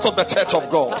a part of the church I'm of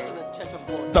a God. part of the church of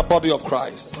God. The body of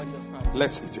Christ. The body of Christ.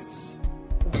 Let's eat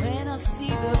it. when I see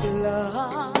the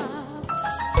blood.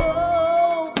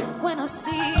 Oh, when I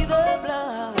see the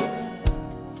blood,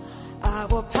 I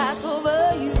will pass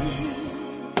over you.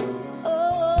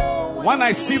 Oh, When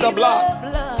I see the blood.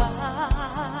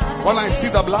 When I see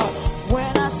the blood.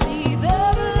 when I see the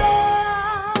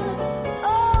blood,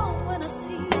 oh, when I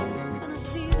see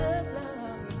the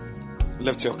blood.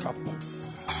 Lift your cup.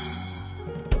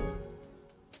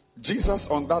 Jesus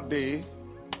on that day,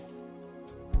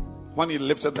 when he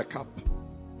lifted the cup,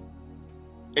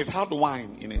 it had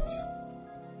wine in it.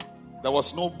 There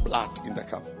was no blood in the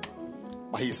cup.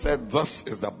 But he said, this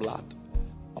is the blood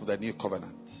of the new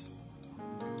covenant.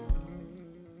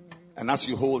 And as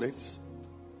you hold it,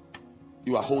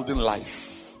 you are holding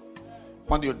life.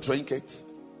 When you drink it,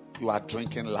 you are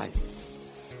drinking life.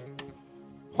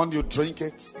 When you drink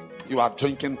it, you are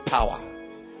drinking power.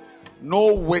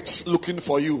 No witch looking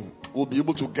for you will be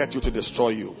able to get you to destroy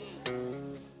you.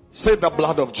 Say the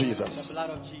blood of Jesus. The blood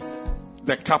of Jesus.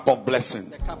 The cup of blessing.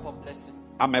 The cup of blessing.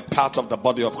 I'm a part of the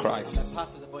body of I'm Christ. a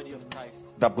part of the body of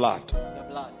Christ. The blood. The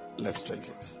blood. Let's drink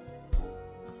it.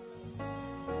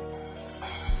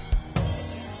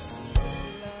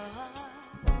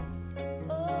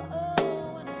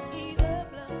 Oh, when I see the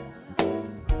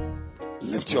blood.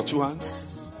 Lift your two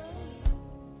hands.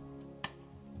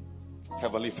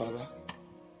 Heavenly Father,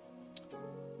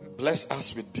 bless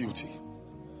us with beauty.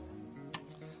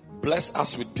 Bless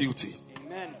us with beauty.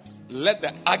 Amen. Let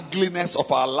the ugliness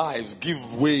of our lives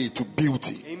give way to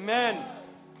beauty. Amen.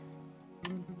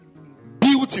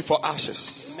 Beauty for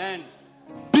ashes. Amen.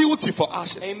 Beauty for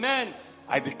ashes. Amen.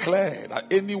 I declare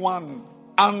that anyone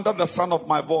under the sound of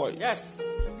my voice Yes.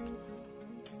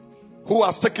 who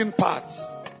has taken part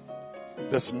in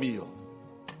this meal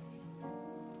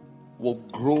will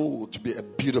grow to be a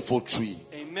beautiful tree.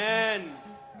 Amen.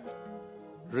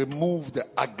 Remove the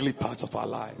ugly parts of our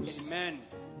lives. Amen.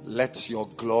 Let your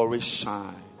glory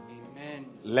shine. Amen.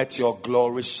 Let your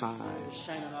glory shine.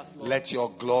 Shine on us, Lord. Let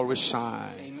your glory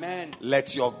shine. Amen.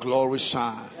 Let your glory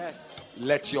shine. Yes.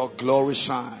 Let your glory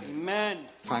shine. Amen.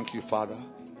 Thank you, Father,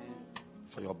 Amen.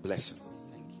 for your blessing.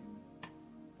 Thank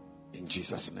you. In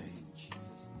Jesus' name.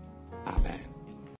 Amen.